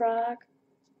 5-minute frog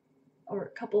or a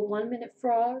couple 1-minute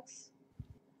frogs.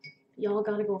 Y'all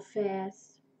gotta go fast.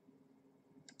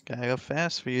 Gotta go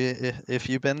fast for you. If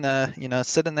you've been,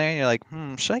 sitting there and you're like,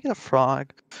 should I get a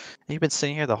frog? And you've been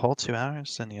sitting here the whole 2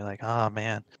 hours and you're like, oh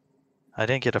man, I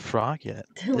didn't get a frog yet.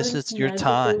 This is your magical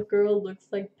time. girl looks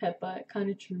like Peppa. Kind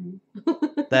of true.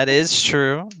 That is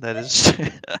true. That is true.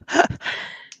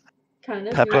 Kind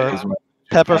of Peppa, true.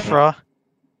 Peppa Frog.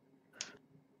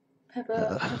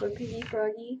 Peppa Piggy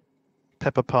Froggy.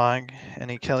 Peppa Pog.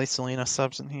 Any Kelly Selena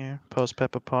subs in here? Post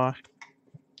Peppa Pog.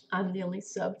 I'm the only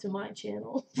sub to my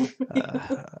channel.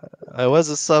 I was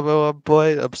a sub at one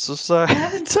point. I'm so sorry. I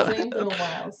haven't streamed in a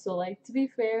while, so like to be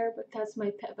fair, but that's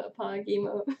my Peppa Pog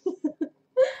emote.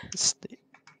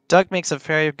 Doug makes a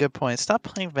very good point. Stop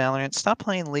playing Valorant. Stop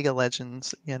playing League of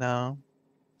Legends.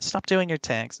 Stop doing your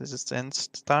taxes and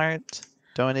start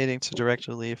donating to Direct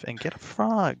Relief and get a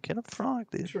frog. Get a frog,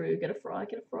 dude. True, get a frog,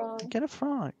 get a frog. Get a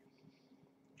frog.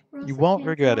 Or else You I won't can't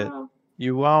regret it. draw.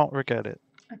 You won't regret it.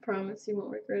 I promise you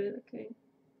won't regret it, okay?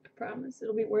 I promise.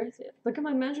 It'll be worth it. Look at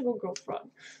my magical girl frog.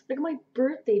 Look at my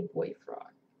birthday boy frog.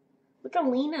 Look at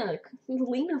Lena.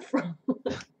 Lena frog.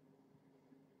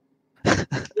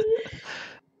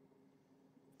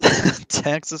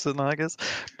 Taxes in August?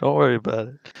 Don't worry about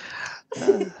it.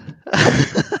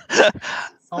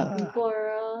 Some people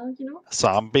are,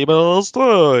 Some people do,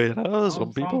 Some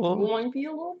some people. might be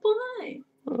a little behind.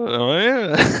 Oh,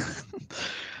 yeah.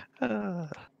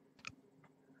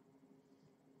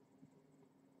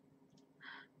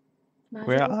 Where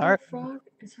Magical girl are- frog?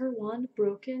 Is her wand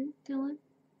broken, Dylan?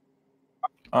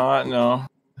 No.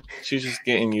 She's just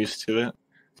getting used to it.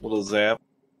 Little zap.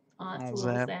 Oh, it's a Little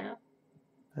little zap. zap.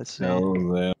 Let's see.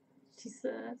 No zap.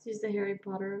 She's the Harry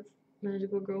Potter of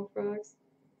magical girl frogs.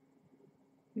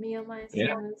 Me on my Yeah.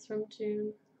 assignments from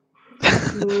June.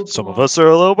 Some of us are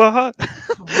a little behind.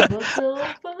 Some of us are a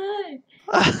little behind.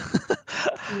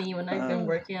 Me when I've been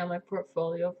working on my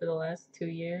portfolio for the last 2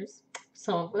 years.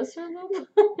 Some of us are a little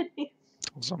behind.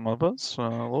 Some of us, a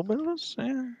little bit of us,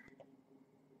 yeah.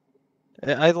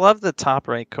 I love the top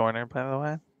right corner, by the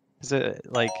way. Is it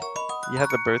like you have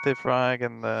the birthday frog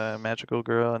and the magical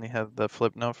girl, and you have the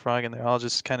flip note frog, and they're all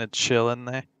just kind of chilling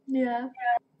there. Yeah.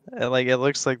 And, like it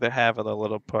looks like they're having a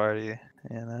little party.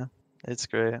 It's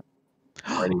great.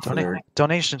 Ready for their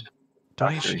Donation.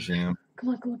 doctor exam. Come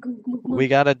on. We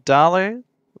got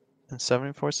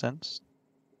 $1.74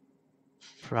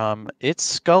 from It's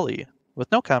Scully with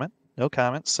no comment. No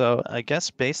comment. So I guess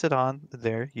base it on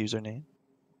their username.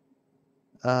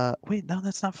 Wait, no,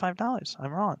 that's not $5.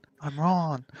 I'm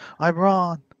wrong.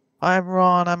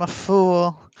 I'm a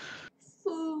fool.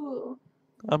 Ooh.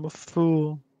 I'm a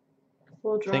fool.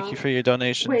 We'll draw. Thank you for your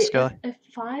donation, Wait, Scully. if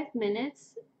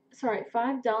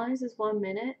 $5 is 1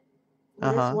 minute,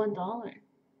 what is $1?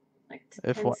 Like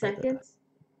If 10 what- seconds?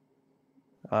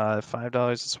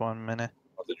 $5 is 1 minute.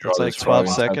 Draw It's like this frog 12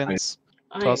 inside seconds.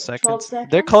 12 12 seconds.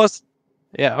 seconds? They're close.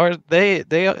 Yeah, or they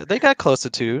got close to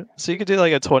 2. So you could do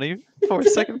like a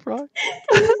 24-second frog.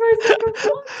 24-second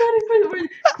frog? 24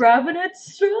 grabbing at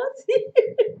straws?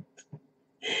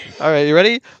 All right, you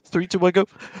ready? 3, 2, 1, go.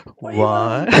 Wait,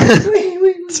 One.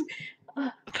 wait.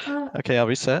 Okay, I'll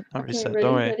reset. Okay, Don't ready,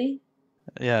 worry. ready?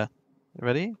 Yeah.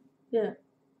 Ready? Yeah.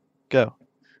 Go.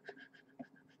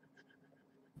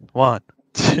 1,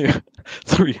 2,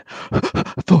 3,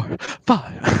 4,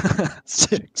 5,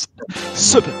 6,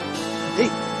 7,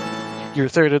 8. You're a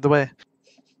third of the way.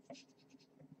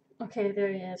 Okay,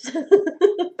 there he is.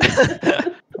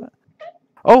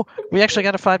 Oh, we actually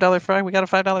got a $5 frog. We got a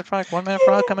 $5 frog. 1 minute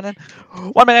frog coming in.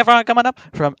 1 minute frog coming up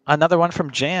from another one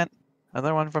from Jant.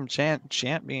 Another one from Jant.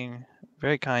 Jant being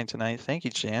very kind tonight. Thank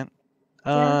you, Jant.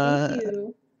 Yeah, thank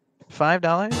you.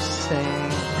 $5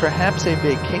 saying perhaps a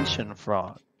vacation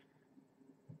frog.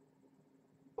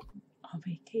 A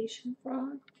vacation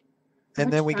frog? And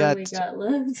How then much we time got we got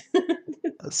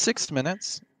left? 6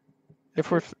 minutes. If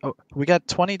we're we got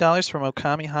 $20 from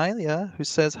Okami Hylia, who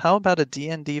says, "How about a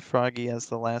D&D froggy as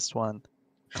the last one?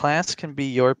 Class can be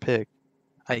your pick.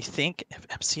 I think if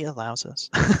MC allows us,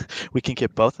 we can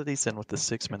get both of these in with the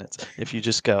 6 minutes. If you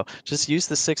just go, just use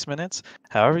the 6 minutes,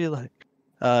 however you like.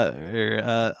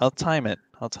 I'll time it.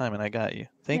 I'll time it. I got you.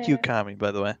 Thank you, Yeah. Kami,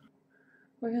 by the way.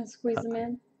 We're gonna squeeze them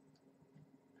in.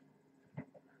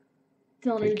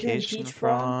 Dylan, are you doing Vacation beach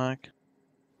frog?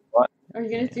 frog. Are you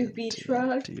gonna do beach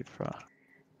frog? D&D frog.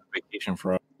 Vacation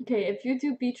frog. Okay, if you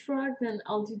do beach frog, then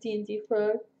I'll do D&D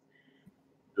frog.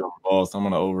 Balls. I'm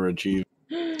gonna overachieve.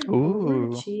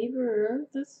 Ooh. Overachiever.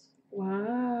 That's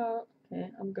wow. Okay,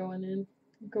 I'm going in.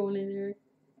 I'm going in here.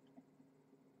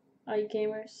 Hi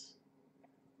gamers.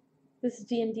 This is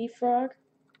D&D frog.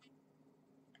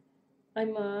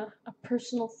 I'm a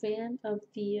personal fan of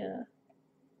the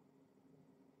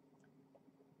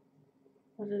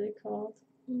what are they called?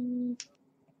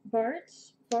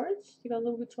 Bards? Bards? You got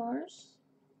little guitars?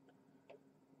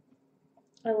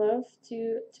 I love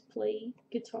to play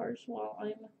guitars while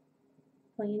I'm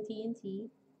playing D&D.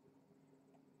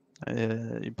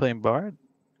 You playing Bard?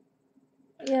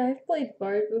 Yeah, I've played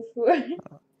Bard before.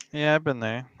 Yeah, I've been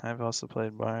there. I've also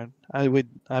played Bard.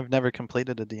 I've never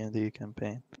completed a D&D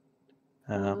campaign.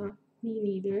 Me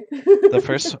neither.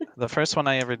 The first one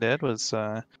I ever did was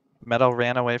Metal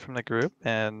ran away from the group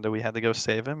and we had to go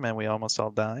save him and we almost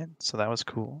all died. So that was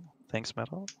cool. Thanks,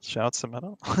 Metal. Shouts to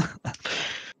Metal.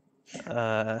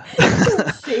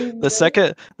 The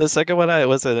second one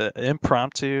was an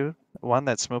impromptu one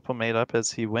that Smoople made up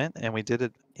as he went, and we did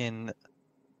it in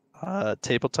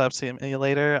Tabletop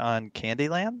Simulator on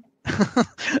Candyland.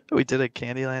 We did a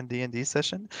Candyland D&D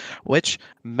session, which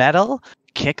Metal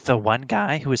kicked the one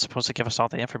guy who was supposed to give us all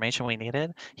the information we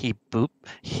needed.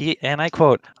 And I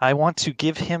quote, "I want to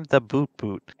give him the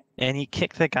boot." And he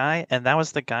kicked the guy, and that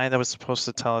was the guy that was supposed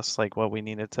to tell us like what we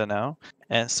needed to know.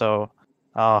 And so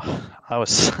I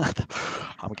was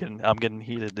I'm getting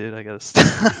heated, dude, I guess.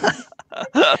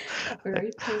 A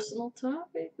very personal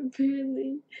topic,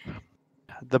 apparently.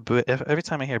 The boot. Every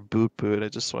time I hear boot, I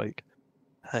just like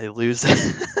I lose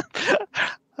it.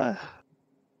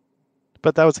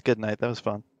 But that was a good night. That was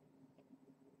fun.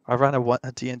 I'll run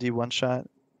a D&D one shot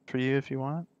for you if you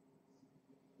want.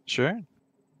 Sure.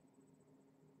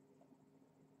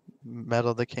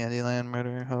 Metal the Candyland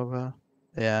murder hobo.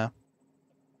 Yeah.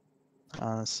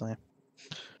 Honestly.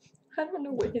 I don't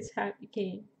know what his hat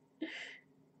became.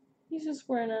 He's just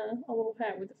wearing a little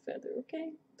hat with a feather,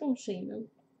 okay? Don't shame him.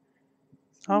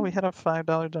 Oh, we had a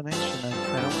 $5 donation.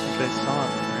 I don't think I saw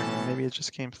it. Or maybe it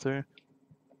just came through.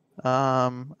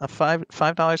 A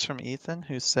 $5 from Ethan,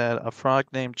 who said a frog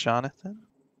named Jonathan.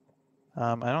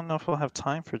 I don't know if we'll have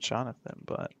time for Jonathan,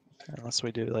 but unless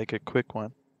we do like a quick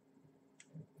one.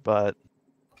 But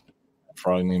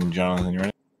Frog named Jonathan, you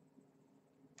ready?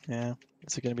 yeah,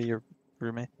 is it gonna be your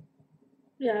roommate?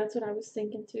 Yeah, that's what I was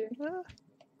thinking too.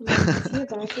 Is he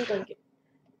about to like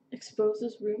expose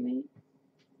his roommate?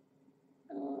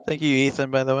 Thank you, Ethan,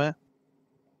 by the way.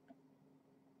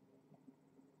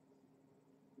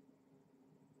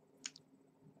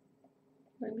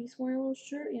 Maybe he's wearing a little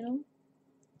shirt, you know?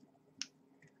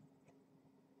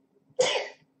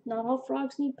 Not all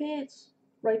frogs need pants.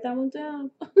 Write that one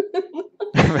down.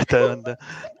 Write that one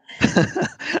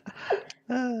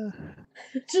down.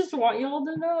 Just want y'all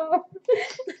to know.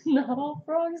 Not all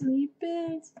frogs need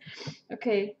pants.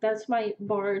 Okay, that's my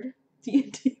bard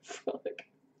D&D frog.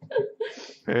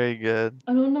 Very good.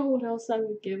 I don't know what else I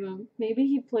would give him. Maybe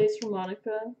he plays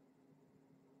harmonica.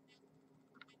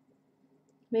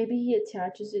 Maybe he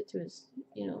attaches it to his,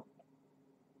 you know.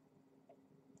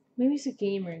 Maybe he's a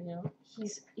gamer, you know.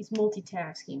 He's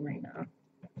multitasking right now.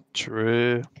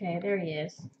 True. Okay, there he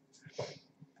is.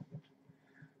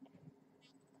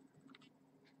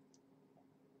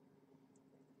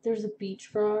 There's a beach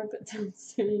frog that sounds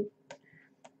silly.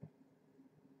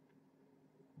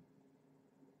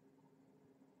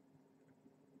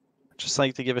 Just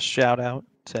like to give a shout out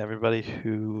to everybody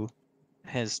who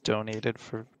has donated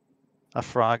for a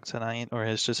frog tonight, or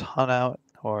has just hung out,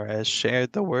 or has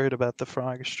shared the word about the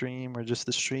frog stream, or just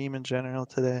the stream in general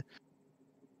today.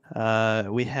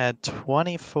 We had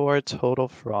 24 total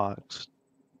frogs.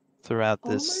 throughout Oh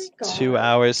my this God.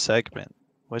 2-hour segment,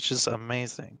 which is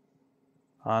amazing,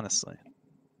 honestly.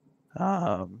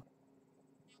 And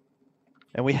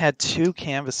we had 2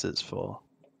 canvases full.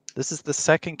 This is the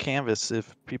second canvas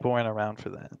if people weren't around for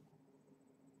that.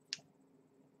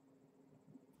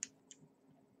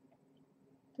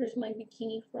 There's my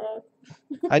bikini frog.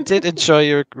 I did enjoy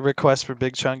your request for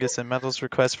Big Chungus and Metal's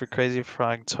request for Crazy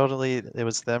Frog. Totally, it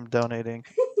was them donating.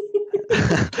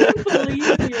 I can't believe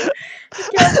you. I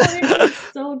can't believe you're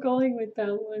still going with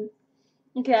that one.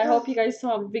 Okay, I hope you guys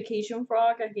saw Vacation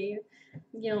Frog. I gave,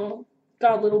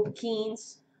 got little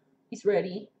bikinis. He's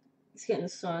ready. He's getting the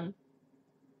sun.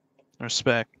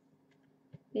 Respect.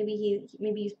 Maybe he's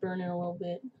burning a little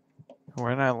bit.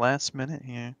 We're in our last minute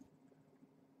here.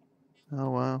 Oh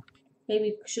wow.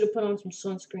 Maybe should have put on some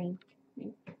sunscreen.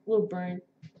 A little burn.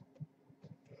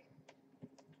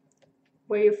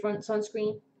 Wear your front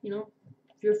sunscreen,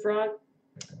 If you're a frog,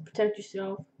 protect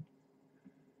yourself.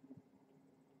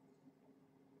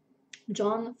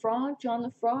 John the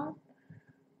Frog.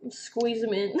 Squeeze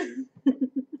him in.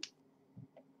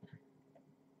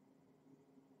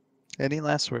 Any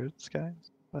last words,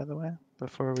 guys, by the way,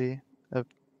 before we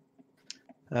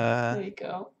There you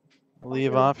go.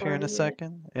 leave off here in a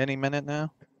second? Any minute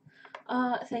now?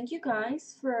 Thank you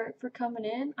guys for coming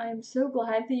in. I'm so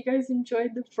glad that you guys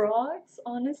enjoyed the frogs.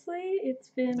 Honestly, it's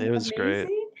been It was amazing. great.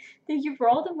 Thank you for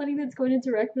all the money that's going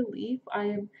into direct relief.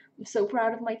 I'm so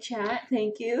proud of my chat.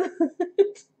 Thank you.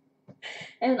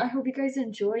 And I hope you guys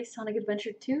enjoy Sonic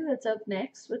Adventure 2 that's up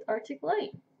next with Arctic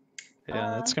Light.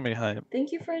 Yeah, that's gonna be hype.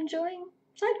 Thank you for enjoying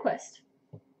Side Quest.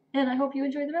 And I hope you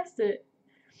enjoy the rest of it.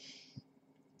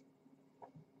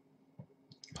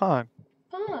 Pog.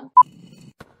 Pog.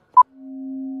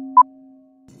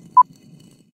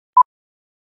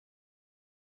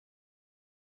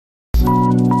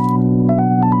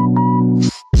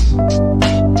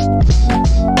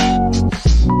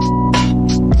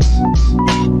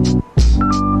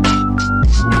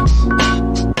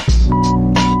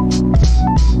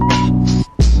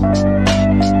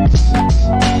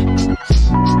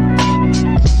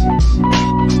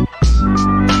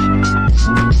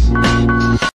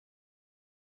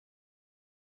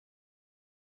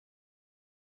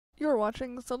 You're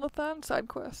watching Zeldathon Side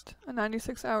Quest, a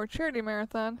 96-hour charity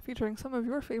marathon featuring some of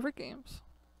your favorite games.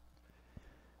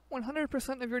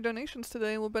 100% of your donations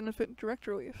today will benefit Direct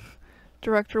Relief.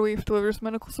 Direct Relief delivers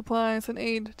medical supplies and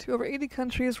aid to over 80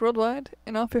 countries worldwide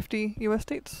and all 50 U.S.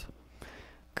 states.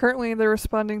 Currently, they're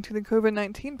responding to the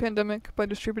COVID-19 pandemic by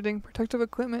distributing protective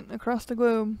equipment across the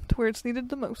globe to where it's needed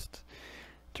the most.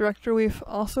 Direct Relief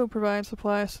also provides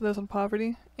supplies to those in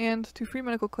poverty and to free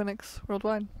medical clinics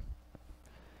worldwide.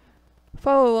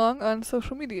 Follow along on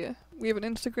social media. We have an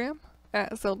Instagram,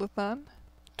 @Zeldathon,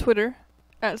 Twitter,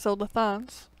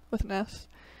 @Zeldathons, with an S,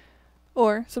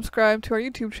 or subscribe to our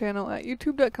YouTube channel at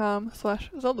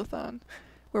youtube.com/Zeldathon,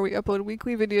 where we upload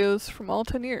weekly videos from all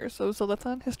 10 years of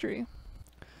Zeldathon history.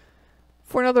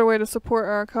 For another way to support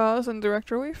our cause and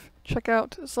Direct Relief, check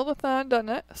out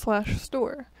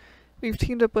zeldathon.net/store. We've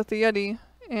teamed up with the Yeti,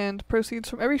 and proceeds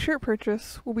from every shirt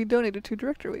purchase will be donated to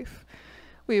Direct Relief.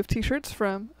 We have t-shirts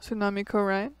from Tsunami Ko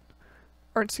Ryan,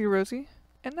 Artsy Rosie,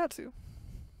 and Natsu.